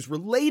person who's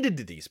related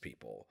to these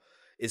people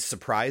is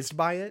surprised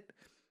by it.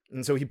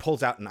 And so he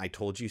pulls out an I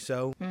told you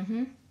so.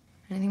 Mm-hmm.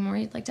 Anything more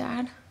you'd like to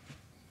add?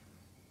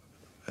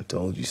 I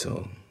told you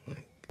so.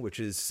 Which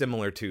is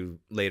similar to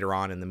later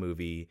on in the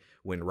movie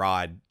when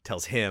Rod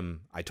tells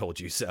him, I told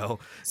you so.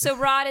 So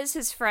Rod is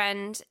his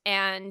friend,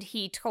 and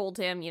he told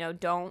him, you know,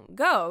 don't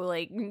go.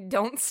 Like,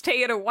 don't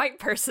stay at a white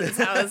person's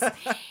house.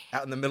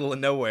 Out in the middle of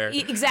nowhere.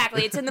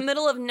 Exactly. It's in the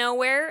middle of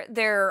nowhere.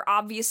 They're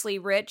obviously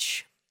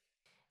rich.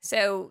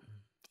 So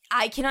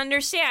I can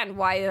understand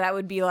why that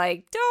would be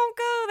like, don't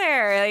go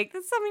there. Like,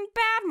 something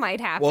bad might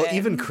happen. Well,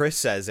 even Chris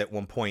says at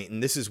one point,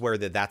 and this is where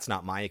the that's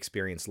not my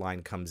experience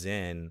line comes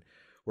in,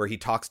 where he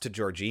talks to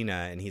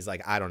Georgina and he's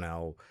like, I don't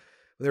know.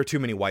 There are too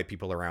many white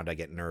people around. I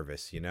get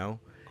nervous, you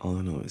know? All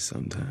I know is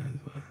sometimes,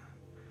 but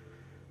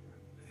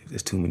if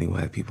there's too many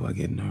white people, I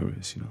get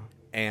nervous, you know?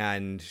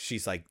 And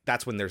she's like,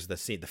 that's when there's the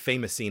scene, the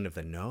famous scene of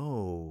the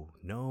no,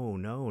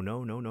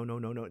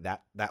 that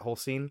whole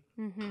scene.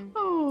 Mm-hmm.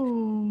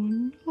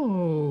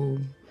 Oh,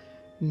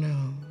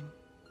 no.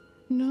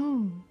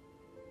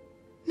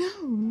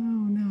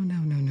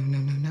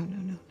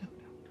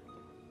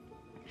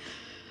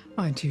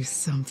 I do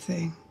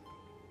something.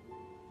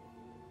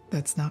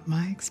 That's not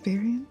my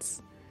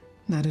experience.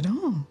 Not at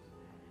all.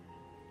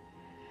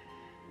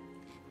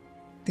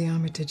 The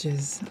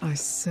Armitages are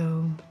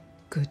so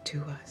good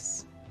to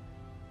us.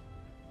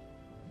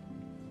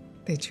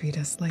 They treat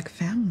us like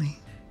family.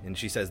 And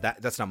she says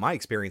that's not my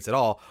experience at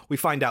all. We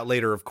find out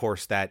later, of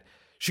course, that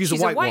she's a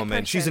white woman.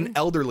 Person. She's an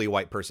elderly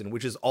white person,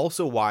 which is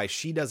also why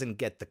she doesn't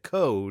get the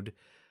code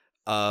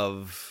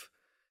of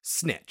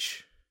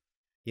snitch.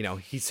 You know,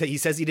 he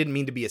says he didn't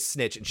mean to be a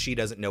snitch, and she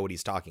doesn't know what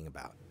he's talking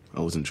about. I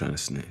wasn't trying to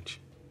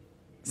snitch.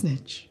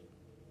 Snitch.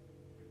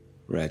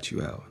 Rat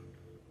you out.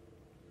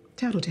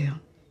 Tattletale.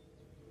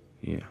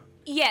 Yeah.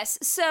 Yes,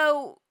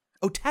 so...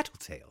 Oh,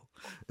 Tattletale.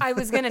 I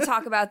was going to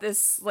talk about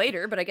this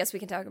later, but I guess we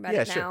can talk about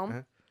it now. Sure.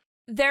 Uh-huh.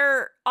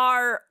 There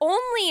are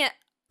only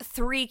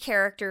 3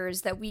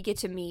 characters that we get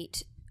to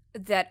meet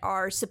that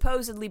are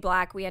supposedly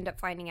black. We end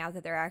up finding out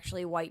that they're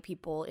actually white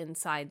people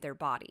inside their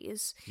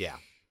bodies. Yeah.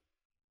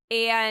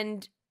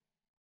 And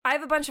I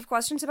have a bunch of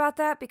questions about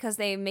that because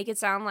they make it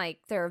sound like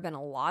there have been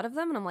a lot of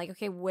them. And I'm like,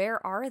 okay,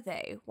 where are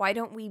they? Why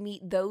don't we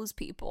meet those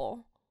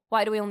people?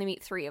 Why do we only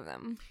meet 3 of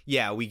them?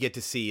 Yeah, we get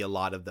to see a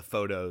lot of the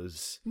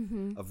photos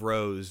of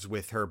Rose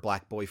with her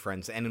black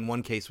boyfriends. And in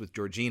one case with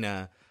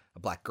Georgina, a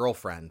black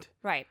girlfriend.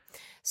 Right.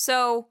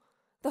 So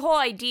the whole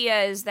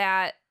idea is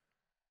that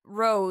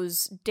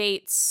Rose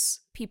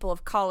dates people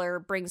of color,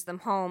 brings them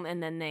home,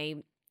 and then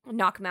they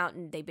knock them out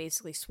and they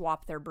basically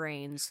swap their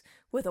brains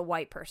with a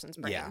white person's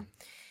brain. Yeah.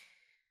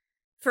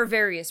 For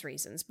various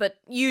reasons, but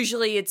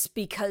usually it's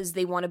because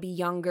they want to be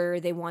younger,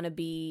 they want to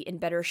be in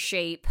better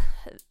shape,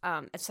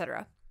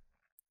 etc.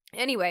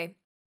 Anyway,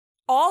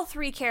 all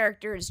 3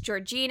 characters,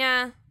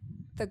 Georgina,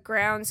 the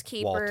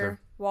groundskeeper,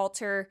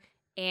 Walter,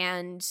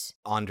 and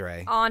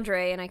Andre,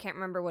 and I can't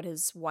remember what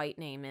his white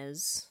name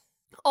is.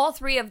 All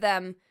 3 of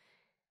them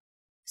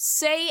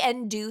say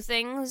and do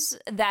things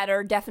that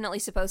are definitely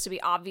supposed to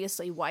be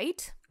obviously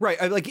white.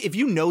 Right. Like, if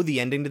you know the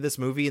ending to this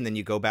movie and then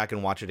you go back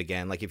and watch it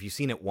again, like, if you've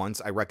seen it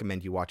once, I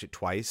recommend you watch it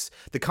twice.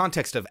 The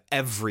context of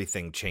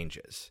everything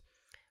changes.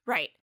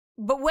 Right.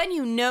 But when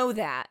you know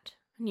that,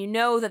 and you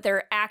know that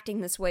they're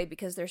acting this way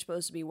because they're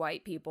supposed to be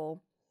white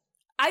people,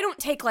 I don't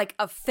take, like,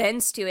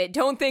 offense to it.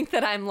 Don't think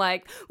that I'm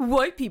like,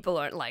 white people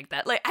aren't like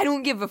that. Like, I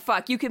don't give a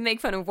fuck. You can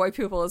make fun of white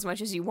people as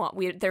much as you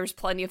want. There's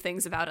plenty of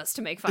things about us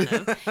to make fun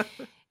of.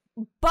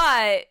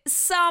 But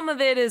some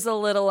of it is a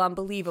little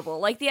unbelievable.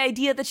 Like the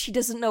idea that she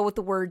doesn't know what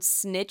the word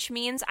snitch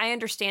means. I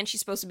understand she's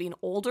supposed to be an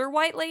older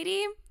white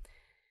lady.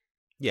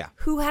 Yeah.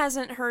 Who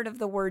hasn't heard of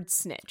the word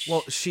snitch?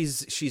 Well,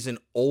 she's an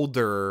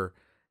older,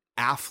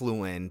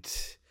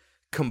 affluent,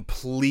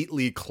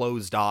 completely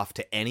closed off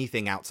to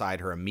anything outside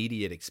her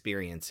immediate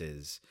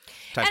experiences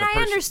type and of person.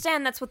 I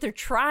understand that's what they're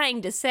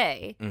trying to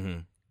say. Mm-hmm.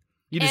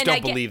 You just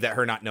don't believe that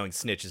her not knowing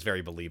snitch is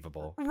very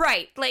believable.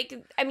 Right. Like,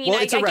 I mean,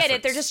 I get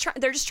it.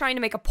 They're just trying to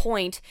make a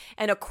point,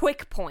 and a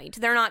quick point.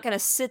 They're not going to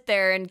sit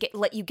there and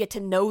let you get to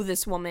know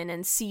this woman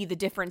and see the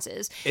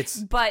differences.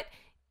 But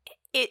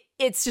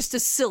it's just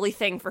a silly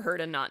thing for her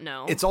to not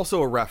know. It's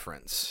also a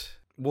reference.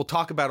 We'll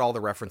talk about all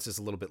the references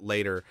a little bit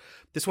later.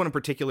 This one in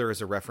particular is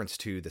a reference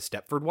to the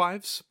Stepford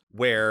Wives,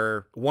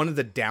 where one of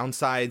the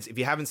downsides, if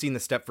you haven't seen the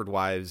Stepford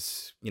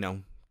Wives,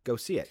 go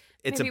see it.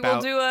 It's Maybe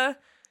about we'll do a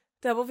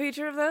double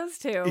feature of those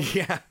too.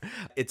 Yeah.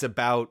 It's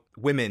about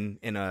women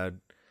in a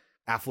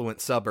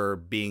affluent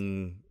suburb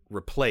being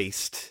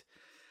replaced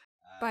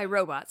by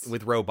robots.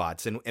 With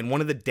robots. And one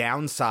of the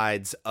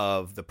downsides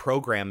of the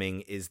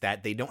programming is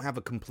that they don't have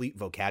a complete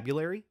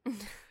vocabulary.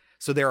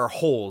 So there are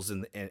holes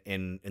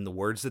in the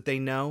words that they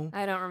know.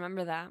 I don't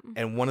remember that.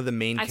 And one of the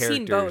main characters... I've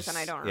seen both, and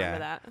I don't remember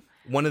that.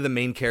 One of the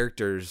main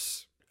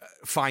characters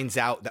finds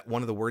out that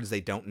one of the words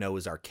they don't know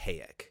is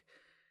archaic.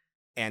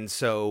 And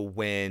so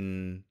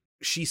when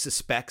she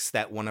suspects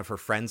that one of her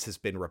friends has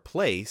been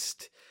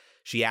replaced,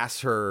 she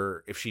asks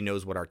her if she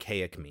knows what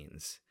archaic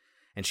means.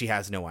 And she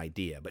has no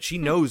idea. But she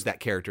knows that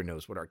character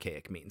knows what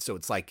archaic means. So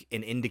it's like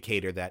an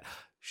indicator that...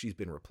 she's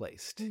been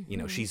replaced.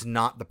 Mm-hmm. She's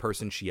not the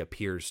person she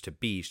appears to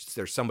be.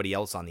 There's somebody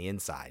else on the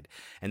inside.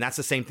 And that's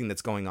the same thing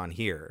that's going on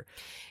here.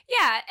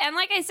 Yeah, and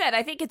like I said,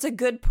 I think it's a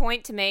good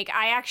point to make.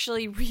 I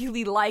actually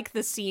really like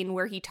the scene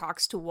where he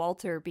talks to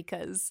Walter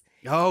because...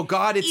 oh,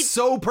 God, it's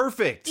so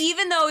perfect.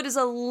 Even though it is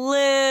a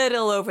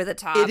little over the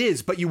top. It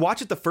is, but you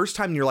watch it the first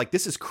time and you're like,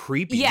 this is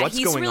creepy. Yeah, What's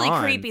going on? he's really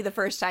creepy the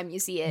first time you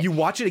see it. You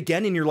watch it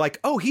again and you're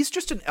like, oh, he's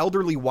just an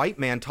elderly white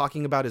man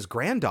talking about his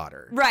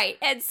granddaughter. Right,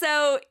 and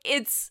so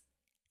it's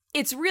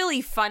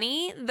really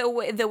funny the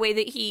way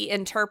that he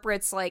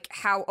interprets like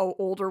how an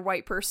older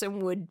white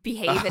person would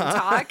behave and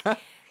talk.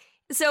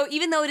 So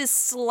even though it is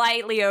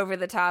slightly over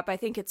the top, I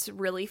think it's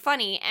really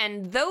funny,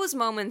 and those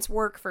moments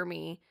work for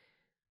me.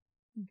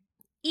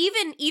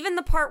 Even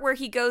the part where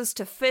he goes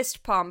to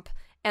fist pump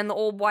and the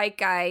old white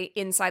guy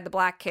inside the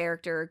black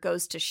character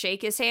goes to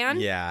shake his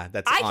hand. Yeah,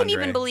 that's I can Andre.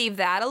 even believe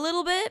that a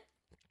little bit.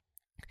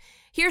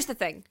 Here's the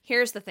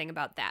thing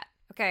about that,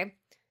 okay?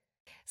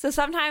 So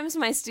sometimes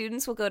my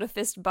students will go to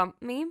fist bump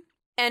me,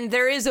 and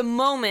there is a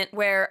moment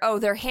where,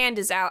 their hand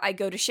is out, I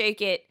go to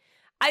shake it.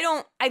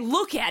 I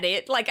look at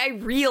it, like I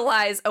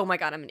realize, oh my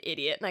God, I'm an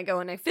idiot, and I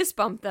go and I fist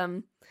bump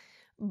them.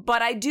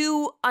 But I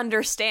do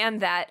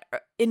understand that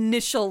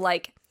initial,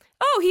 like,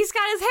 oh, he's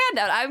got his hand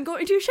out, I'm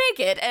going to shake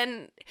it.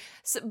 And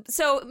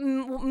so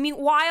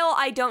while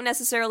I don't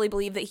necessarily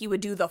believe that he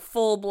would do the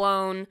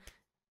full-blown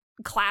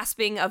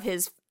clasping of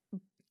his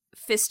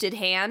fisted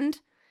hand,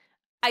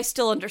 I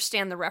still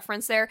understand the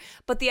reference there,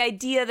 but the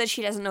idea that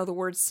she doesn't know the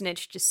word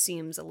snitch just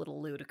seems a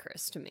little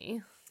ludicrous to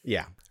me.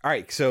 Yeah. All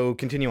right, so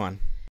continue on.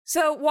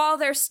 So while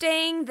they're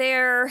staying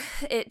there,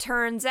 it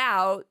turns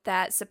out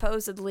that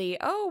supposedly,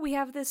 we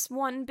have this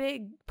one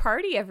big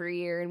party every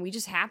year, and we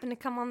just happen to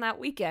come on that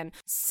weekend.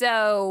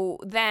 So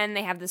then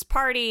they have this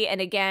party,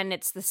 and again,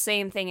 it's the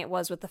same thing it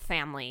was with the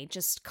family.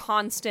 Just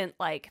constant,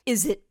 like,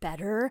 is it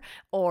better?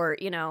 Or,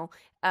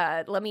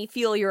 let me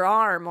feel your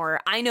arm, or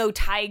I know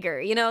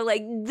Tiger,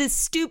 like this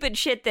stupid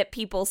shit that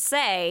people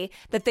say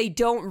that they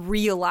don't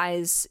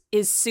realize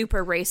is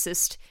super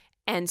racist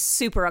and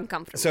super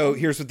uncomfortable. So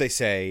here's what they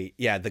say.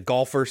 Yeah, the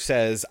golfer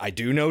says, I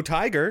do know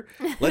Tiger.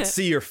 Let's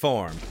see your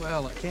form.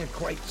 Well, I can't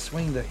quite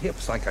swing the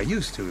hips like I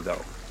used to,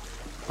 though.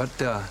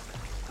 But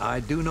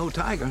I do know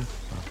Tiger.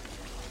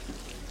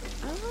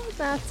 Oh,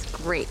 that's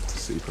great.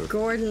 Super.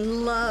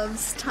 Gordon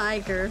loves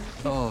Tiger.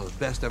 Oh, the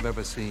best I've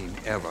ever seen,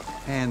 ever.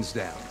 Hands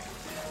down.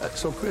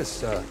 So,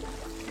 Chris,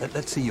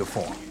 let's see your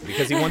form.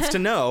 Because he wants to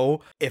know,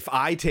 if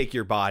I take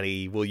your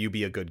body, will you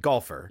be a good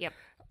golfer? Yep.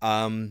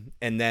 And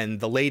then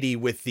the lady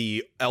with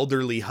the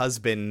elderly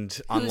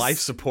husband on life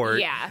support.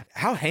 Yeah.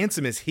 How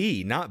handsome is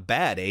he? Not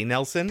bad, eh,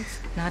 Nelson?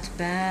 Not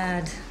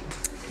bad.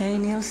 Hey,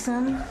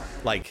 Nielsen?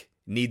 Like,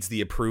 needs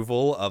the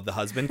approval of the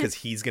husband because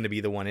he's going to be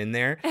the one in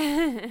there.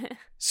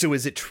 So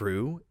is it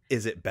true?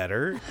 Is it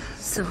better?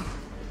 So,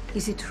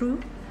 is it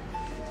true?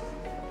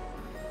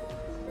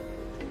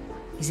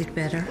 Is it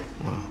better?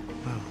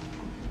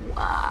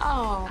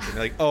 Wow. And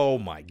you're like, oh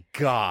my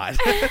God.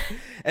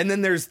 And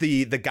then there's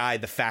the guy,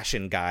 the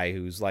fashion guy,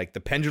 who's like, the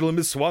pendulum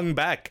is swung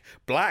back.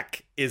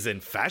 Black is in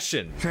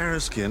fashion. Fair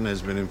skin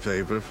has been in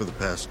favor for the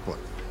past,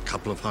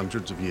 couple of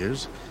hundreds of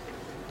years.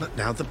 But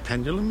now the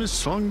pendulum is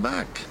swung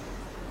back.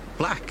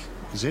 Black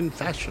is in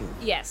fashion.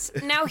 Yes.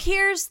 Now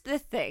here's the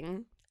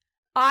thing.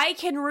 I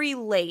can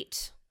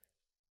relate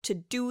to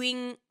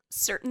doing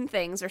certain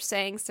things or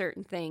saying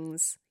certain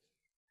things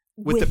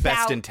with the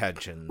best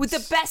intentions. With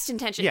the best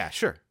intention. Yeah,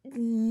 sure.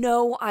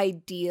 No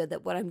idea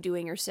that what I'm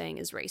doing or saying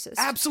is racist.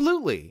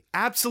 Absolutely.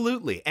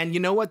 Absolutely. And you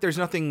know what? There's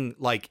nothing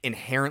like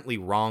inherently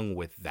wrong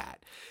with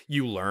that.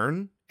 You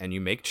learn and you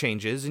make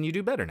changes and you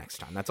do better next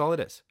time. That's all it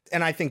is.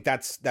 And I think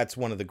that's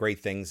one of the great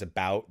things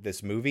about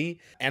this movie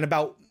and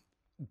about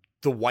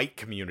the white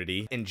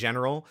community in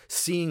general,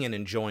 seeing and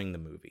enjoying the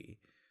movie,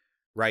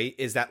 right?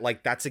 Is that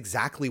like, that's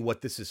exactly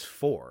what this is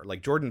for.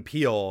 Like Jordan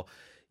Peele,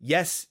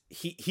 yes,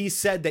 he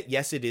said that,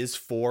 yes, it is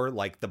for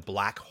like the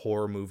black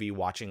horror movie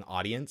watching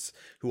audience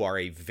who are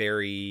a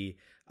very,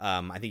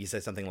 I think he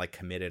said something like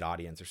committed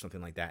audience or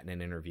something like that in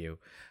an interview,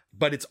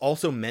 but it's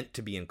also meant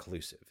to be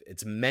inclusive.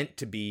 It's meant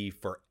to be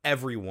for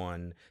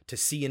everyone to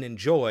see and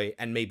enjoy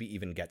and maybe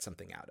even get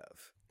something out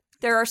of.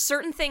 There are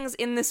certain things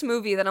in this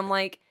movie that I'm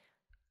like,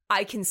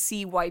 I can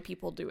see why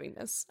people doing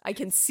this. I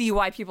can see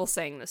why people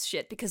saying this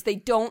shit because they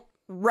don't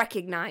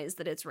recognize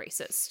that it's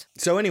racist.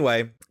 So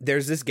anyway,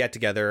 there's this get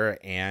together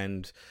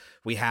and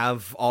we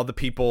have all the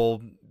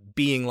people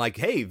being like,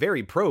 hey,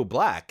 very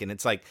pro-black. And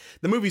it's like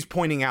the movie's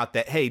pointing out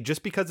that, hey,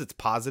 just because it's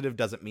positive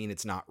doesn't mean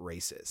it's not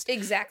racist.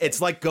 Exactly.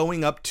 It's like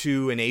going up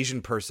to an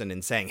Asian person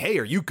and saying, hey,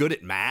 are you good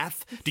at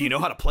math? Do you know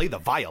how to play the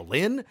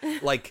violin?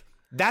 Like,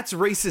 that's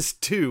racist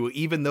too,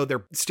 even though they're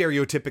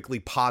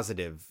stereotypically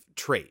positive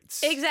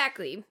traits.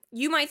 Exactly.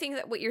 You might think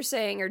that what you're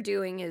saying or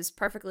doing is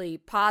perfectly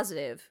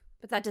positive,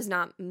 but that does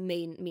not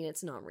mean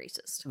it's not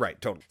racist. Right,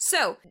 totally.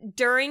 So,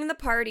 during the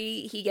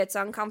party, he gets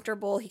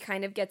uncomfortable. He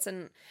kind of gets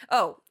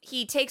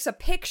he takes a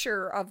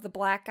picture of the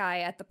black guy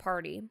at the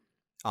party.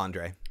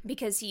 Andre.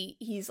 Because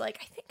he's like,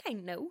 I think I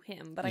know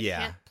him, but I Yeah.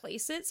 can't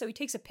place it. So he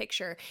takes a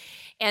picture,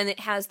 and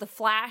it has the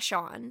flash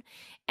on,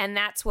 and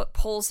that's what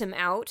pulls him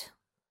out.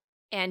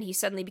 And he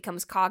suddenly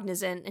becomes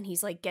cognizant, and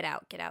he's like, get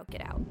out, get out,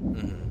 get out.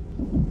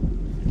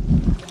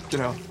 Get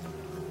out.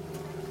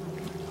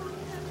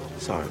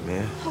 Sorry,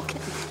 man. Okay.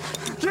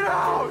 Get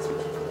out!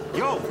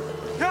 Yo!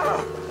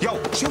 Yeah!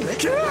 Yo, chill, man.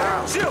 Get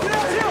out! Chill!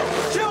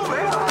 Chill,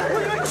 man!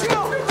 We're gonna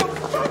chill! Get the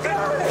fuck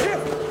out of here!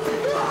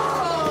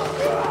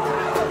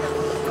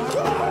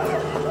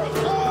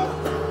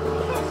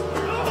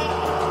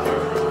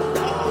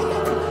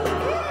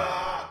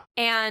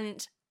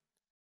 And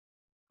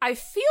I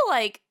feel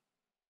like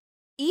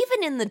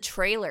even in the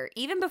trailer,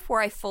 even before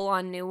I full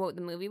on knew what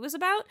the movie was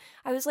about,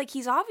 I was like,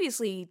 he's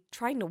obviously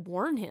trying to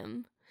warn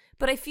him.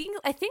 But I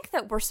think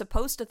that we're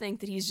supposed to think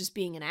that he's just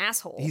being an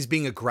asshole. He's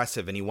being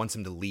aggressive and he wants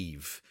him to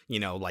leave,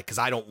 like, because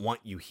I don't want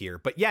you here.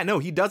 But yeah, no,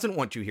 he doesn't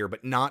want you here,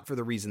 but not for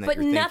the reason that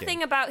you're thinking. But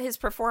nothing about his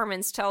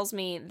performance tells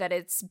me that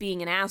it's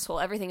being an asshole.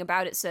 Everything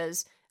about it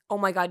says, oh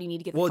my God, you need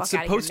to get the fuck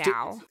out of here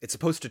now. It's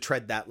supposed to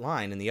tread that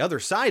line. And the other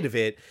side of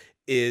it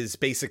is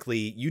basically,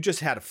 you just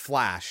had a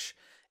flash.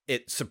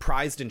 It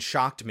surprised and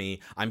shocked me.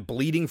 I'm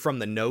bleeding from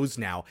the nose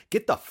now.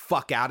 Get the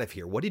fuck out of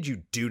here. What did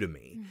you do to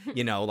me?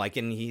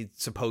 And he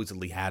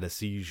supposedly had a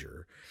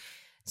seizure.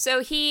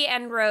 So he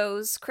and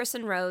Rose, Chris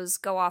and Rose,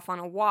 go off on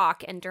a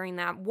walk. And during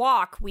that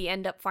walk, we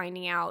end up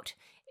finding out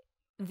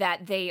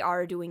that they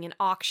are doing an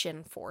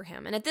auction for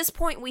him. And at this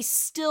point, we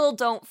still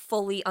don't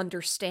fully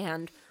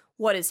understand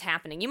what is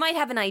happening. You might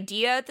have an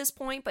idea at this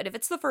point, but if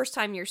it's the first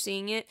time you're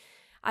seeing it,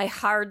 I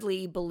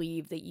hardly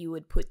believe that you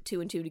would put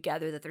two and two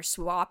together that they're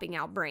swapping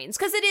out brains.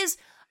 Because it is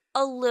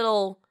a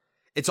little...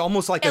 It's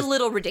almost like a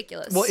little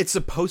ridiculous. Well, it's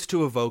supposed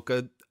to evoke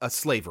a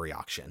slavery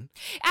auction.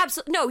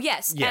 Absolutely. No,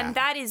 yes. Yeah. And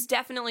that is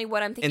definitely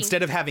what I'm thinking.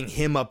 Instead of having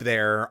him up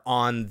there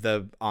on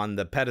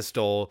the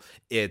pedestal,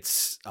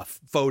 it's a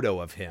photo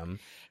of him.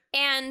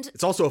 And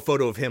it's also a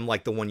photo of him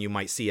like the one you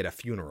might see at a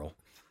funeral.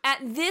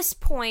 At this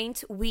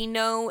point, we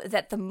know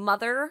that the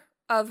mother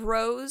of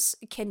Rose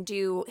can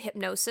do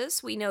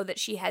hypnosis. We know that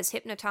she has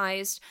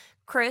hypnotized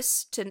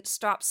Chris to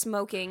stop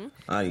smoking.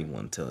 I didn't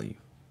want to tell you.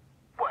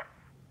 What?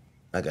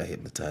 I got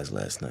hypnotized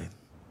last night.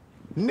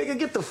 Nigga,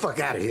 get the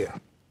fuck out of here.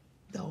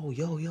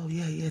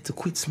 Yeah, to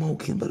quit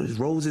smoking, but it was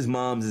Rose's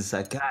mom's a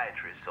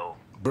psychiatrist, so...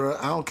 Bruh,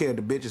 I don't care if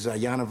the bitch is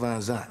Ayanna Van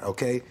Zant,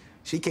 okay?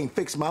 She can't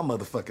fix my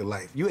motherfucking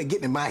life. You ain't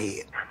getting in my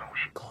head. I know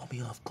she called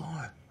me off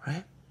guard,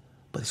 right?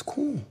 But it's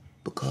cool,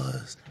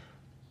 because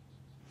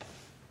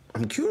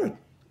I'm cured.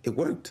 It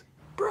worked.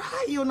 Bro,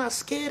 how you not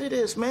scared of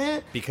this,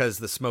 man? Because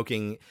the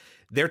smoking,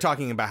 they're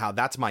talking about how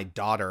that's my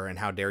daughter and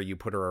how dare you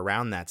put her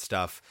around that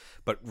stuff.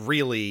 But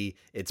really,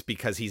 it's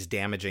because he's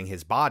damaging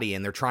his body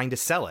and they're trying to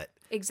sell it.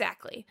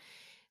 Exactly.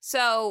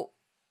 So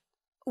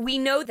we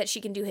know that she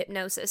can do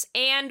hypnosis,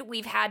 and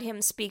we've had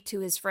him speak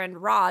to his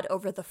friend Rod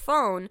over the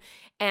phone.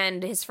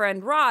 And his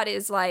friend Rod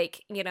is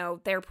like,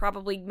 they're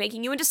probably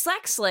making you into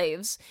sex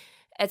slaves,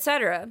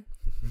 etc.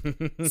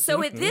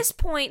 So at this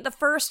point, the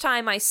first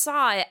time I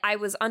saw it, I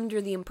was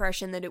under the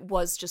impression that it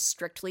was just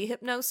strictly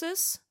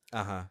hypnosis.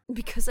 Uh-huh.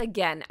 Because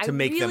again, I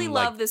really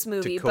love this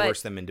movie, to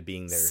coerce but them into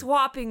being there.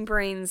 Swapping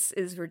brains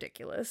is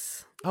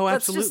ridiculous. Oh,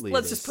 absolutely.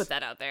 Let's just put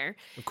that out there.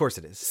 Of course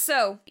it is.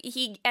 So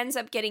he ends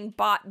up getting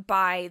bought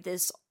by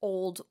this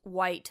old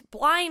white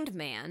blind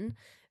man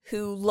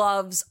who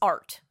loves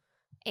art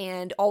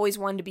and always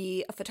wanted to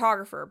be a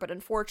photographer, but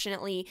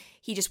unfortunately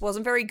he just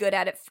wasn't very good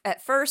at it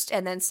at first,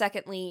 and then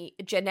secondly,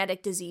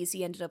 genetic disease,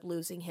 he ended up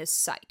losing his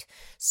sight.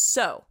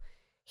 So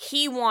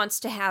he wants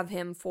to have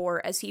him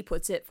for, as he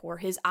puts it, for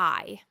his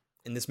eye.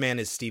 And this man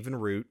is Stephen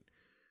Root,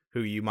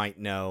 who you might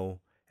know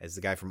as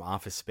the guy from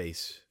Office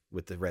Space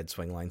with the red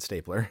swing line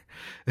stapler.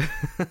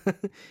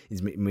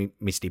 He's me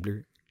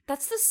stapler.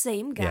 That's the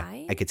same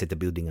guy? Yeah, I could set the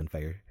building on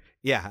fire.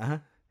 Yeah, uh-huh.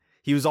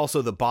 He was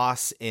also the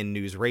boss in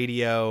News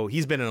Radio.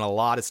 He's been in a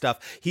lot of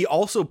stuff. He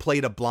also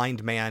played a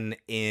blind man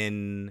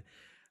in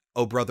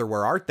Oh Brother,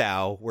 Where Art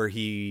Thou, where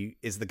he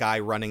is the guy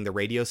running the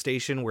radio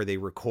station where they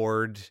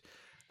record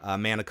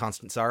Man of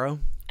Constant Sorrow.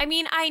 I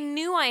mean, I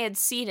knew I had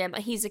seen him.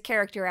 He's a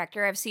character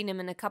actor. I've seen him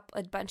in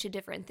a bunch of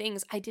different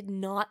things. I did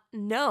not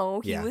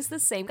know he was the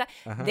same guy.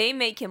 Uh-huh. They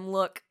make him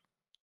look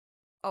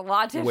a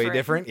lot different. Way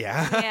different,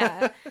 yeah.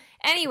 Yeah.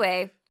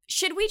 Anyway,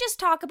 should we just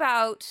talk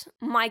about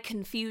my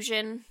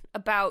confusion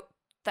about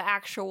the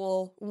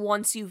actual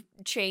once you've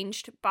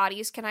changed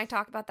bodies? Can I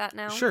talk about that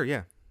now? Sure,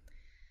 yeah.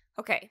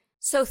 Okay.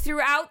 So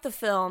throughout the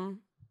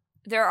film,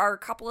 there are a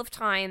couple of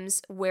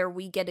times where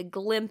we get a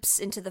glimpse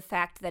into the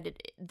fact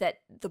that that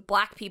the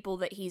black people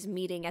that he's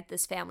meeting at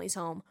this family's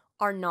home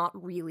are not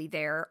really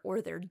there,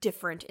 or they're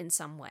different in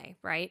some way,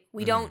 right?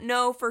 We don't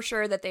know for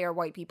sure that they are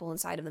white people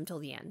inside of them till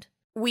the end.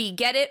 We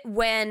get it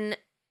when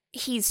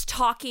he's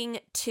talking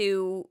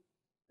to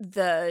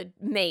the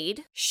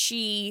maid.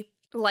 She,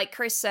 like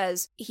Chris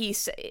says,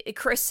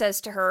 Chris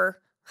says to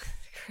her,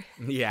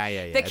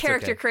 Yeah. the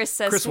character Chris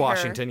says Chris to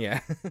Washington, her,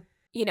 yeah.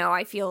 You know,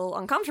 I feel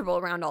uncomfortable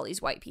around all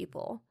these white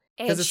people.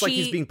 Because it's like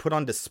he's being put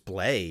on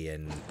display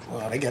and...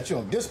 Well, they got you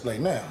on display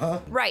now, huh?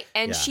 Right,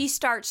 and Yeah. she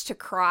starts to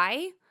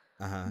cry,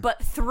 Uh-huh.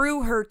 but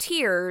through her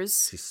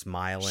tears... She's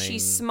smiling. She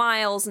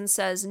smiles and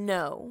says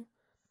no.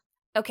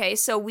 Okay,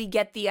 so we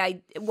get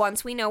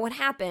once we know what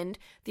happened,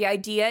 the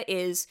idea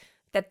is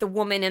that the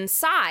woman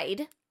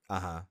inside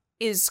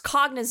is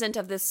cognizant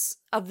of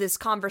this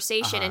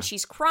conversation, and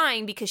she's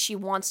crying because she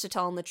wants to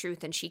tell him the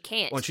truth and she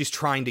can't. When she's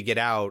trying to get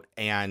out,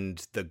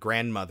 and the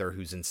grandmother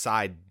who's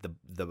inside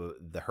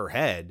her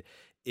head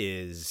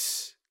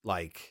is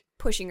like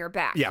pushing her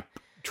back. Yeah,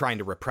 trying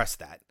to repress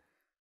that.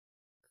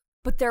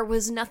 But there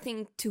was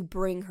nothing to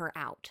bring her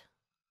out.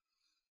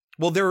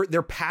 Well,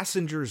 they're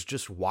passengers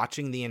just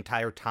watching the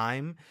entire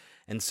time,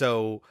 and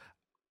so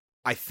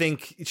I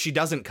think she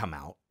doesn't come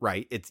out,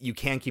 right? You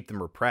can keep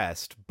them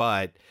repressed,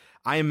 but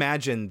I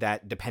imagine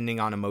that depending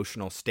on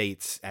emotional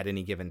states at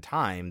any given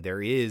time,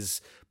 there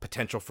is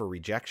potential for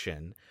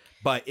rejection,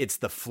 but it's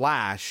the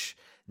flash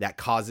that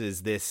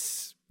causes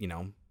this,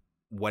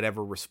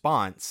 whatever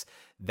response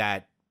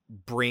that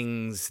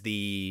brings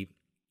the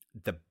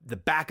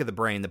back of the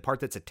brain, the part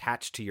that's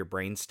attached to your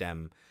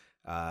brainstem,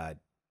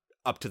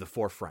 up to the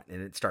forefront, and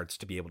it starts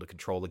to be able to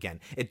control again.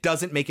 It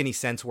doesn't make any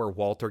sense where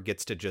Walter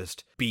gets to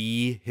just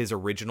be his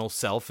original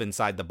self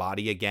inside the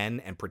body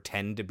again and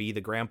pretend to be the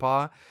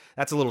grandpa.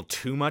 That's a little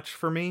too much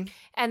for me.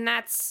 And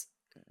that's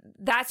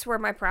where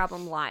my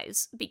problem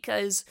lies,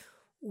 because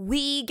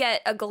we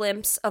get a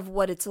glimpse of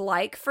what it's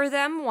like for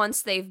them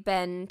once they've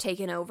been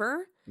taken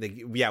over.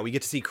 We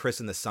get to see Chris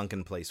in the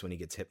sunken place when he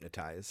gets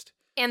hypnotized.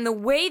 And the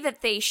way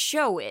that they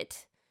show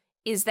it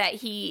is that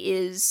he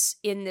is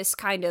in this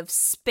kind of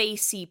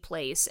spacey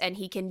place, and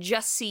he can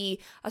just see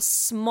a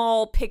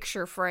small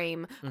picture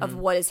frame of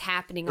what is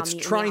happening on the outside world.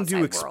 It's trying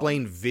to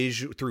explain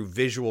through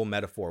visual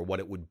metaphor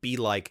what it would be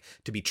like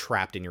to be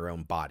trapped in your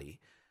own body.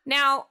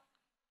 Now,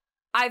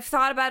 I've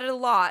thought about it a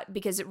lot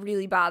because it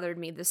really bothered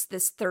me this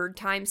third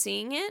time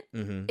seeing it.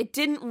 It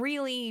didn't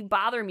really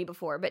bother me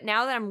before, but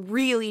now that I'm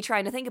really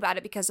trying to think about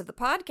it because of the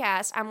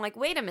podcast, I'm like,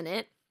 wait a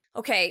minute.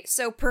 Okay,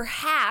 so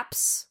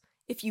perhaps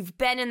if you've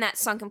been in that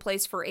sunken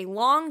place for a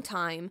long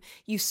time,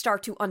 you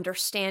start to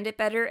understand it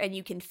better and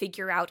you can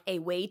figure out a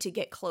way to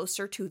get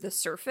closer to the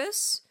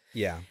surface.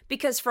 Yeah.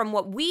 Because from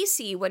what we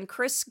see, when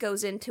Chris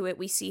goes into it,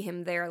 we see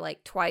him there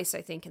like twice,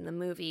 I think, in the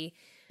movie.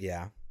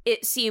 Yeah.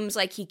 It seems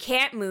like he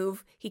can't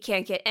move, he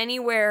can't get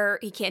anywhere,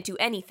 he can't do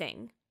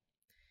anything.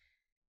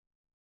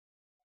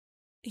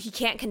 He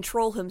can't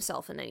control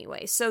himself in any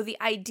way. So the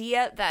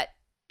idea that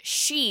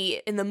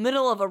she, in the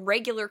middle of a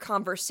regular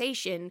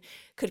conversation,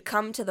 could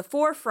come to the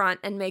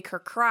forefront and make her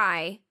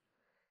cry,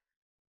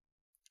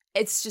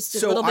 it's just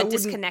a little bit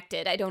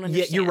disconnected. I don't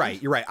understand. Yeah,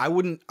 you're right. I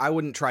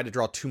wouldn't try to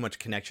draw too much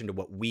connection to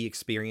what we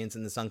experience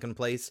in the sunken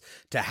place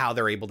to how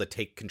they're able to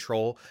take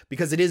control,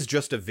 because it is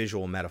just a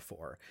visual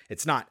metaphor.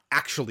 It's not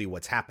actually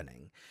what's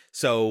happening.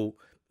 So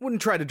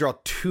wouldn't try to draw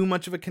too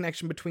much of a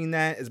connection between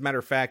that. As a matter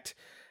of fact,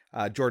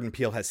 Jordan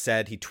Peele has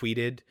said, he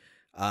tweeted,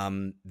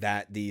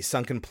 that the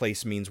sunken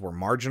place means we're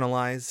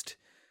marginalized.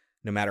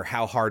 No matter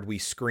how hard we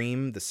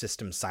scream, the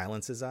system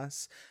silences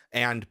us.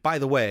 And by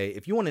the way,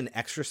 if you want an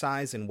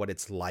exercise in what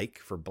it's like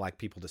for Black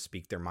people to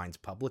speak their minds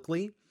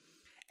publicly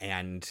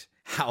and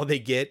how they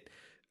get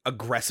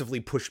aggressively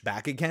pushed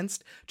back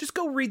against, just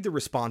go read the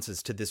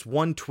responses to this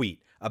one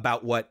tweet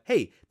about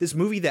hey, this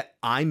movie that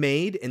I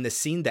made and the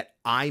scene that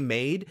I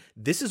made,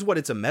 this is what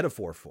it's a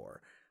metaphor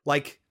for.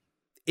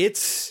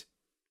 It's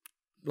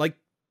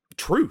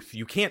truth.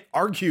 You can't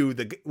argue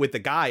with the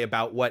guy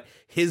about what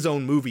his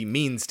own movie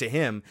means to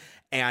him,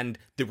 and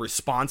the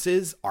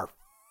responses are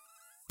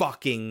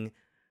fucking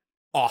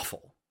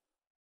awful.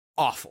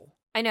 Awful.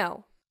 I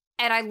know.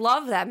 And I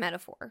love that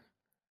metaphor.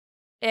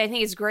 And I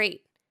think it's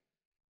great.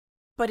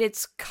 But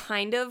it's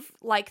kind of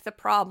like the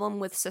problem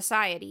with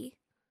society.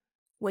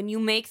 When you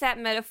make that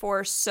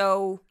metaphor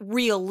so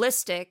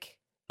realistic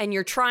and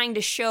you're trying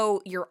to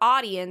show your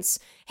audience,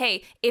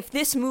 hey, if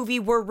this movie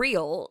were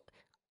real,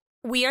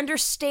 we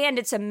understand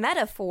it's a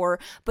metaphor,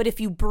 but if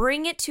you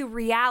bring it to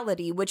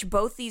reality, which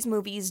both these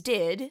movies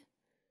did,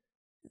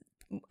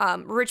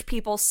 rich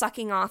people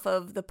sucking off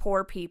of the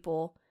poor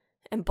people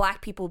and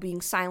Black people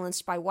being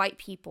silenced by white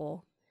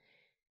people,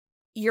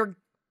 you're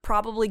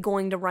probably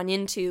going to run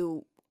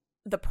into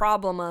the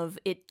problem of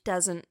it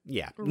doesn't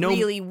Yeah.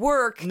 really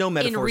work No in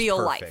metaphor's real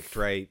perfect, life.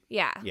 right?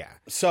 Yeah. Yeah.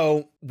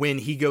 So when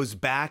he goes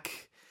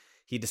back,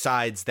 he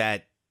decides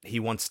that he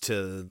wants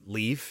to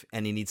leave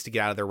and he needs to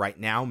get out of there right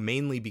now,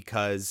 mainly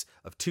because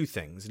of two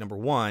things. Number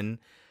one,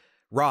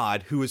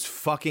 Rod, who is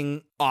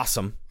fucking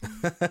awesome.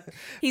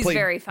 He's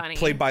very funny.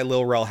 Played by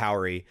Lil Rel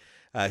Howery,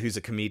 who's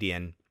a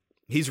comedian.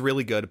 He's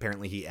really good.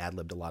 Apparently, he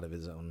ad-libbed a lot of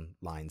his own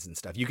lines and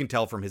stuff. You can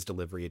tell from his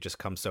delivery; it just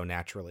comes so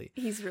naturally.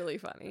 He's really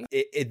funny.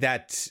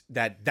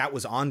 That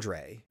was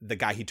Andre, the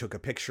guy he took a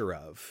picture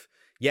of.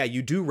 Yeah,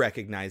 you do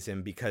recognize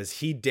him because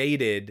he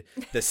dated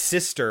the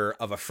sister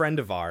of a friend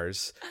of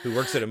ours who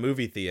works at a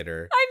movie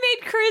theater. I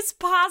made Chris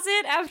pause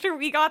it after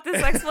we got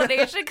this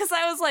explanation because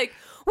I was like,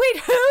 wait,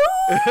 who?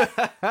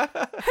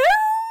 Who?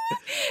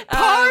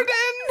 Pardon?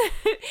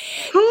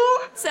 Who?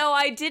 So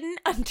I didn't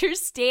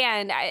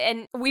understand,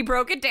 and we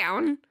broke it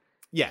down.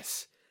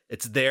 Yes,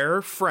 it's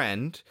their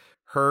friend,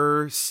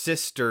 her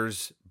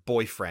sister's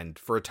boyfriend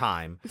for a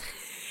time,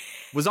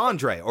 was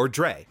Andre or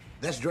Dre.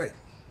 That's Dre.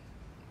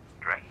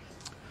 Dre.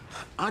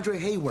 Andre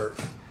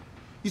Hayworth.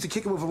 Used to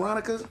kick it with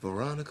Veronica.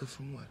 Veronica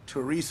from what?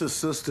 Teresa's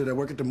sister that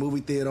worked at the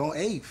movie theater on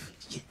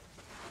 8th.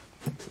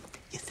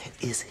 Yes,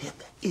 that is him.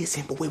 That is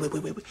him. But wait.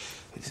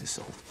 This is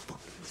so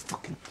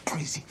fucking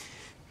crazy.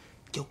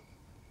 Yo,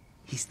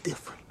 he's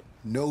different.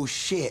 No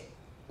shit.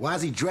 Why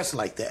is he dressed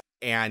like that?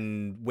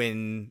 And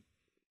when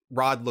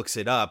Rod looks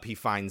it up, he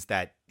finds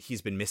that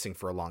he's been missing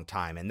for a long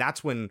time. And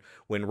that's when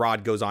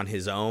Rod goes on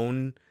his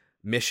own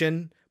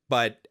mission.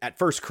 But at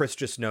first, Chris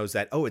just knows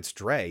that, oh, it's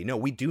Dre. No,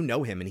 we do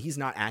know him, and he's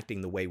not acting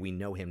the way we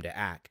know him to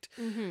act.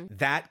 Mm-hmm.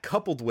 That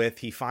coupled with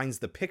he finds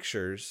the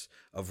pictures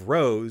of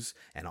Rose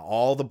and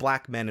all the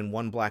black men and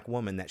one black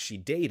woman that she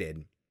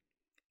dated,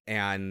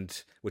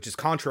 and which is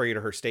contrary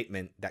to her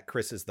statement that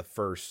Chris is the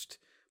first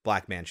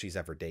black man she's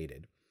ever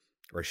dated.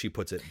 Or as she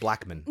puts it,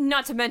 blackman.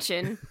 Not to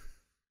mention,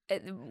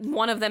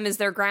 one of them is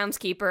their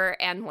groundskeeper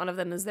and one of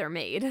them is their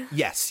maid.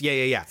 Yes,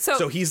 yeah.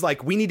 So he's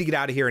like, we need to get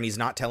out of here, and he's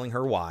not telling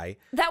her why.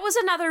 That was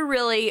another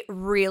really,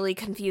 really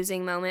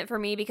confusing moment for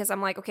me because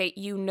I'm like, okay,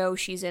 you know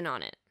she's in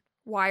on it.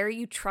 Why are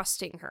you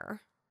trusting her?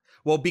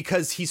 Well,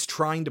 because he's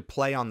trying to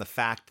play on the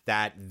fact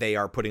that they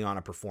are putting on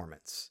a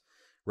performance,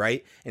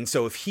 right? And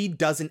so if he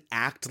doesn't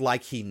act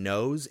like he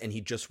knows and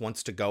he just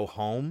wants to go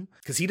home,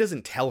 because he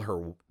doesn't tell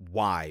her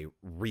why,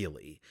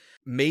 really,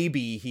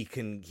 maybe he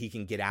can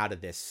get out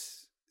of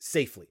this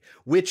safely,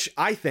 which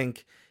I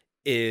think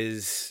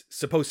is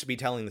supposed to be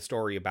telling the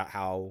story about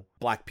how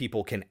black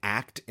people can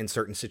act in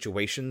certain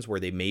situations where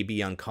they may be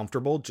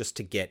uncomfortable just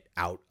to get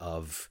out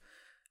of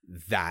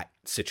that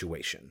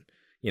situation.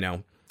 You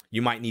know,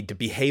 you might need to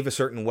behave a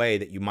certain way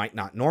that you might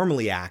not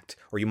normally act,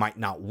 or you might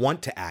not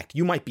want to act.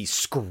 You might be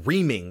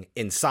screaming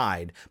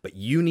inside, but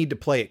you need to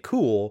play it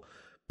cool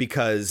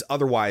because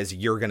otherwise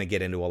you're going to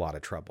get into a lot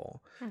of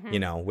trouble, you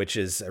know, which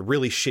is a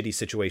really shitty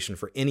situation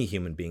for any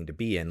human being to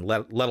be in,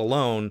 let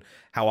alone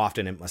how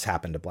often it must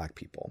happen to black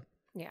people.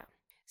 Yeah.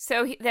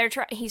 So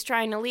he's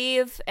trying to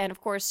leave, and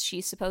of course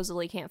she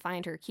supposedly can't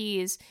find her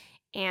keys,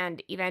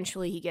 and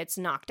eventually he gets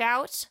knocked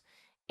out,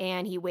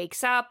 and he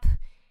wakes up,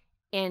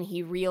 and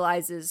he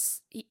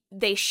realizes,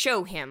 they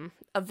show him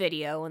a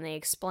video, and they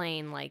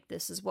explain, like,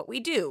 this is what we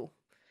do.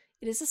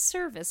 It is a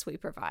service we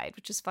provide,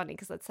 which is funny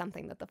because that's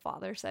something that the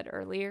father said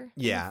earlier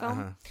in the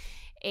film.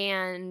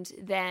 And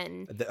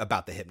then...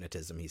 about the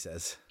hypnotism, he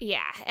says.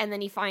 Yeah, and then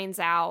he finds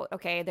out,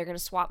 okay, they're going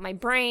to swap my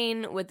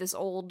brain with this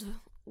old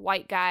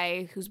white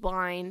guy who's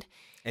blind.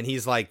 And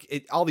he's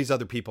like, all these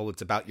other people,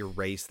 it's about your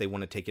race. They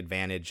want to take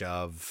advantage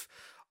of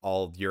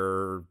all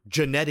your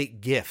genetic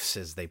gifts,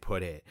 as they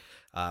put it.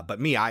 But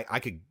me, I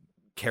could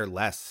care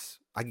less.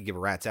 I could give a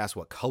rat's ass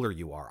what color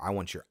you are. I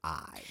want your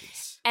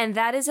eyes. And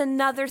that is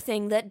another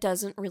thing that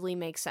doesn't really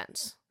make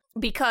sense.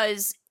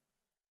 Because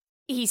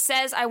he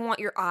says, I want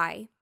your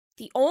eye.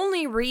 The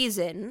only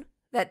reason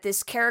that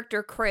this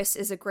character, Chris,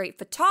 is a great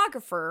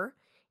photographer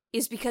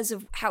is because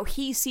of how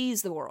he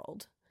sees the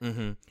world.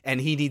 Mm-hmm.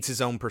 And he needs his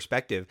own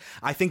perspective.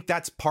 I think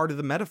that's part of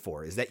the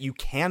metaphor, is that you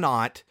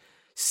cannot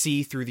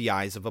see through the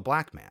eyes of a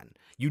black man.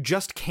 You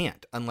just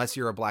can't unless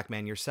you're a black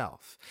man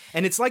yourself.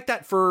 And it's like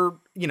that for,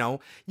 you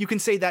know, you can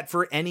say that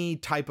for any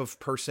type of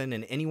person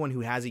and anyone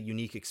who has a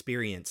unique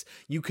experience.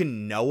 You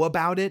can know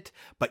about it,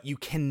 but you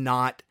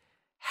cannot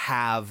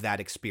have that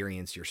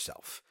experience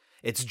yourself.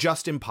 It's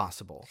just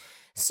impossible.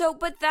 So,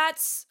 but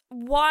that's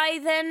why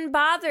then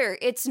bother?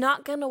 It's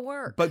not going to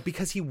work. But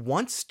because he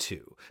wants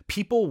to.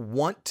 People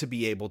want to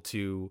be able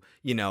to,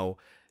 you know,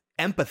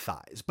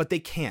 empathize, but they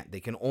can't.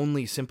 They can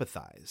only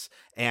sympathize.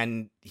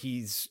 And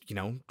he's, you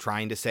know,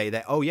 trying to say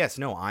that, oh, yes,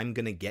 no, I'm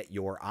going to get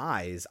your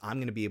eyes. I'm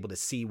going to be able to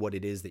see what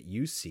it is that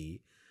you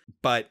see.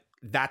 But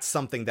that's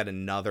something that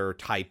another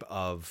type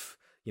of,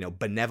 you know,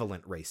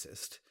 benevolent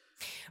racist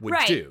would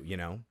do, you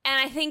know? And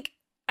I think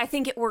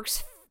it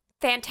works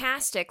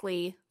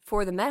fantastically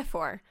for the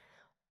metaphor.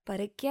 But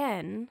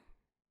again,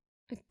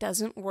 It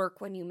doesn't work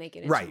when you make it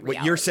into Right. reality.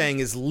 What you're saying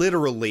is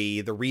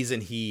literally the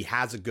reason he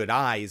has a good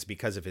eye is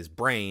because of his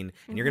brain,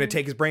 and you're going to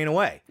take his brain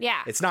away.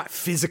 Yeah. It's not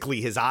physically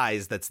his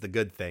eyes that's the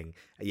good thing.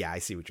 Yeah, I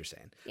see what you're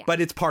saying. Yeah.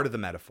 But it's part of the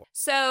metaphor.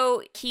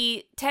 So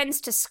he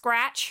tends to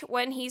scratch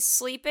when he's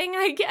sleeping,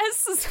 I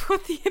guess, is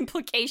what the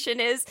implication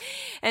is.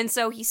 And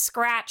so he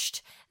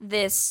scratched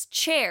this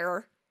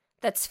chair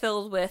that's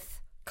filled with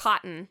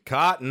cotton.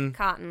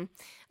 Cotton,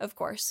 of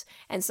course.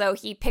 And so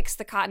he picks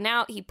the cotton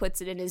out, he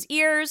puts it in his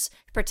ears,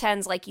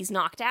 pretends like he's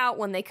knocked out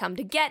when they come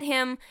to get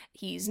him.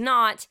 He's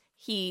not.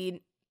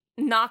 He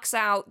knocks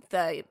out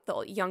the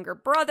younger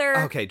brother.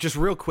 Okay, just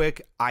real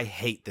quick, I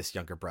hate this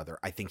younger brother.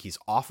 I think he's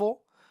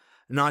awful.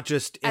 Not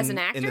just As in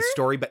an the actor?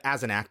 story, but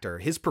as an actor.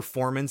 His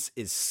performance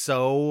is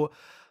so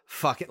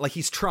fucking, like,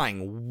 he's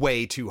trying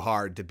way too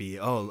hard to be,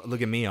 oh,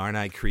 look at me, aren't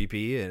I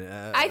creepy? And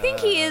I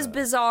think he is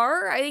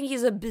bizarre. I think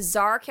he's a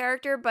bizarre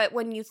character, but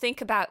when you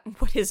think about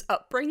what his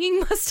upbringing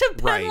must have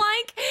been Right.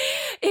 like,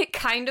 it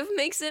kind of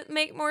makes it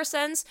make more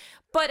sense.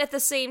 But at the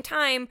same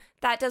time,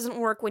 that doesn't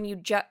work when you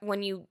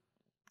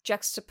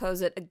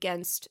juxtapose it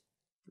against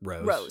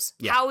Rose.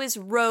 Yeah. How is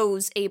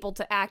Rose able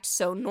to act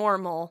so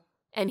normal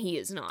and he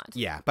is not?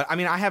 Yeah, but I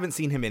mean, I haven't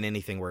seen him in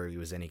anything where he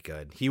was any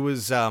good. He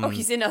was Oh,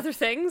 he's in other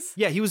things?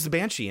 yeah, he was the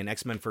Banshee in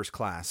X-Men First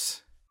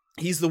Class.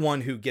 He's the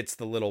one who gets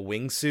the little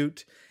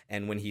wingsuit,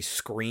 and when he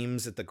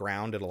screams at the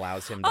ground, it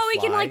allows him to fly. He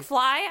can like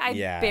fly? I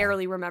Yeah.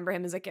 barely remember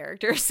him as a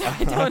character, so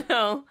I don't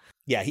know.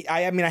 Yeah,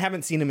 I mean, I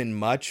haven't seen him in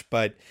much,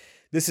 but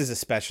this is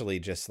especially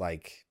just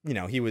like, you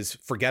know, he was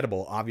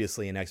forgettable,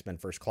 obviously, in X-Men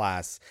First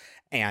Class,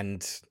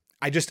 and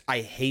I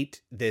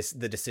hate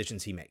the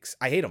decisions he makes.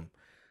 I hate him.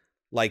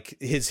 Like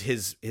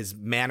his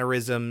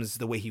mannerisms,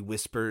 the way he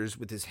whispers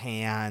with his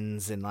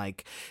hands, and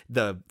like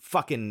the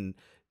fucking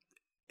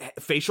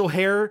facial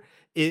hair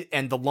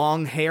and the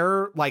long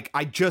hair. Like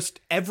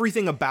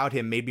everything about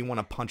him made me want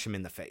to punch him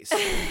in the face.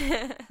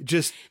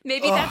 Just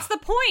Maybe that's the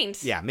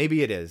point. yeah,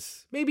 maybe it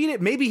is.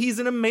 Maybe he's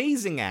an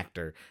amazing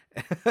actor.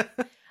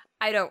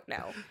 I don't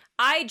know.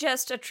 I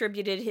just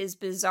attributed his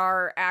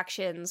bizarre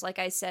actions, like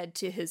I said,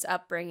 to his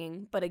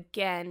upbringing. But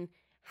again,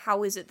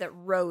 how is it that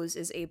Rose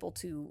is able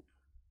to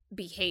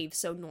behave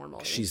so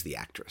normally? She's the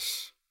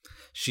actress.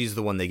 She's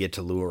the one they get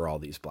to lure all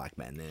these black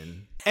men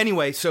in.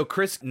 Anyway, so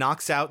Chris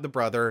knocks out the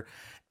brother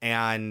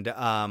and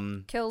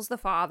kills the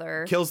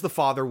father. Kills the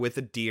father with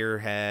a deer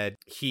head.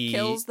 He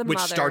Kills the which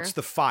mother. starts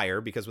the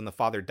fire, because when the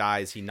father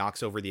dies, he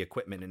knocks over the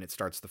equipment and it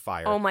starts the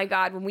fire. Oh my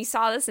god, when we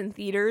saw this in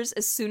theaters,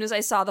 as soon as I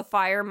saw the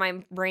fire,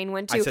 my brain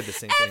went to I said the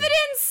same thing.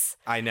 evidence!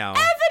 I know.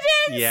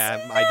 Evidence!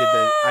 Yeah,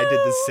 I did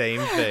the same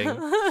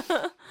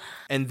thing.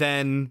 And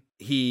then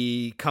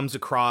he comes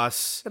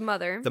across The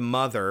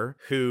mother.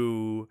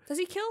 Who Does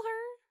he kill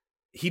her?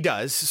 he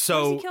does.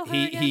 So kill her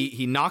he again?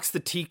 he knocks the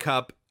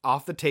teacup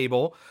off the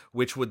table,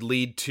 which would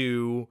lead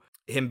to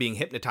him being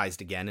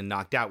hypnotized again and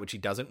knocked out, which he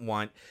doesn't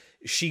want.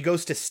 She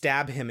goes to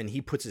stab him and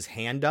he puts his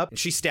hand up and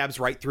she stabs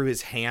right through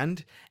his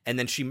hand, and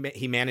then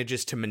he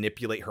manages to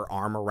manipulate her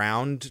arm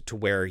around to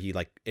where he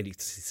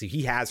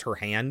has her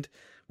hand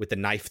with the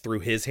knife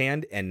through his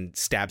hand and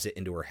stabs it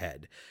into her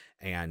head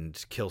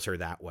and kills her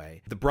that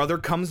way. The brother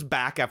comes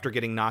back after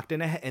getting knocked in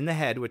the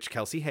head, which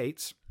Kelsey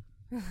hates.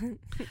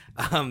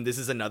 This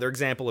is another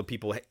example of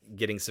people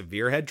getting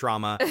severe head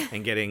trauma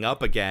and getting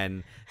up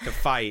again to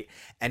fight.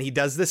 And he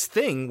does this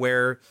thing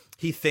where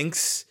he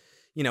thinks,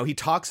 you know, he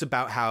talks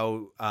about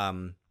how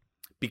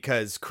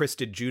because Chris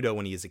did judo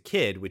when he was a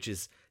kid, which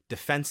is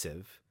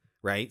defensive,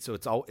 right? So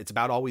it's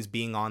about always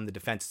being on the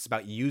defense. It's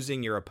about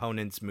using your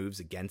opponent's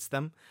moves against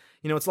them.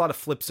 You know, it's a lot of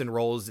flips and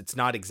rolls. It's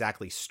not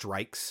exactly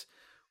strikes,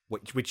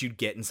 which you'd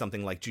get in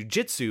something like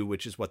jujitsu,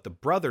 which is what the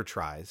brother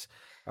tries,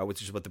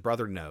 which is what the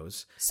brother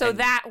knows. So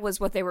that was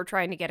what they were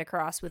trying to get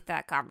across with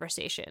that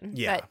conversation.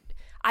 Yeah. But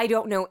I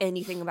don't know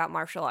anything about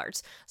martial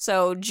arts.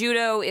 So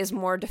judo is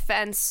more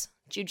defense.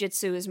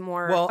 Jiu-jitsu is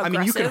more aggressive. I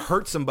mean, you can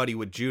hurt somebody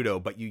with judo,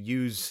 but you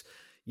use,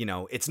 you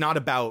know, it's not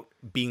about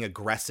being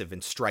aggressive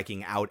and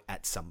striking out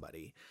at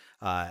somebody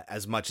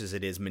as much as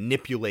it is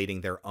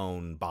manipulating their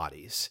own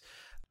bodies.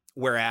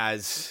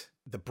 Whereas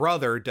the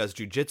brother does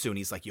jujitsu and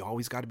he's like, you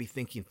always got to be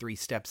thinking 3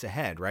 steps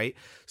ahead, right?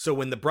 So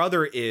when the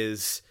brother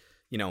is,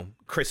 you know,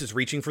 Chris is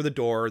reaching for the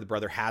door, the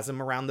brother has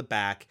him around the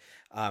back.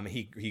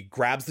 He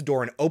grabs the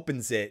door and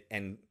opens it,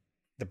 and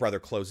the brother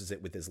closes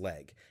it with his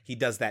leg. He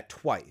does that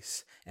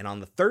twice. And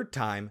on the third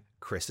time,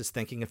 Chris is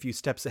thinking a few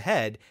steps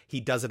ahead. He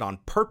does it on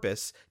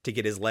purpose to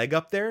get his leg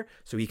up there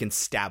so he can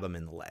stab him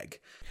in the leg.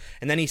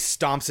 And then he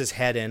stomps his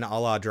head in a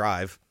la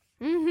Drive.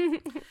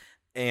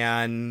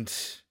 And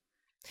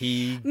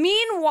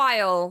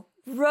Meanwhile,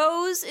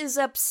 Rose is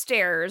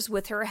upstairs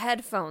with her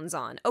headphones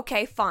on.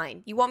 Okay,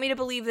 fine. You want me to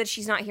believe that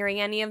she's not hearing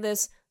any of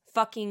this?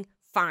 Fucking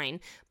fine.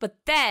 But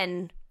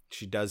then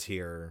she does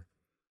hear.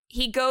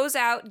 He goes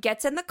out,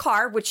 gets in the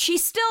car, which she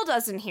still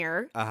doesn't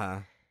hear. Uh-huh.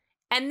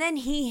 And then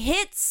he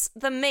hits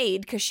the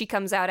maid because she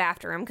comes out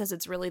after him because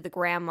it's really the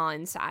grandma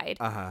inside.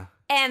 Uh-huh.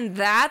 And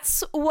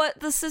that's what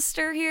the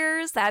sister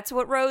hears. That's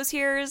what Rose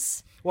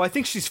hears. Well, I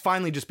think she's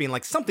finally just being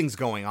like, something's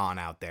going on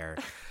out there.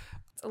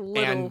 a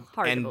little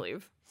hard to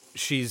believe.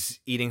 She's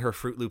eating her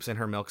Fruit Loops and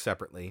her milk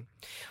separately.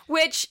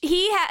 Which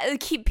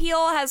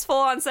Peele has full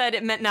on said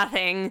it meant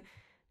nothing.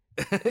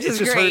 Which is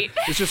great.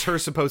 It's just her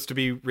supposed to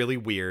be really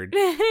weird.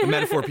 The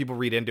metaphor people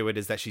read into it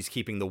is that she's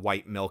keeping the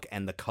white milk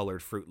and the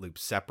colored Fruit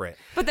Loops separate.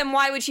 But then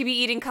why would she be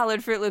eating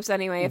colored Fruit Loops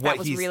anyway if that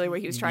was really what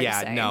he was trying to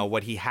say? Yeah, no,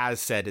 what he has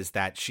said is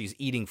that she's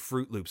eating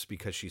Fruit Loops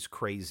because she's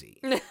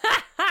crazy.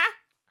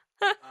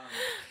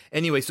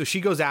 Anyway, so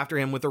she goes after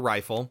him with a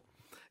rifle.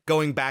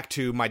 Going back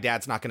to my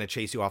dad's not going to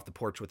chase you off the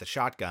porch with a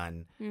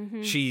shotgun.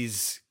 Mm-hmm.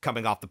 She's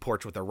coming off the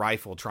porch with a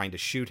rifle trying to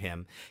shoot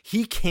him.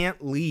 He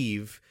can't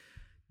leave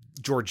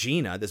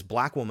Georgina, this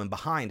black woman,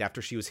 behind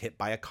after she was hit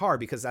by a car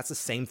because that's the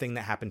same thing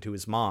that happened to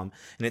his mom.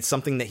 And it's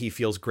something that he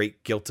feels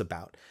great guilt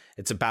about.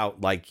 It's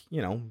about, like,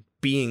 you know,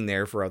 being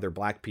there for other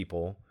black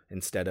people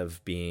instead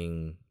of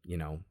being, you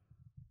know,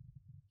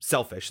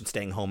 selfish and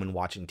staying home and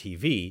watching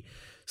TV.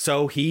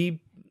 So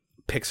he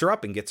picks her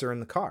up and gets her in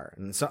the car.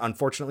 And so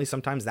unfortunately,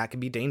 sometimes that can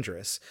be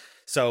dangerous.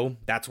 So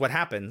that's what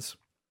happens.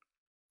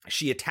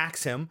 She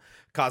attacks him,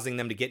 causing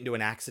them to get into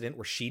an accident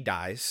where she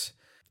dies.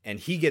 And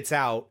he gets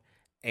out.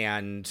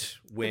 And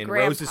when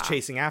Rose is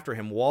chasing after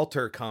him,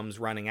 Walter comes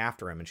running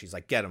after him. And she's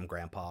like, get him,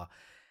 Grandpa.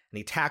 And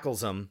he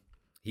tackles him.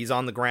 He's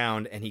on the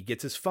ground. And he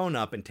gets his phone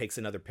up and takes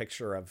another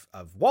picture of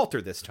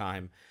Walter this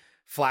time,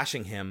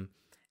 flashing him.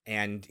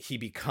 And he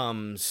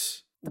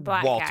becomes the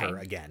black Walter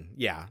guy again.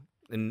 Yeah.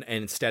 And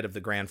instead of the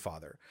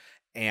grandfather.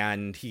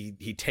 And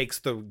he takes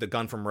the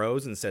gun from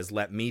Rose and says,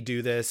 let me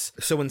do this.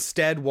 So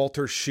instead,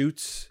 Walter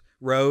shoots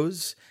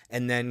Rose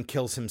and then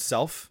kills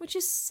himself. Which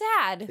is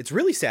sad. It's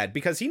really sad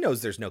because he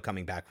knows there's no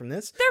coming back from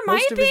this. There might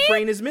be. Most of his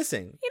brain is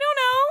missing. You don't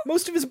know.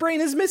 Most of his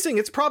brain is missing.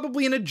 It's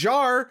probably in a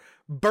jar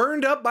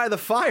burned up by the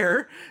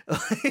fire.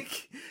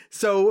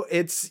 So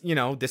it's, you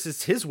know, this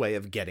is his way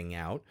of getting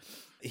out.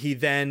 He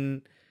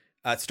then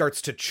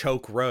starts to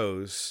choke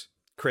Rose.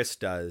 Chris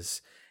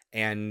does.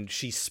 And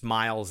she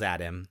smiles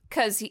at him.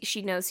 Because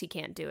she knows he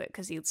can't do it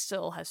because he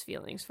still has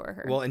feelings for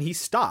her. Well, and he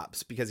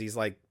stops because he's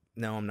like,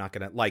 no, I'm not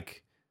going to,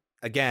 like,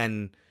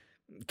 again,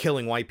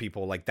 killing white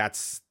people, like,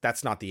 that's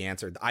not the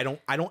answer. I don't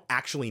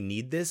actually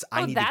need this.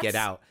 I need to get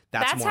out.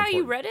 That's more how important.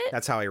 you read it?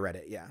 That's how I read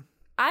it, yeah.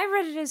 I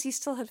read it as he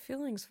still had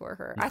feelings for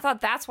her. No. I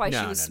thought that's why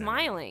she was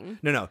smiling.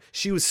 No.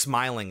 She was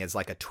smiling as,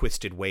 like, a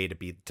twisted way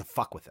to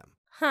fuck with him.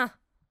 Huh.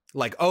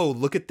 Like, oh,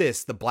 look at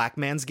this. The black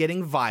man's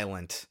getting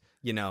violent.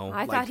 You know,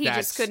 I thought he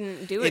just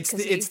couldn't do it.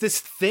 It's this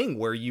thing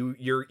where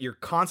you're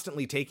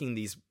constantly taking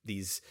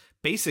these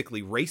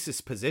basically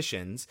racist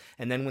positions,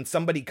 and then when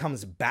somebody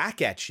comes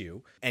back at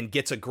you and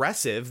gets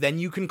aggressive, then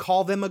you can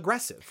call them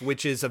aggressive,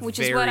 which is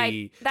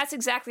that's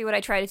exactly what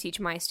I try to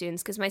teach my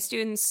students, because my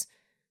students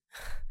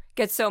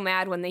get so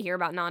mad when they hear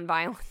about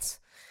nonviolence.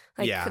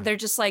 Like, they're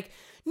just like,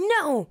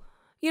 no,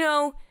 you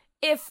know,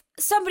 if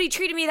somebody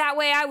treated me that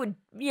way, I would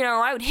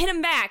hit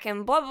him back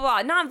and blah blah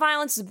blah.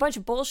 Nonviolence is a bunch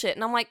of bullshit,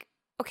 and I'm like,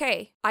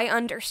 okay, I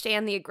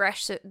understand the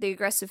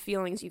aggressive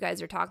feelings you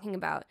guys are talking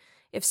about.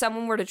 If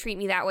someone were to treat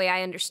me that way,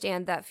 I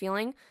understand that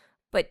feeling.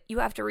 But you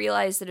have to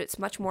realize that it's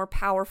much more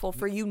powerful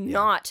for you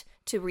not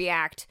to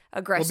react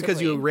aggressively. Well,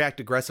 because you react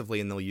aggressively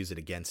and they'll use it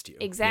against you.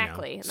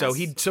 Exactly. You know?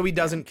 So he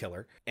doesn't kill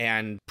her.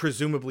 And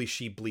presumably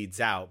she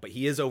bleeds out. But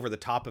he is over the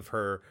top of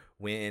her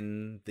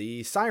when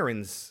the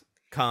sirens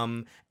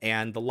come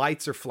and the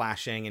lights are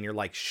flashing and you're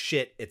like,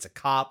 shit, it's a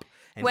cop.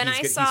 And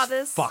he's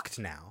fucked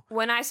now.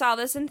 When I saw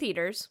this in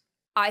theaters,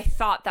 I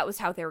thought that was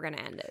how they were going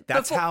to end it.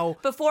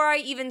 Before I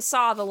even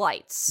saw the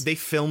lights. They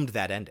filmed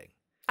that ending.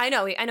 I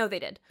know they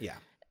did. Yeah.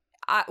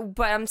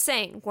 But I'm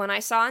saying, when I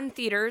saw in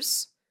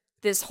theaters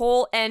this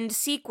whole end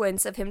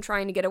sequence of him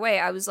trying to get away,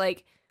 I was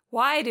like,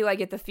 why do I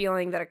get the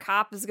feeling that a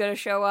cop is going to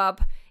show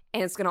up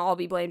and it's going to all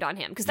be blamed on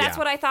him? Because that's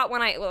what I thought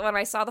when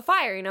I saw the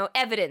fire, you know,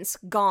 evidence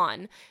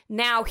gone.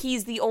 Now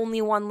he's the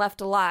only one left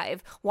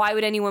alive. Why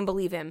would anyone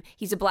believe him?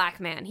 He's a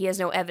black man. He has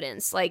no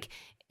evidence. Like,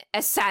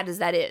 as sad as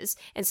that is.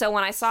 And so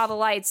when I saw the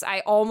lights,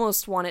 I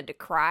almost wanted to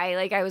cry.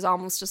 Like, I was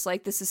almost just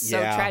like, this is so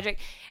tragic.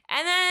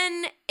 And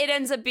then it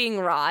ends up being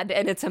Rod,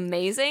 and it's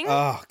amazing.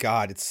 Oh,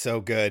 God, it's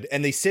so good.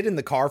 And they sit in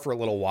the car for a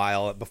little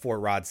while before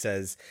Rod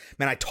says,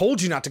 man, I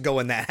told you not to go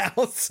in that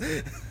house.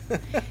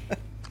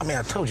 I mean,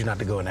 I told you not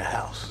to go in that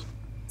house.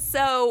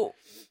 So,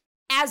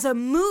 as a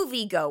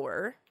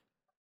moviegoer,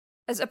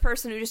 as a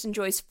person who just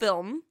enjoys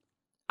film,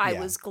 I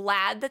was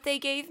glad that they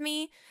gave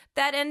me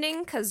that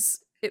ending,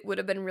 because it would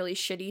have been really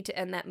shitty to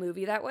end that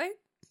movie that way.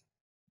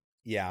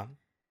 Yeah.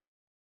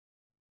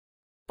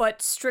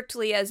 But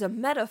strictly as a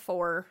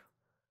metaphor,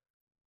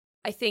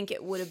 I think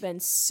it would have been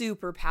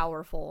super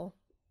powerful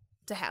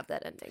to have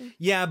that ending.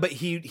 Yeah, but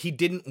he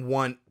didn't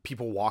want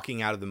people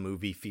walking out of the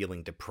movie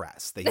feeling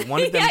depressed. He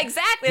wanted them, yeah,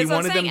 exactly. That's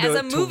what I'm saying. As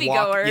a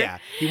moviegoer.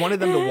 He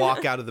wanted them to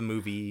walk out of the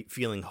movie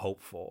feeling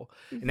hopeful.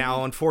 Mm-hmm.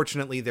 Now,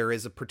 unfortunately, there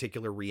is a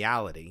particular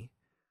reality,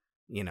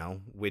 you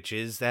know, which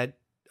is that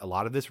a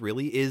lot of this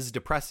really is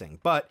depressing.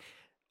 But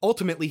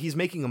ultimately he's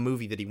making a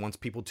movie that he wants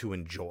people to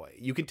enjoy.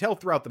 You can tell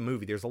throughout the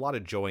movie there's a lot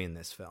of joy in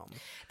this film.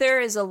 There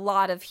is a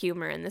lot of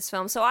humor in this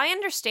film, so I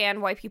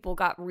understand why people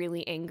got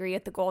really angry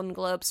at the Golden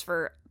Globes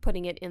for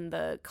putting it in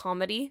the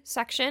comedy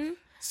section.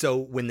 So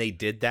when they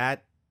did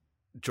that,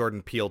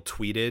 Jordan Peele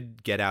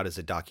tweeted, "Get Out" as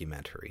a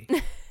documentary.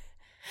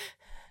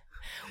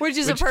 Which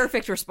is a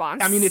perfect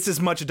response. I mean, it's as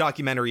much a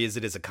documentary as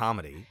it is a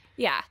comedy.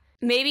 Yeah.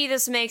 Maybe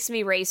this makes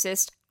me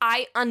racist.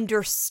 I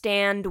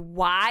understand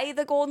why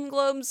the Golden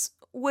Globes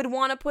would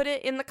want to put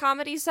it in the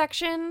comedy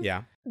section.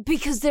 Yeah.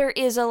 Because there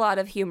is a lot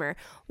of humor.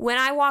 When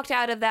I walked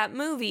out of that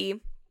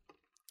movie,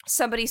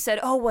 somebody said,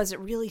 "Oh, was it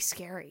really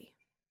scary?"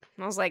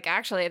 And I was like,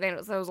 actually, I think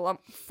it was a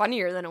lot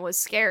funnier than it was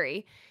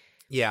scary.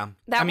 Yeah.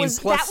 That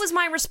was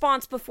my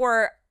response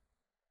before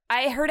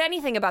I heard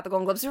anything about the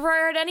Golden Globes, before I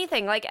heard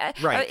anything. Like,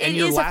 right. It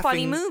is a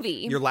funny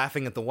movie. You're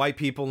laughing at the white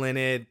people in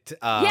it.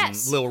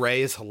 Yes. Lil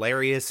Ray is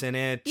hilarious in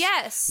it.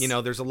 Yes. You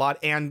know, there's a lot.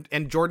 And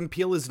Jordan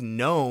Peele is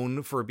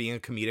known for being a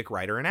comedic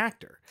writer and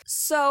actor.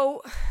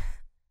 So...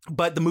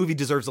 But the movie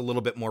deserves a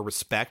little bit more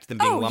respect than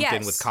being lumped in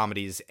yes. with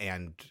comedies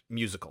and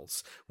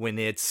musicals when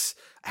it's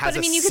But I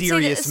mean, you could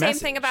say the same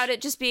thing about it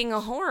just being a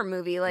horror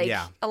movie. Like,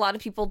 a lot of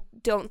people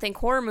don't think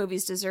horror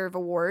movies deserve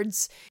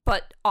awards,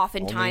 but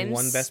oftentimes... Only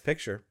one Best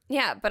Picture.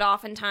 Yeah, but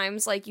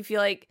oftentimes, like, you feel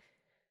like,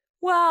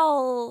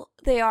 well,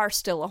 they are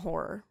still a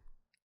horror.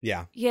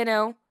 Yeah. You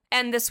know?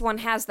 And this one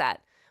has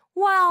that.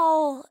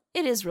 Well,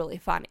 it is really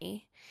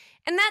funny.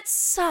 And that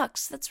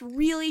sucks. That's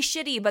really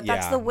shitty, but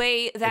that's the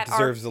way that it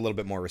deserves a little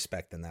bit more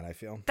respect than that, I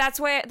feel. That's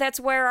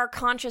where our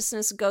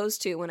consciousness goes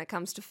to when it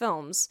comes to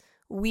films.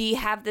 We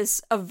have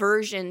this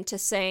aversion to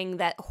saying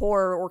that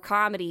horror or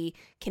comedy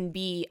can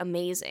be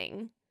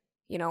amazing.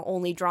 You know,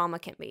 only drama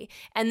can be.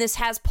 And this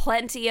has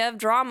plenty of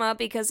drama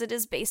because it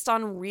is based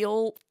on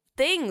real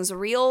things,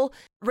 real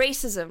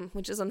racism,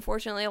 which is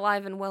unfortunately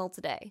alive and well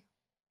today.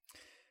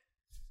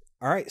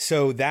 All right,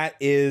 so that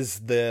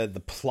is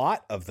the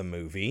plot of the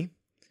movie.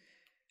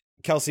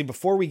 Kelsey,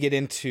 before we get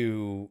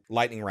into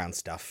lightning round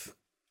stuff,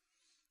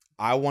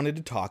 I wanted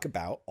to talk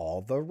about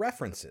all the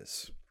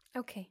references.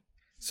 Okay.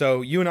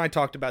 So you and I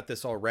talked about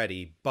this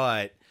already,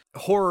 but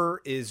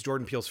horror is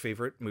Jordan Peele's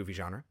favorite movie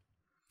genre.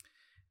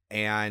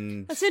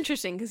 And that's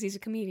interesting because he's a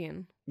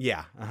comedian.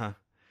 Yeah,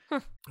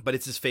 But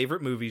it's his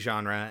favorite movie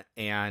genre,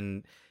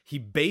 and he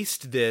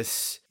based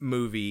this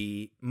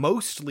movie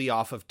mostly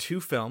off of two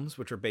films,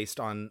 which are based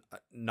on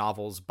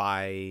novels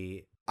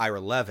by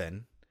Ira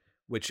Levin,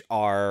 which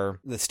are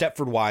The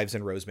Stepford Wives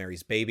and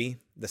Rosemary's Baby.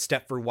 The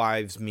Stepford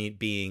Wives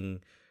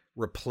being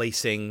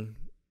replacing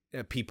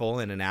people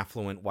in an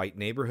affluent white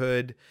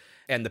neighborhood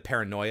and the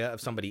paranoia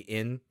of somebody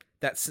in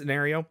that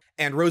scenario.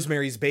 And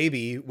Rosemary's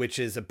Baby, which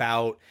is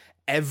about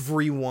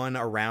everyone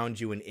around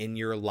you and in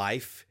your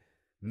life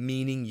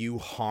meaning you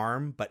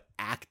harm but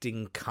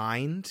acting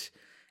kind,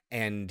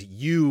 and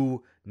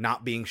you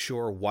not being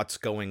sure what's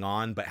going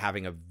on but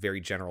having a very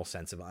general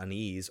sense of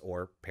unease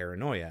or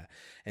paranoia.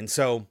 And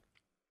so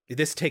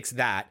this takes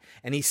that,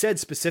 and he said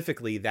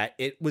specifically that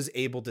it was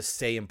able to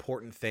say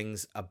important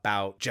things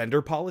about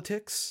gender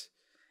politics.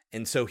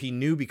 And so he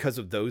knew because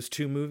of those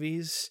two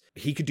movies,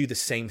 he could do the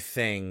same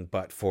thing,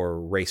 but for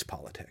race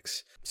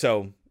politics.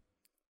 So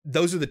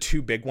those are the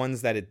two big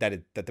ones that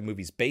the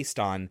movie's based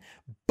on.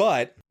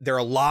 But there are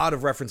a lot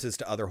of references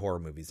to other horror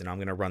movies, and I'm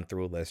going to run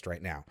through a list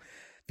right now.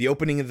 The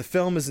opening of the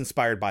film is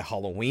inspired by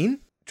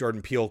Halloween.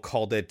 Jordan Peele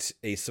called it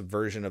a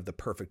subversion of the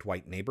perfect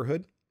white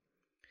neighborhood.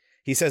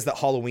 He says that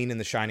Halloween and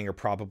The Shining are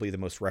probably the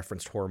most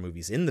referenced horror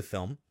movies in the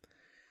film.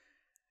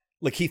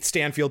 Lakeith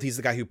Stanfield, he's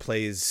the guy who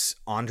plays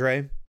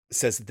Andre,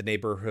 says that the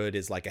neighborhood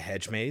is like a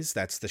hedge maze.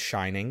 That's The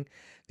Shining.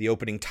 The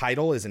opening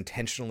title is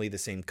intentionally the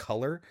same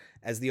color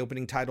as the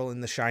opening title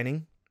in The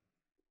Shining.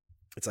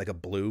 It's like a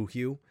blue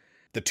hue.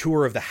 The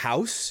tour of the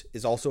house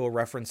is also a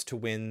reference to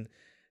when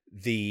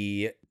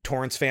the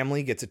Torrance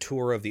family gets a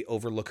tour of the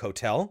Overlook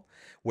Hotel,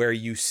 where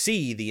you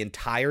see the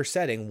entire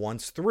setting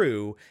once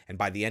through, and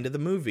by the end of the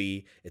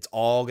movie, it's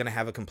all going to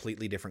have a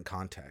completely different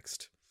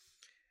context.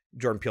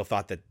 Jordan Peele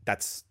thought that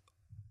that's,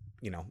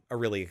 a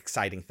really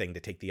exciting thing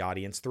to take the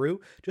audience through.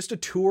 Just a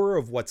tour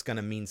of what's going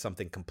to mean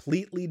something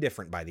completely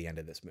different by the end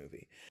of this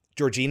movie.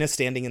 Georgina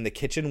standing in the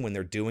kitchen when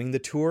they're doing the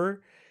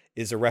tour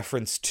is a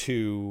reference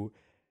to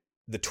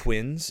the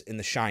twins in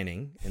The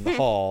Shining in the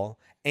hall,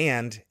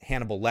 and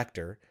Hannibal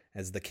Lecter.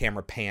 As the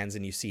camera pans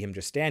and you see him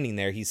just standing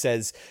there, he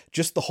says,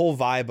 just the whole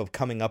vibe of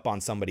coming up on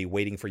somebody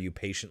waiting for you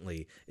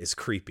patiently is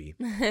creepy.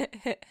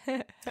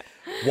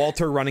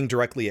 Walter running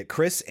directly at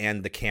Chris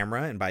and the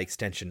camera, and by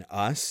extension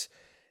us,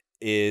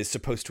 is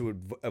supposed to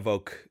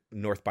evoke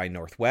North by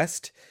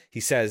Northwest.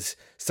 He says,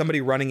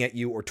 somebody running at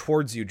you or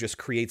towards you just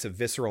creates a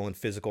visceral and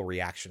physical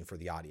reaction for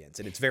the audience.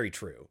 And it's very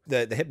true.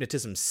 The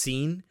hypnotism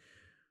scene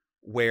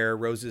where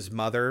Rose's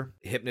mother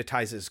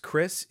hypnotizes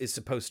Chris is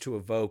supposed to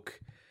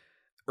evoke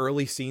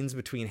early scenes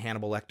between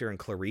Hannibal Lecter and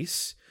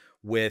Clarice,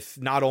 with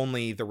not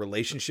only the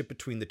relationship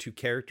between the two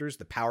characters,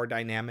 the power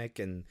dynamic,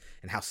 and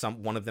how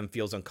one of them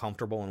feels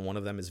uncomfortable and one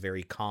of them is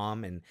very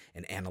calm and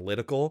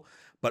analytical,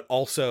 but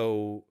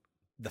also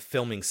the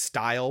filming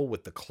style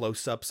with the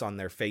close-ups on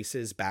their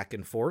faces back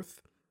and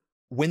forth.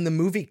 When the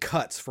movie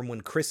cuts from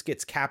when Chris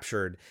gets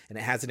captured and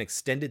it has an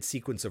extended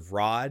sequence of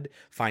Rod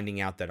finding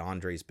out that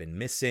Andre's been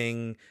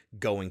missing,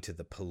 going to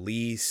the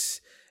police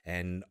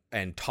and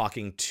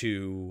talking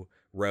to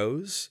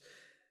Rose,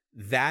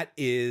 that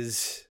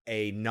is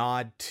a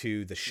nod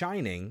to The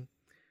Shining.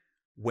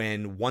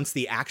 When once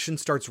the action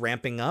starts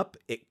ramping up,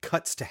 it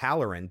cuts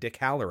to Dick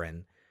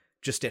Halloran,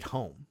 just at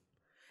home.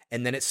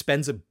 And then it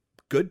spends a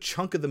good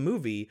chunk of the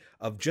movie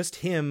of just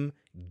him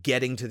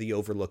getting to the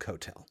Overlook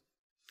Hotel.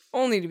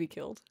 Only to be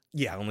killed.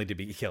 Yeah, only to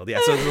be killed. Yeah,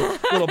 so there's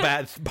a little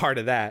bad part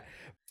of that.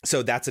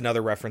 So that's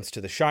another reference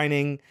to The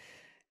Shining.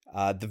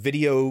 The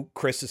video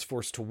Chris is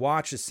forced to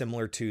watch is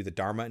similar to the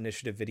Dharma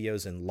Initiative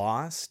videos in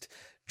Lost.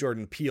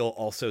 Jordan Peele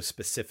also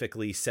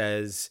specifically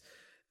says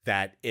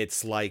that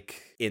it's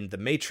like in The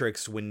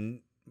Matrix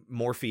when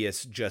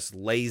Morpheus just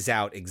lays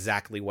out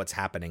exactly what's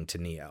happening to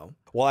Neo.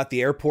 While at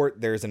the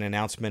airport, there's an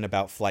announcement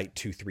about Flight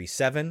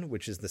 237,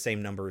 which is the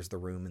same number as the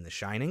room in The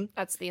Shining.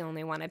 That's the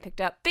only one I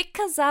picked up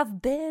because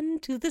I've been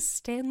to the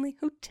Stanley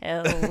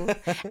Hotel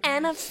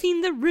and I've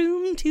seen the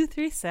room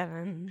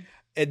 237.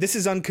 This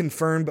is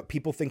unconfirmed, but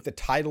people think the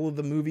title of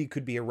the movie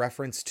could be a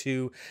reference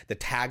to the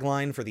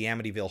tagline for the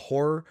Amityville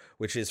Horror,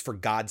 which is "For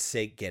God's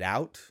sake, get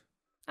out."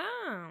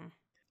 Oh.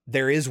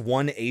 There is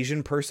one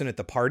Asian person at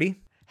the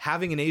party.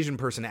 Having an Asian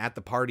person at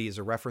the party is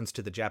a reference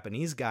to the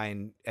Japanese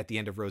guy at the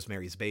end of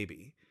Rosemary's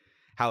Baby.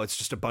 How it's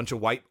just a bunch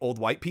of old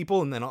white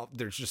people, and then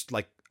there's just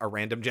like a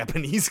random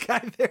Japanese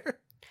guy there.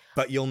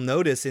 But you'll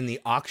notice in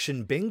the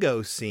auction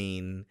bingo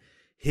scene,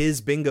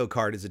 his bingo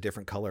card is a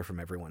different color from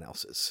everyone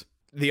else's.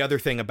 The other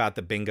thing about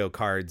the bingo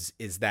cards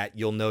is that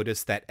you'll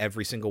notice that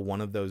every single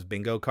one of those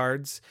bingo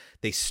cards,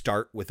 they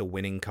start with a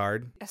winning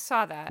card. I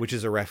saw that. Which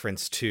is a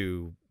reference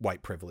to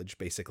white privilege,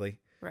 basically.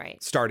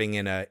 Right. Starting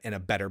in a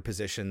better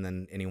position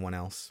than anyone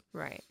else.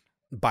 Right.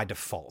 By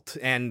default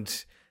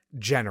and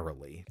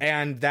generally.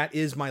 And that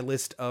is my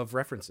list of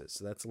references.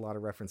 So that's a lot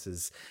of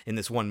references in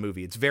this one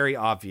movie. It's very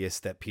obvious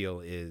that Peele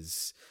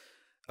is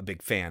a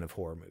big fan of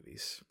horror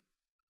movies.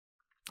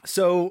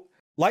 So,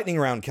 lightning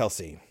round,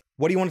 Kelsey.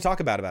 What do you want to talk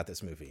about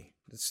this movie?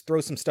 Let's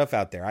throw some stuff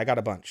out there. I got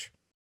a bunch.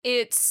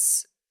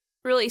 It's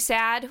really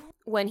sad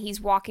when he's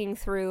walking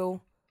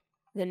through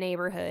the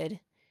neighborhood.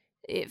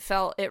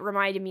 It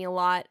reminded me a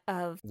lot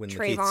of When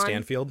Trayvon. Lakeith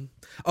Stanfield.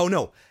 Oh,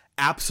 no.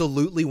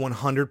 Absolutely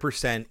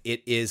 100%.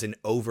 It is an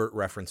overt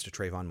reference to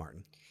Trayvon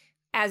Martin.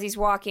 As he's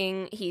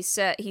walking, he's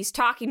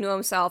talking to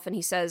himself and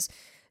he says,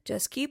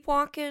 "Just keep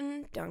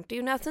walking. Don't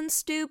do nothing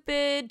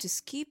stupid.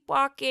 Just keep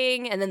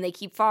walking." And then they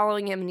keep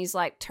following him and he's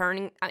like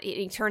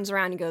he turns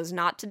around and goes,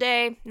 "Not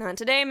today. Not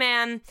today,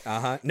 man."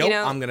 Uh-huh. Nope.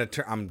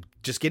 I'm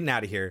just getting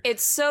out of here.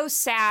 It's so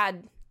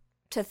sad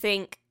to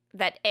think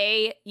that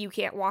A, you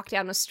can't walk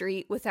down a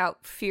street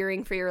without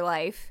fearing for your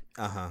life.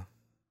 Uh-huh.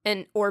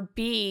 Or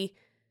B,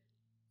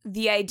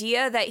 the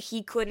idea that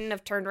he couldn't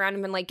have turned around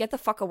and been like, "Get the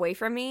fuck away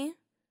from me."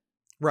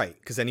 Right,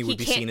 because then he would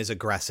be seen as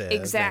aggressive.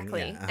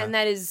 Exactly. And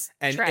that is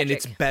tragic. And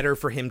it's better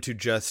for him to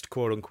just,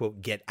 quote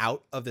unquote, get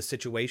out of the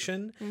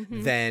situation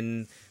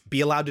than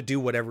be allowed to do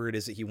whatever it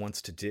is that he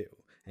wants to do.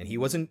 And he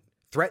wasn't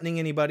threatening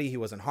anybody. He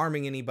wasn't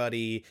harming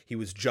anybody. He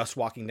was just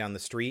walking down the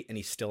street and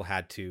he still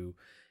had to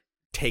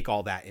take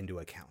all that into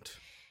account.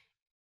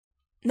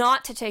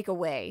 Not to take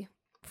away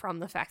from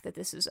the fact that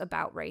this is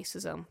about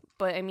racism,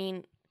 but I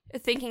mean,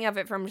 thinking of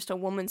it from just a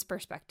woman's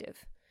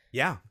perspective.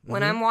 Yeah.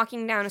 When I'm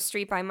walking down a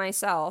street by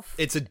myself.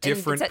 It's a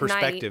different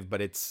perspective, night, but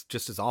it's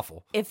just as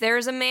awful. If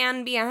there's a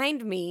man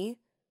behind me,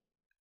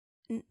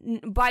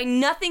 by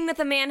nothing that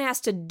the man has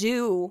to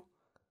do,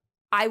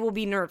 I will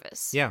be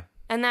nervous. Yeah.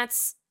 And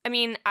that's, I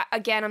mean,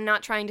 again, I'm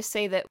not trying to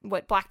say that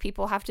what black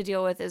people have to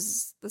deal with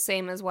is the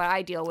same as what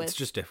I deal with. It's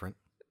just different.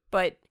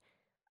 But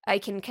I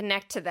can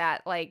connect to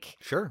that. Like,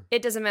 sure.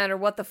 It doesn't matter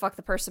what the fuck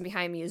the person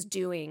behind me is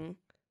doing.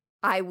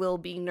 I will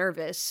be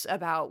nervous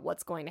about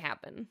what's going to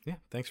happen. Yeah,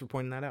 thanks for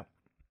pointing that out.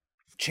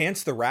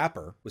 Chance the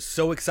Rapper was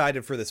so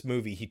excited for this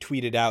movie, he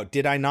tweeted out,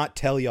 "Did I not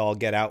tell y'all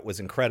Get Out was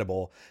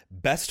incredible?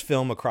 Best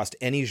film across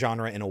any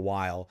genre in a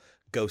while.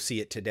 Go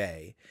see it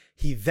today."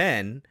 He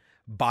then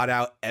bought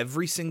out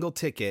every single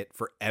ticket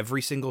for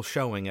every single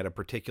showing at a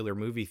particular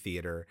movie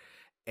theater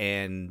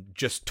and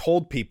just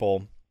told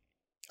people,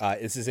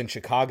 this is in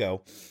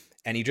Chicago,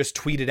 and he just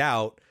tweeted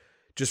out,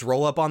 just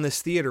roll up on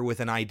this theater with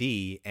an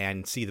ID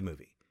and see the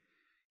movie.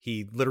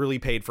 He literally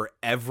paid for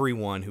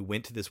everyone who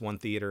went to this one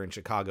theater in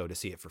Chicago to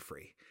see it for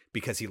free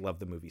because he loved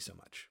the movie so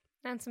much.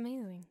 That's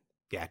amazing.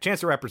 Yeah, Chance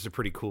the Rapper's a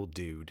pretty cool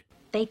dude.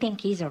 They think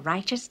he's a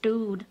righteous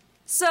dude.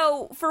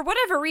 So, for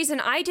whatever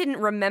reason, I didn't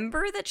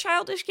remember that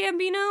Childish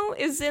Gambino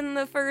is in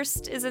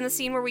the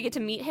scene where we get to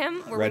meet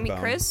him, where we meet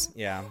Chris.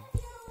 Yeah.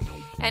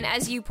 And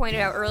as you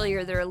pointed out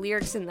earlier, there are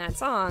lyrics in that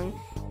song,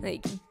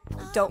 like,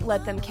 don't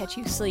let them catch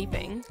you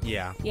sleeping.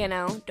 Yeah. You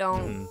know,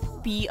 don't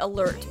be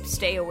alert,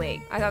 stay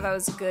awake. I thought that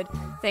was a good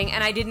thing,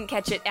 and I didn't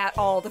catch it at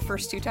all the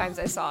first two times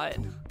I saw it.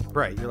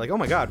 Right, you're like, oh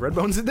my god,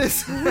 Redbone's in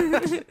this?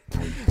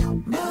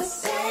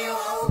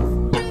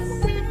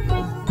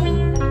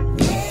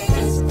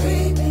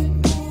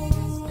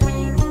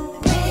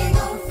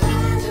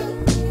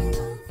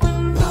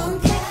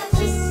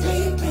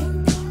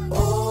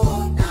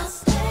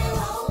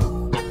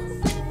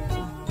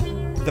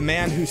 The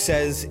man who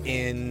says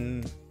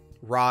in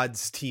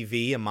Rod's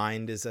TV, a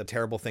mind is a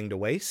terrible thing to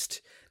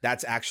waste.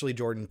 That's actually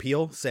Jordan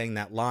Peele saying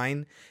that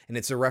line. And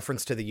it's a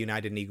reference to the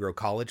United Negro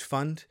College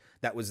Fund.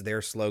 That was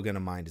their slogan, a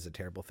mind is a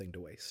terrible thing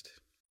to waste.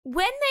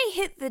 When they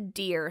hit the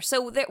deer,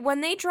 so that when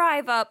they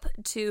drive up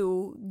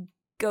to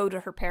go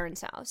to her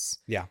parents' house,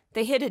 Yeah.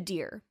 they hit a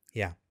deer.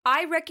 Yeah.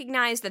 I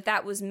recognize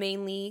that was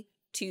mainly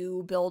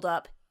to build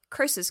up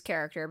Chris's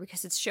character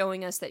because it's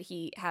showing us that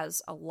he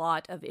has a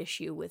lot of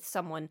issue with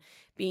someone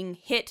being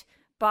hit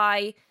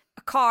by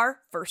a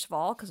car, first of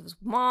all, because of his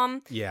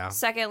mom. Yeah.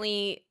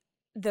 Secondly,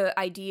 the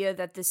idea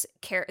that this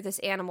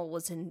animal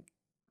was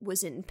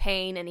in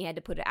pain and he had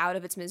to put it out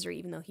of its misery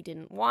even though he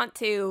didn't want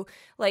to.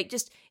 Like,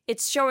 just,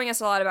 it's showing us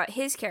a lot about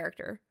his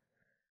character.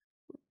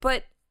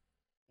 But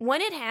when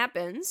it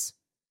happens,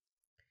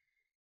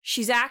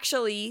 she's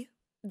actually...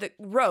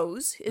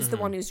 Rose is the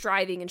one who's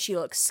driving and she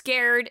looks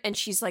scared and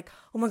she's like,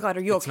 oh my God,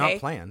 are you okay? It's not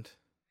planned.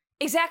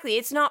 Exactly,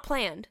 it's not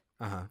planned.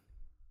 Uh-huh.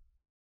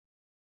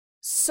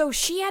 So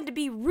she had to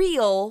be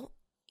real,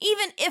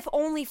 even if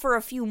only for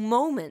a few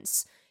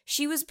moments.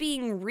 She was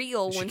being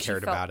real when she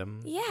cared felt... about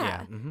him.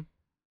 Yeah. Mm-hmm.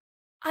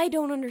 I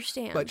don't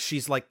understand. But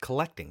she's like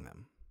collecting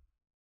them.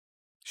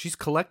 She's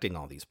collecting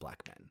all these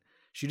black men.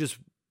 She just,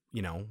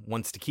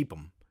 wants to keep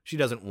them. She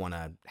doesn't want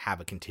to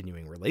have a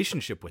continuing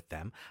relationship with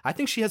them. I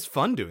think she has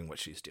fun doing what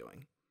she's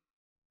doing.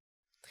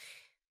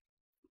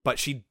 But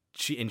she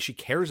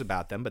cares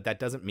about them, but that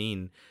doesn't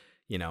mean,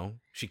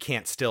 she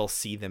can't still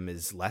see them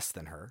as less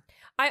than her.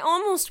 I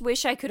almost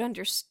wish I could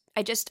understand.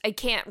 I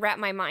can't wrap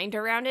my mind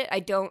around it. I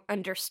don't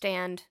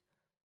understand.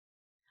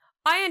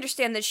 I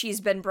understand that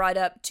she's been brought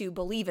up to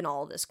believe in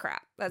all of this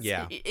crap.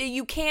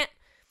 You can't.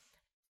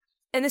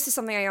 And this is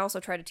something I also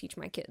try to teach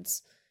my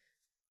kids.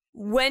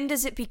 When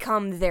does it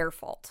become their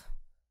fault?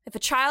 If a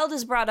child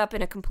is brought up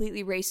in a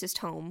completely racist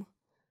home.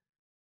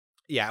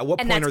 Yeah, at what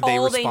point are they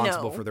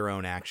responsible for their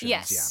own actions?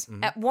 Yes. Yeah.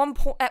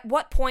 Mm-hmm. At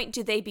what point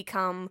do they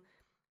become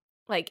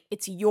like,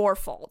 it's your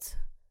fault?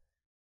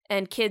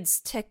 And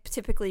kids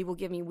typically will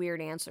give me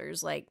weird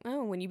answers like,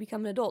 oh, when you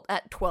become an adult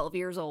at 12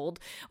 years old.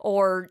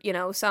 Or,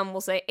 some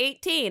will say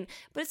 18.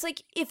 But it's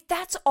like, if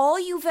that's all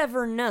you've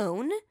ever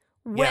known,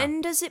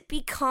 when does it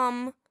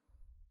become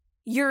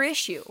your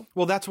issue?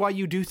 Well, that's why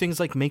you do things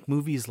like make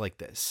movies like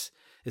this,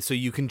 is so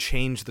you can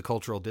change the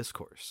cultural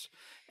discourse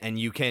and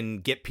you can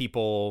get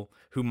people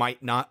who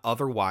might not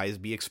otherwise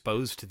be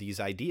exposed to these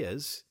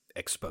ideas.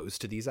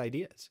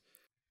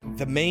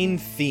 The main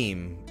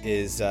theme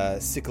is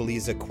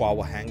Sikiliza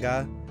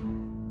Kwawahanga.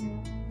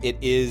 It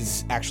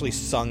is actually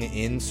sung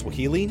in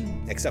Swahili,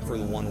 except for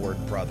the one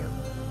word brother,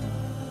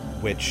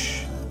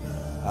 which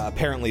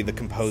apparently the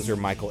composer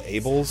Michael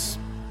Abels,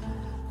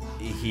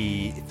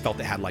 he felt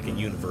it had like a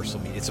universal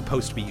meaning. It's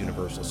supposed to be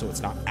universal, so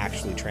it's not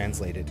actually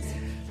translated.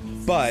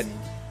 But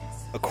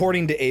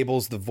according to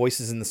Abels, the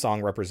voices in the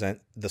song represent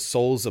the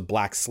souls of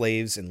black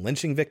slaves and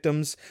lynching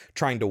victims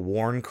trying to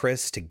warn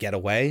Chris to get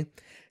away.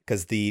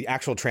 Because the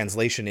actual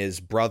translation is,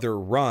 brother,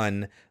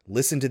 run,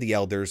 listen to the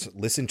elders,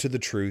 listen to the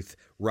truth,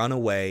 run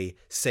away,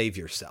 save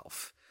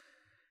yourself.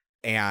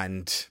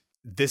 And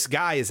this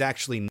guy is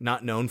actually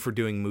not known for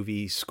doing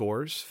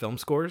film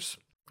scores,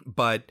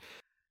 but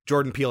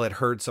Jordan Peele had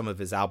heard some of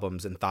his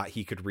albums and thought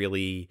he could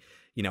really,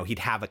 he'd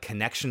have a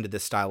connection to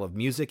this style of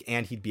music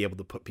and he'd be able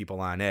to put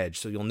people on edge.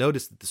 So you'll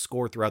notice that the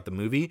score throughout the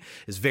movie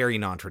is very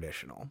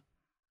non-traditional.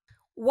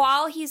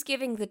 While he's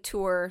giving the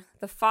tour,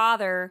 the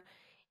father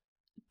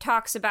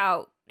talks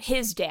about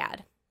his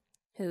dad,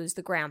 who's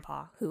the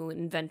grandpa who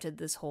invented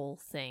this whole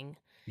thing.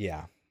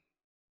 Yeah.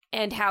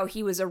 And how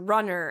he was a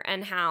runner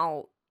and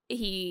how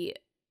he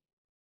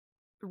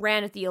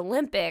ran at the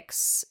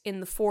Olympics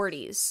in the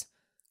 40s.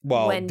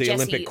 Well, when the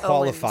Jesse Olympic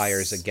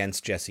qualifiers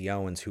against Jesse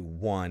Owens, who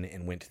won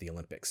and went to the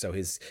Olympics. So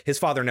his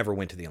father never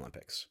went to the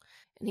Olympics.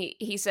 And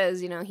he says,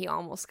 he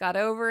almost got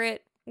over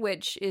it,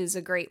 which is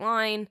a great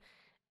line.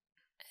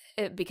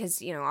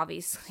 Because,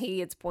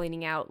 obviously it's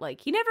pointing out, like,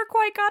 he never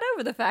quite got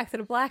over the fact that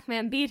a black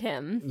man beat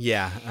him.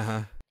 Yeah,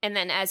 uh-huh. And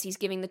then as he's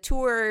giving the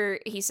tour,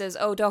 he says,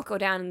 oh, don't go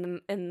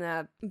down in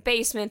the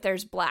basement.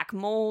 There's black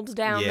mold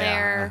down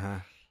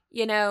there.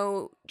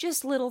 Uh-huh.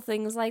 Just little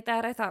things like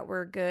that I thought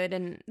were good.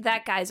 And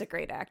that guy's a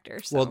great actor.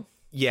 So. Well,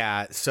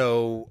 yeah,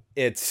 so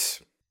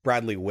it's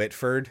Bradley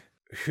Whitford,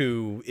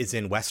 who is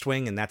in West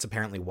Wing, and that's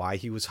apparently why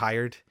he was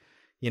hired,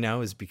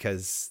 is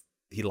because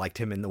he liked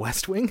him in the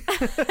West Wing.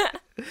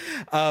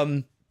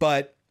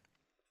 But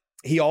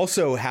he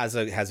also has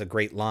a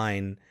great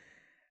line,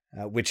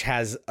 which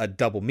has a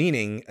double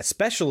meaning,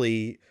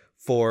 especially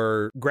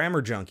for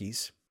grammar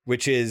junkies,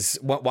 which is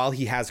while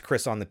he has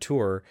Chris on the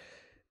tour,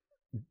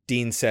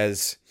 Dean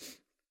says,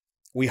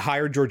 we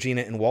hired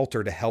Georgina and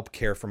Walter to help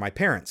care for my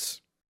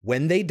parents.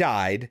 When they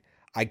died,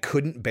 I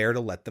couldn't bear to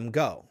let them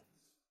go.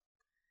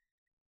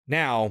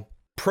 Now,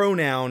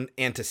 pronoun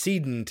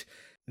antecedent,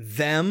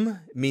 them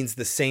means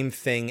the same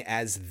thing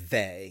as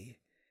they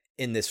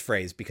in this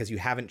phrase, because you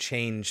haven't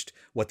changed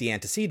what the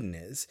antecedent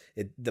is.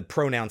 The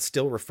pronoun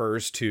still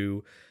refers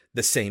to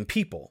the same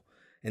people.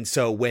 And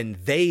so when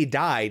they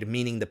died,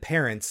 meaning the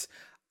parents,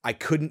 I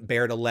couldn't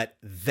bear to let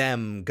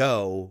them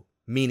go,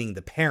 meaning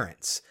the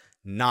parents,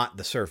 not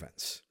the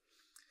servants.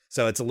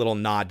 So it's a little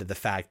nod to the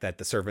fact that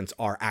the servants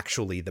are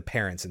actually the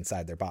parents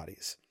inside their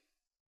bodies.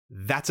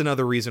 That's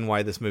another reason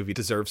why this movie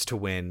deserves to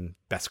win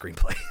Best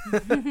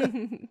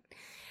Screenplay.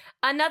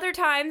 Another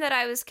time that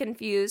I was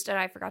confused, and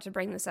I forgot to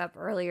bring this up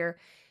earlier,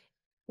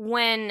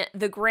 when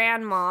the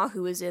grandma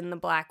who is in the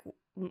black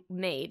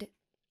maid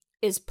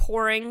is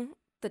pouring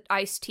the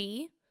iced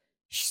tea,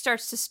 she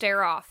starts to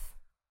stare off,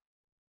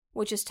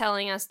 which is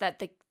telling us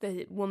that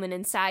the woman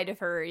inside of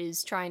her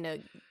is trying to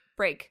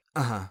break.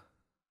 Uh-huh.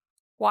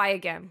 Why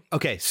again?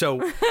 Okay,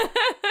 so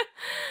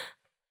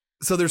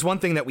there's one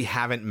thing that we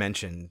haven't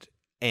mentioned,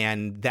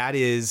 and that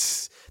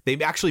is,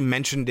 they've actually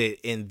mentioned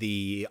it in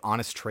the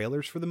honest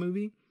trailers for the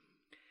movie,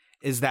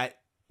 is that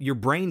your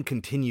brain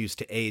continues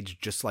to age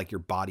just like your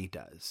body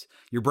does.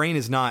 Your brain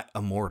is not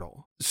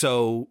immortal.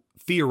 So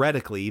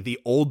theoretically, the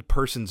old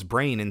person's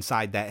brain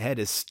inside that head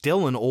is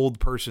still an old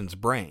person's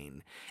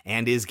brain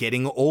and is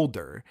getting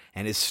older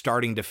and is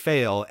starting to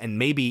fail. And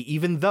maybe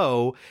even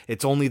though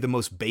it's only the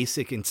most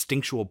basic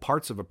instinctual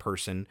parts of a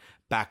person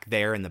back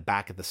there in the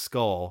back of the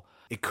skull,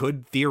 it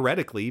could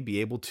theoretically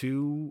be able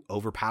to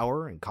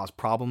overpower and cause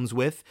problems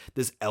with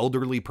this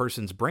elderly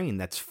person's brain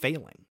that's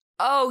failing.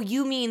 Oh,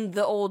 you mean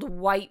the old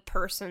white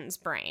person's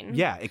brain?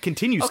 Yeah, it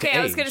continues to age. Okay,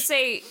 I was going to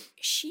say,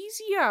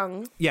 she's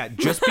young. Yeah,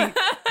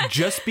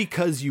 just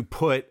because you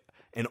put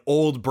an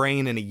old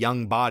brain in a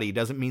young body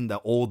doesn't mean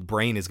the old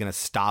brain is going to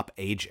stop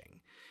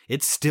aging.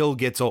 It still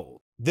gets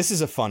old. This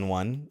is a fun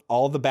one.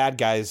 All the bad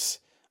guys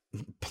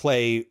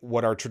play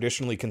what are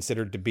traditionally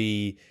considered to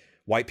be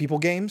white people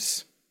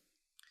games.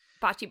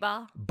 Bocce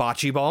ball.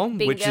 Bocce ball,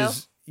 Bingo. which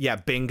is,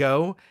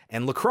 bingo,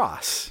 and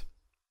lacrosse.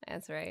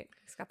 That's right.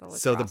 He's got the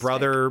lacrosse So the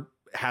brother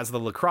has the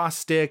lacrosse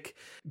stick.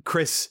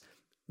 Chris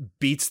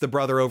beats the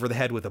brother over the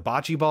head with a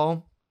bocce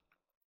ball.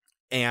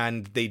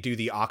 And they do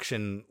the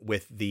auction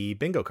with the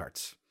bingo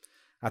cards.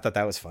 I thought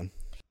that was fun.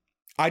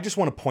 I just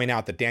want to point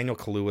out that Daniel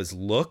Kaluuya's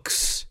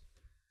looks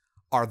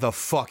are the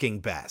fucking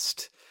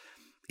best.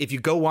 If you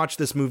go watch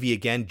this movie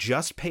again,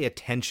 just pay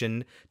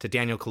attention to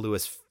Daniel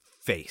Kaluuya's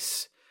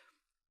face.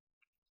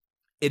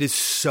 It is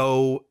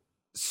so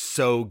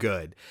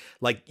good.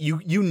 Like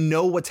you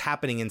know what's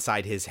happening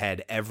inside his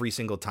head every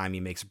single time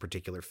he makes a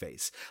particular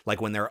face.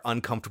 Like when there are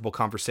uncomfortable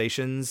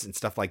conversations and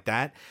stuff like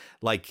that.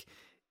 Like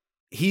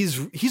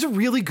he's a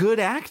really good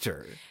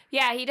actor.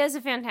 Yeah, he does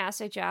a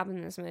fantastic job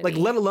in this movie. Like,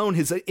 let alone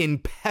his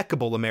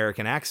impeccable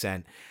American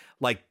accent.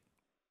 Like,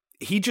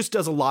 he just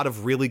does a lot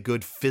of really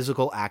good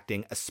physical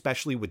acting,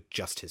 especially with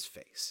just his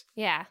face.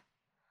 Yeah.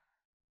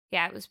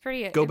 Yeah, it was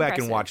pretty Go back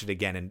impressive. and watch it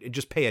again and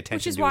just pay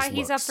attention to his Which is why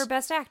he's up looks. for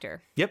Best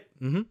Actor. Yep.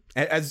 Mm-hmm.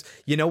 As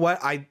you know what?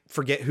 I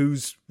forget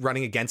who's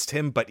running against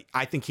him, but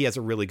I think he has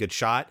a really good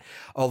shot.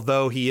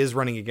 Although he is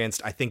running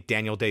against, I think,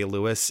 Daniel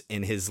Day-Lewis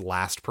in his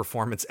last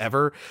performance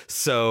ever.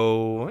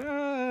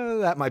 So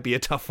that might be a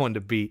tough one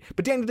to beat.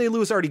 But Daniel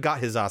Day-Lewis already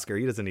got his Oscar.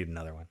 He doesn't need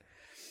another one.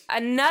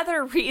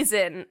 Another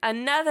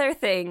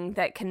thing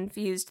that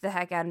confused the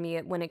heck out of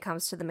me when it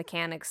comes to the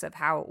mechanics of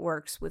how it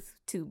works with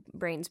two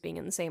brains being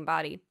in the same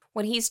body.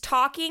 When he's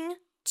talking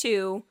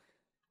to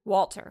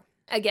Walter,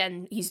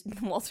 again,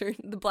 Walter,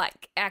 the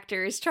black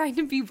actor, is trying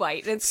to be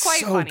white. And it's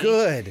quite funny. So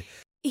good.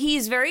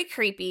 He's very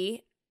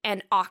creepy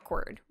and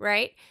awkward,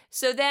 right?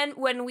 So then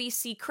when we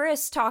see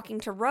Chris talking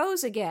to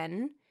Rose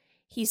again,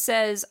 he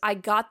says, I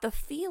got the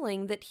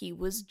feeling that he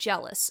was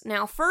jealous.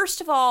 Now,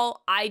 first of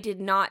all, I did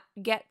not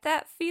get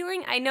that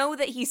feeling. I know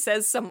that he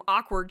says some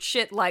awkward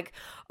shit like,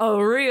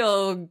 a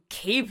real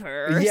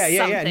keeper or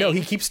something. No,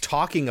 he keeps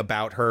talking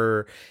about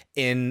her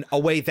in a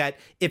way that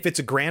if it's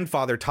a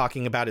grandfather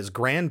talking about his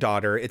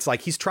granddaughter, it's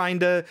like he's trying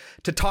to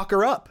talk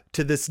her up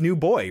to this new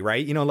boy,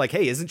 right? You know, like,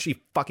 hey, isn't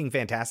she fucking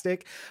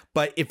fantastic?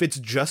 But if it's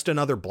just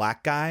another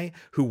black guy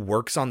who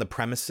works on the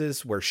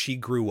premises where she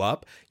grew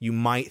up, you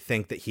might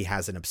think that he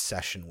has an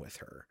obsession with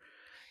her.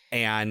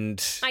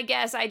 And I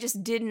guess I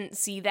just didn't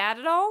see that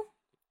at all.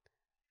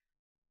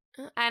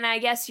 And I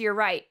guess you're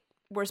right.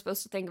 We're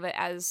supposed to think of it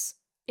as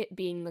it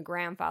being the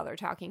grandfather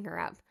talking her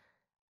up.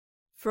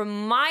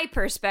 From my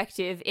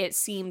perspective, it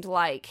seemed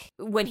like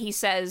when he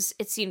says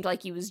it seemed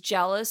like he was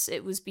jealous,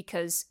 it was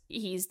because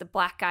he's the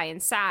black guy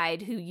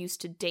inside who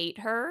used to date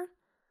her.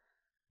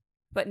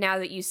 But now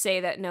that you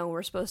say that, no,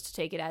 we're supposed to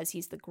take it as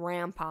he's the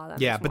grandpa.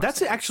 Yeah, but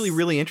that's actually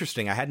really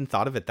interesting. I hadn't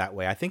thought of it that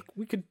way. I think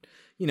we could,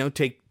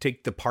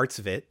 take the parts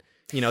of it,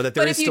 that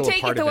there is still a part of him. But if you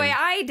take it the way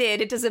I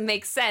did, it doesn't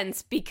make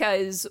sense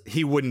because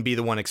he wouldn't be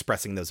the one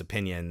expressing those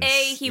opinions.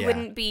 A, he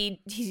wouldn't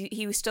be,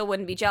 he still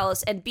wouldn't be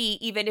jealous. And B,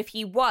 even if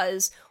he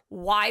was,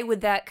 why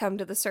would that come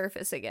to the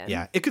surface again?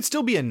 Yeah, it could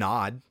still be a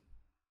nod,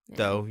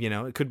 though.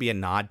 It could be a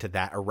nod to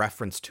that, a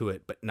reference to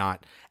it, but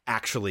not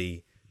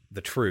actually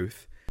the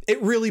truth.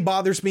 It really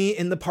bothers me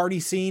in the party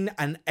scene.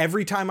 And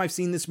every time I've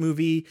seen this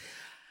movie,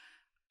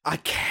 I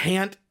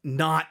can't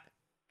not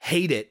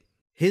hate it.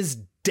 His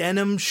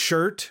denim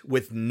shirt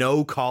with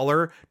no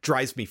collar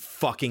drives me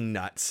fucking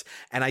nuts.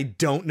 And I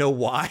don't know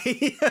why.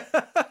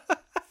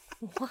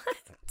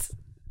 What?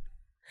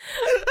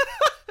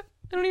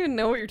 I don't even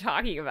know what you're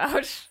talking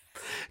about.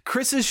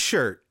 Chris's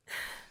shirt.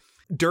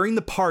 During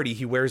the party,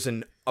 he wears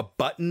a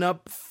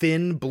button-up,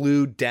 thin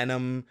blue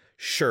denim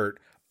shirt,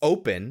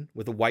 open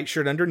with a white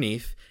shirt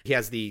underneath. He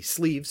has the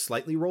sleeves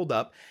slightly rolled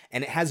up,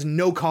 and it has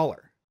no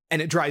collar.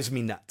 And it drives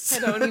me nuts.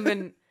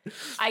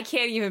 I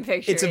can't even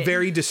picture it. It's a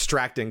very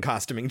distracting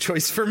costuming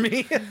choice for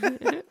me.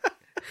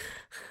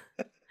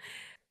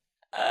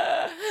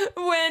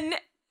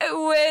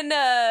 When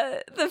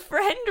the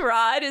friend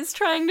Rod is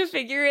trying to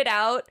figure it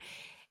out,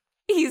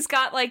 he's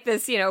got like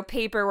this,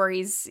 paper where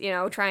he's,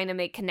 trying to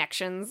make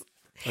connections.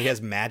 He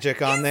has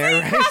magic on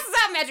there, right? Crosses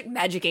out magic.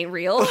 Magic ain't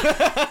real.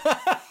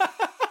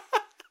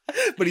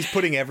 But he's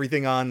putting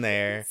everything on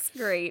there. It's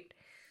great.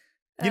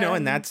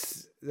 And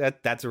that's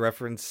a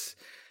reference,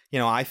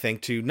 I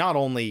think, to not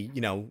only,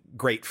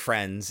 great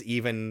friends,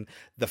 even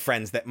the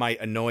friends that might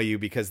annoy you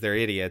because they're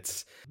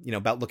idiots,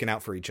 about looking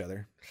out for each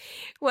other.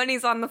 When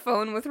he's on the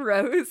phone with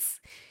Rose,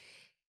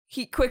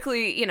 he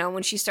quickly,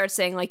 when she starts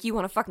saying, like, you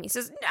want to fuck me, he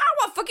says, no, I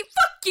want to fucking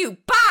fuck you,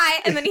 bye!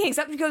 And then he hangs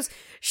up and goes,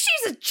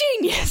 she's a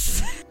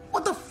genius!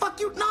 What the fuck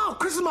you know?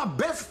 Chris is my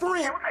best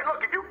friend. Hey,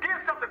 look, if you did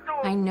something to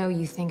him... I know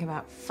you think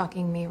about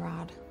fucking me,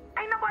 Rod.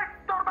 Ain't nobody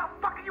thought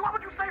about fucking you. Why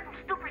would you say some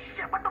stupid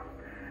shit? What the...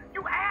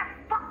 You ass,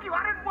 fuck you.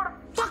 I didn't want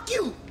to... Fuck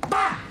you!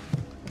 Bye!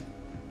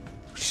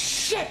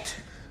 Shit!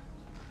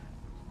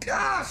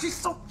 God,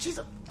 she's a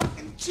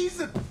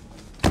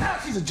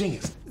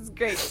genius. It's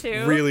great,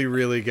 too. Really,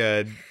 really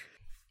good.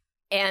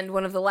 And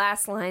one of the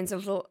last lines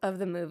of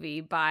the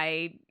movie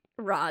by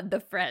Rod, the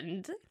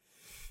friend.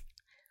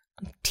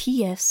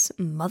 T.S.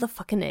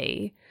 motherfucking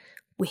A.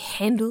 We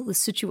handle the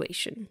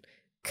situation.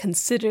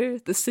 Consider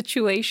the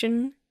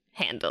situation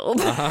handled.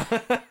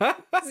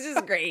 This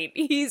is great.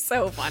 He's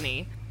so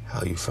funny.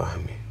 How you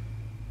find me?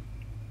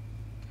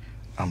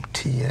 I'm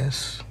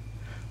T.S.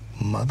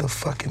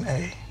 motherfucking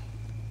A.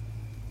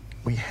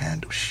 We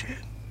handle shit.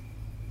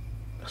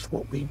 That's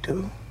what we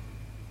do.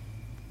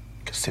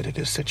 Consider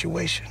this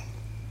situation.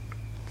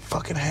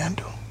 Fucking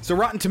handle. So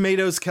Rotten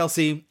Tomatoes,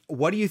 Kelsey,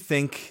 what do you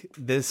think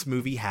this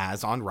movie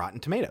has on Rotten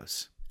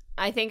Tomatoes?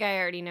 I think I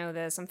already know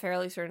this. I'm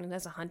fairly certain it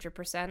has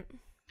 100%.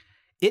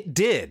 It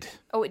did.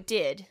 Oh, it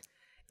did.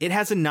 It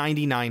has a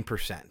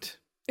 99%.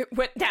 It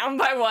went down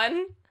by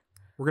 1?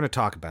 We're going to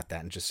talk about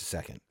that in just a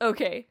second.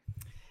 Okay.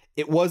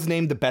 It was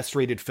named the best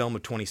rated film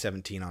of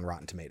 2017 on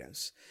Rotten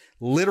Tomatoes.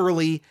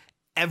 Literally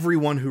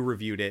everyone who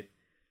reviewed it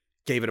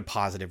gave it a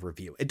positive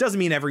review. It doesn't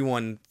mean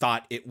everyone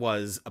thought it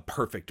was a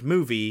perfect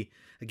movie.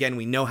 Again,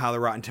 we know how the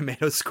Rotten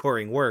Tomatoes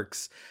scoring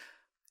works,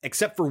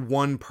 except for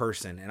one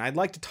person. And I'd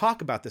like to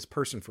talk about this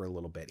person for a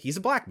little bit. He's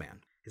a black man.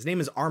 His name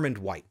is Armond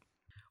White.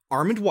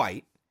 Armond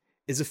White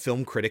is a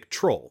film critic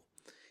troll.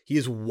 He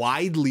is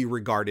widely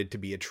regarded to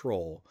be a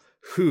troll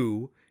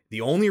who,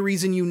 the only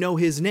reason you know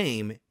his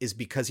name is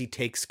because he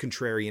takes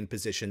contrarian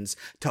positions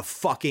to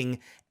fucking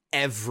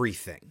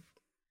everything.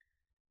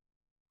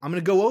 I'm going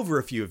to go over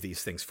a few of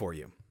these things for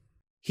you.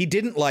 He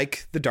didn't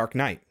like The Dark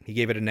Knight. He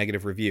gave it a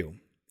negative review.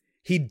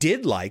 He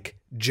did like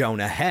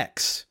Jonah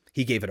Hex.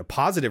 He gave it a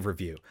positive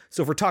review.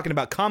 So if we're talking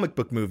about comic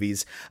book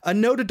movies, a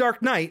no to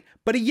Dark Knight,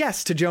 but a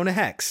yes to Jonah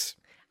Hex.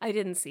 I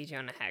didn't see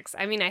Jonah Hex.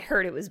 I mean, I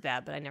heard it was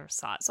bad, but I never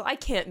saw it. So I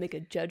can't make a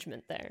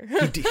judgment there.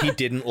 He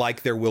didn't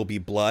like There Will Be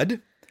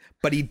Blood,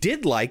 but he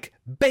did like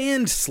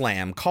Band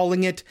Slam,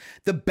 calling it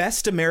the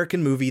best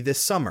American movie this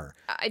summer.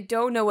 I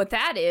don't know what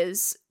that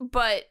is,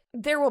 but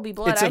There Will Be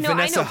Blood. It's a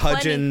Vanessa I know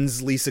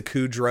Hudgens, Lisa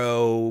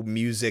Kudrow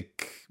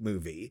music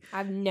movie.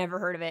 I've never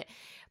heard of it.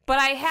 But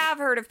I have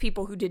heard of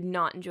people who did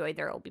not enjoy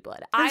There Will Be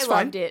Blood. That's I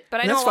loved it,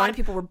 but I know a lot of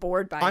people were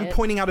bored by it. I'm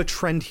pointing out a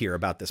trend here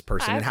about this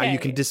person and how you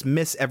can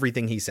dismiss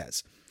everything he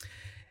says.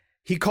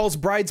 He calls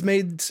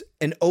Bridesmaids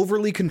an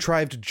overly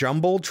contrived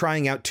jumble,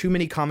 trying out too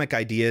many comic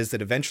ideas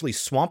that eventually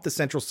swamp the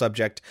central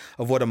subject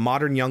of what a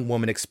modern young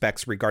woman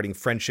expects regarding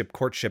friendship,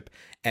 courtship,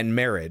 and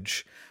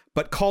marriage,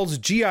 but calls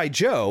G.I.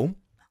 Joe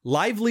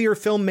livelier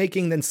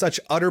filmmaking than such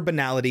utter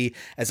banality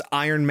as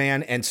Iron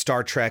Man and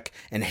Star Trek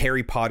and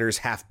Harry Potter's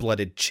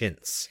half-blooded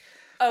chintz.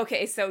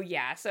 Okay, so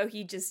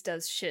he just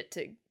does shit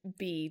to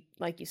be,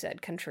 like you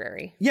said,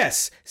 contrary.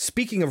 Yes,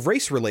 speaking of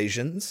race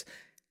relations,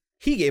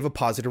 he gave a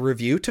positive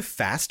review to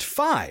Fast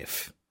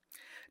Five.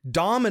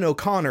 Dom and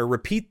O'Connor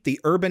repeat the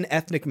urban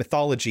ethnic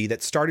mythology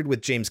that started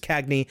with James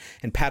Cagney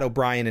and Pat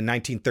O'Brien in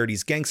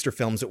 1930s gangster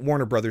films at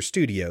Warner Brothers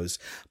Studios,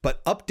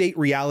 but update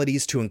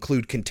realities to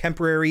include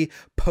contemporary,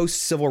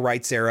 post-civil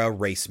rights era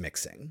race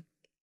mixing.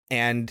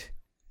 And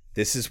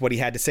this is what he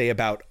had to say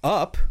about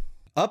Up.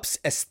 Up's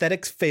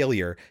aesthetic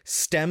failure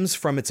stems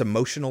from its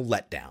emotional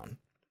letdown.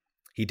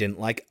 He didn't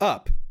like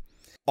Up.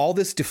 All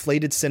this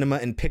deflated cinema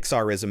and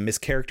Pixarism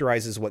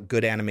mischaracterizes what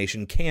good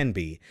animation can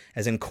be,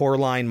 as in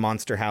Coraline,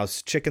 Monster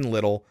House, Chicken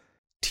Little,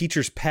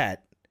 Teacher's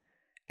Pet,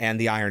 and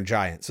The Iron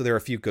Giant. So there are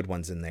a few good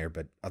ones in there,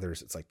 but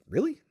others, it's like,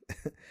 really?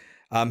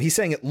 He's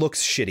saying it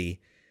looks shitty,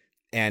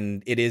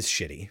 and it is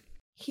shitty.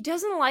 He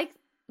doesn't like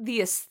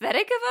the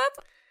aesthetic of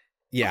Up?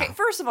 Yeah. Okay,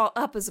 first of all,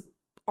 Up is an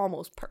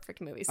almost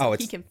perfect movie, so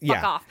he can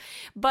fuck off.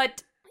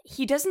 But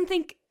he doesn't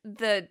think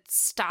the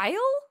style?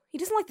 He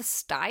doesn't like the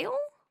style?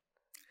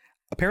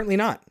 Apparently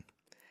not.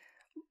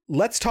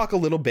 Let's talk a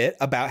little bit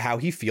about how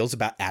he feels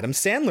about Adam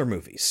Sandler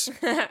movies.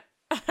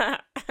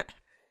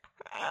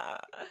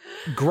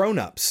 Grown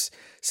Ups.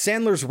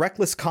 Sandler's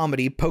reckless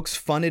comedy pokes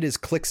fun at his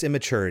clique's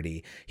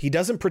immaturity. He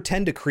doesn't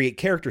pretend to create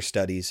character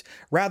studies.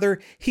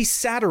 Rather, he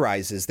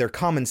satirizes their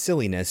common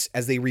silliness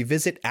as they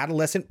revisit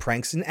adolescent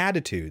pranks and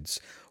attitudes.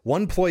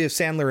 One ploy of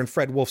Sandler and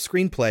Fred Wolf's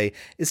screenplay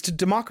is to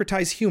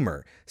democratize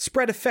humor,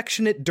 spread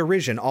affectionate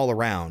derision all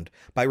around,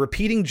 by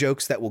repeating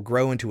jokes that will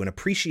grow into an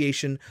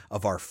appreciation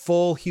of our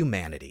full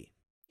humanity.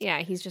 Yeah,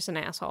 he's just an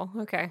asshole.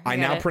 Okay. I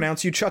now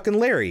pronounce you Chuck and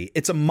Larry.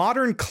 It's a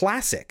modern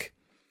classic.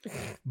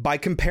 By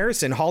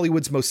comparison,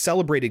 Hollywood's most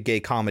celebrated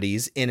gay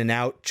comedies, In and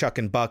Out, Chuck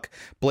and Buck,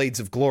 Blades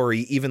of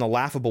Glory, even the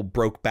laughable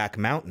Brokeback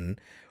Mountain,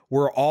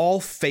 were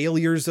all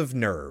failures of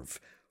nerve.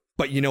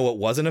 But you know what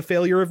wasn't a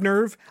failure of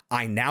nerve?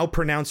 I now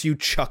pronounce you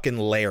Chuck and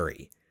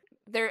Larry.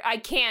 I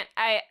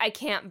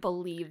can't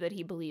believe that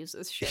he believes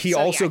this shit. He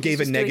also gave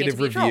a negative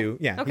review.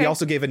 Yeah, he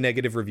also gave a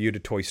negative review to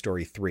Toy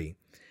Story 3.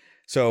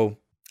 So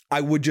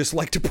I would just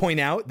like to point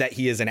out that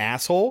he is an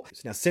asshole.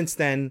 Now, since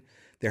then,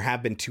 there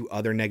have been 2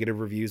 other negative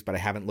reviews, but I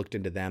haven't looked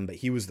into them. But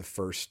he was the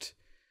first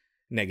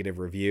negative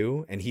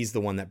review, and he's the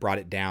one that brought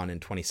it down in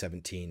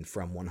 2017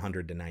 from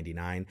 100 to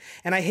 99.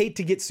 And I hate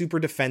to get super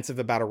defensive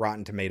about a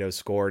Rotten Tomatoes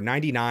score.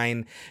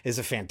 99 is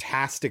a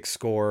fantastic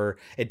score.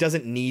 It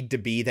doesn't need to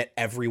be that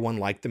everyone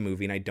liked the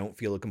movie, and I don't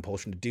feel a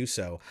compulsion to do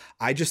so.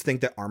 I just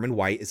think that Armond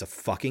White is a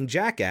fucking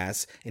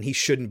jackass, and he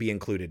shouldn't be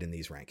included in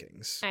these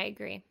rankings. I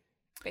agree,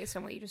 based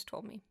on what you just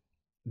told me.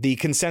 The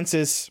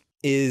consensus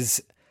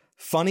is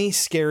funny,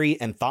 scary,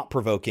 and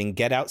thought-provoking,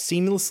 Get Out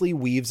seamlessly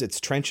weaves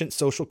its trenchant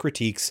social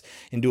critiques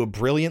into a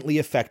brilliantly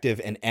effective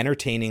and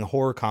entertaining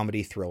horror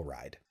comedy thrill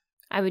ride.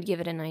 I would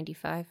give it a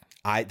 95.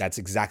 That's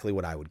exactly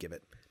what I would give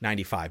it.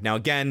 95. Now,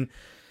 again,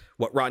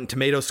 what Rotten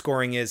Tomatoes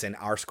scoring is and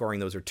our scoring,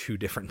 those are 2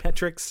 different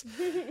metrics.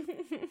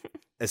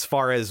 As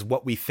far as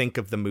what we think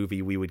of the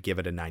movie, we would give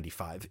it a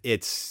 95.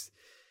 It's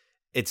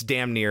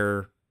damn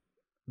near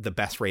the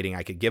best rating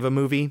I could give a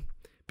movie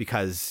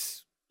because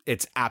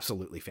it's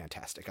absolutely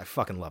fantastic. I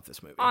fucking love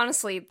this movie.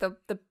 Honestly,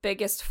 the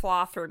biggest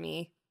flaw for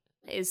me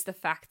is the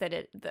fact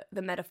that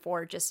the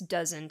metaphor just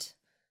doesn't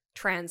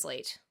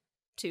translate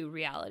to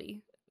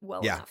reality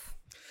well enough.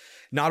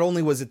 Not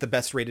only was it the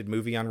best rated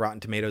movie on Rotten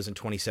Tomatoes in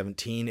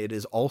 2017, it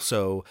is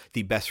also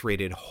the best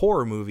rated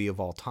horror movie of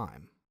all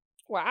time.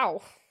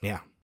 Wow.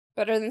 Yeah.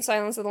 Better than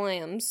Silence of the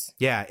Lambs.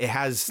 Yeah, it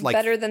has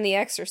better than The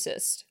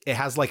Exorcist. It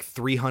has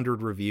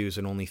 300 reviews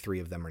and only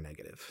 3 of them are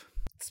negative.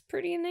 It's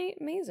pretty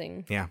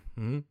amazing. Yeah.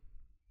 Mm-hmm.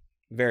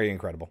 Very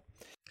incredible.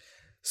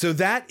 So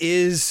that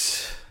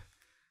is,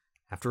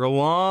 after a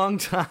long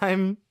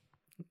time,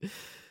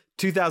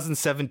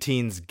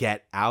 2017's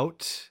Get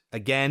Out.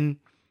 Again,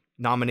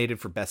 nominated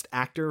for Best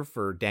Actor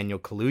for Daniel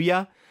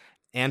Kaluuya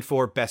and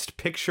for Best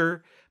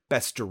Picture,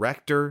 Best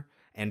Director,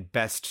 and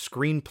Best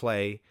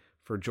Screenplay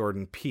for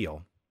Jordan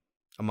Peele,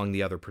 among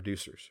the other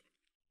producers.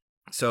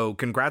 So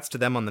congrats to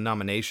them on the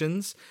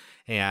nominations,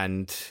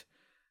 and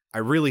I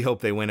really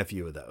hope they win a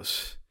few of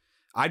those.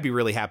 I'd be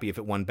really happy if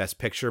it won Best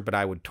Picture, but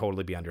I would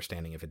totally be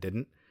understanding if it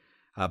didn't.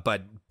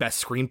 But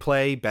Best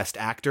Screenplay, Best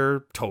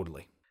Actor,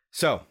 totally.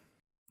 So,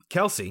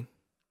 Kelsey,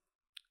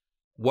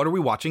 what are we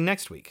watching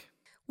next week?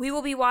 We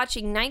will be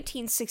watching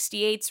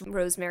 1968's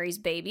Rosemary's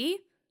Baby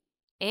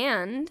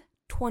and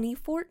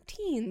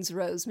 2014's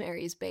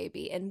Rosemary's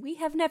Baby. And we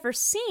have never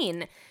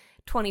seen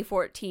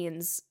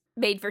 2014's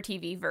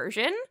made-for-TV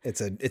version.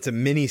 It's a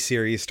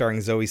mini-series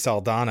starring Zoe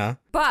Saldana.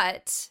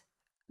 But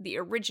the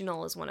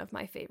original is one of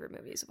my favorite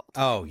movies of all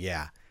time. Oh,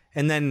 yeah.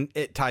 And then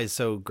it ties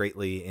so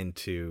greatly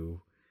into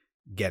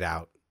Get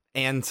Out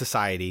and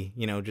Society,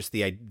 just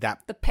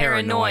the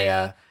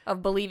paranoia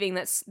of believing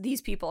that these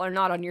people are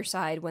not on your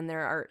side when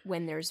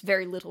there's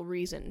very little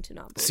reason to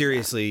not believe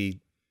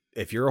Seriously,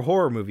 if you're a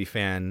horror movie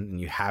fan and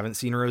you haven't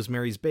seen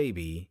Rosemary's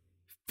Baby,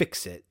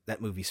 fix it.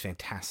 That movie's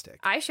fantastic.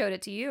 I showed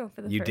it to you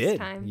for the first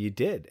time. You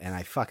did, and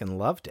I fucking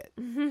loved it.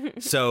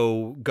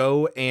 So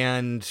go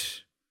and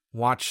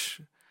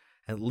watch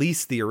at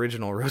least the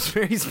original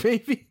Rosemary's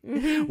Baby.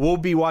 We'll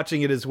be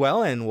watching it as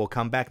well, and we'll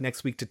come back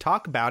next week to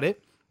talk about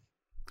it.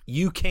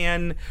 You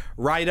can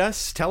write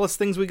us, tell us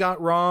things we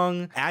got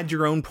wrong, add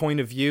your own point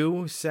of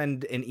view,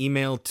 send an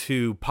email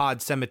to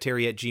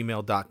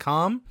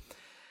podcemetery@gmail.com,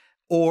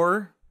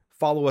 or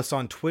follow us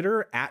on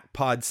Twitter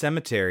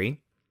 @podcemetery.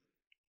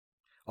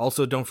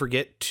 Also, don't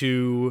forget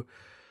to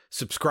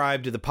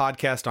subscribe to the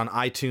podcast on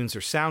iTunes or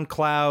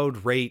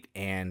SoundCloud, rate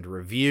and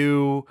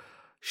review,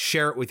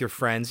 share it with your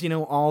friends,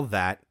 all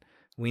that.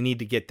 We need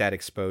to get that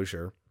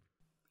exposure.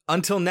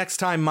 Until next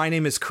time, my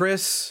name is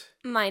Chris.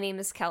 My name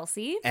is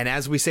Kelsey. And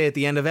as we say at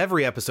the end of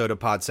every episode of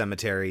Pod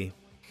Cemetery,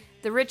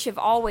 the rich have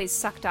always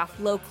sucked off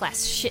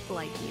low-class shit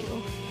like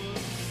you.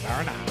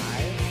 Very nice.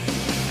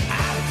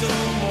 I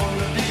don't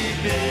want to be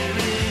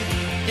buried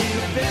in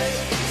a pet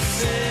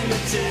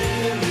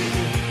cemetery.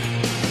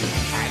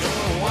 I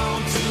don't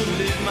want to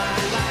live my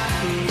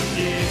life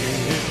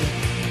again.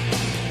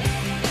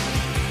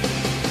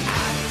 I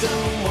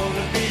don't want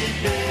to be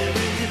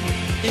buried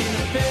in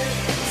a pet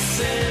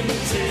cemetery.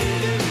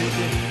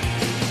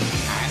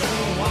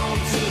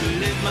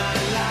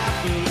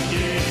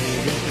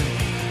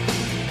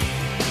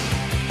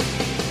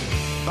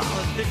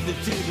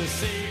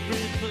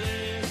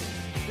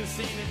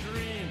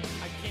 dream.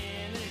 I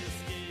can't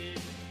escape.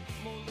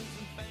 Molars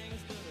and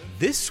fangs, but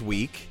This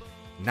week,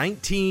 I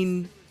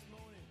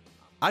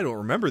don't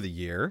remember the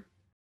year.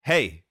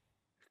 Hey,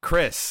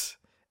 Chris,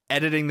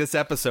 editing this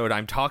episode,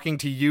 I'm talking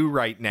to you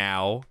right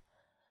now.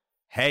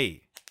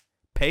 Hey,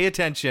 pay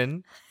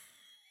attention.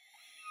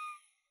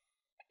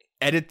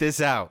 Edit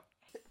this out.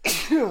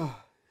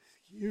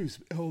 Excuse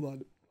me. Hold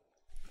on.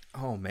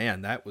 Oh,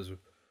 man, that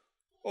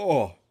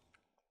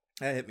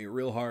hit me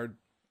real hard.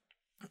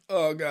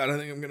 Oh, God, I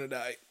think I'm going to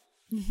die.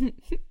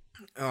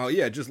 Oh,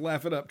 yeah, just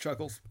laugh it up,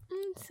 Chuckles.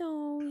 I'm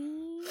sorry.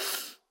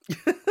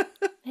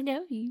 I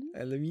love you.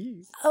 I love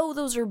you. Oh,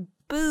 those are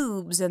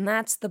boobs, and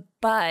that's the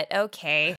butt. Okay.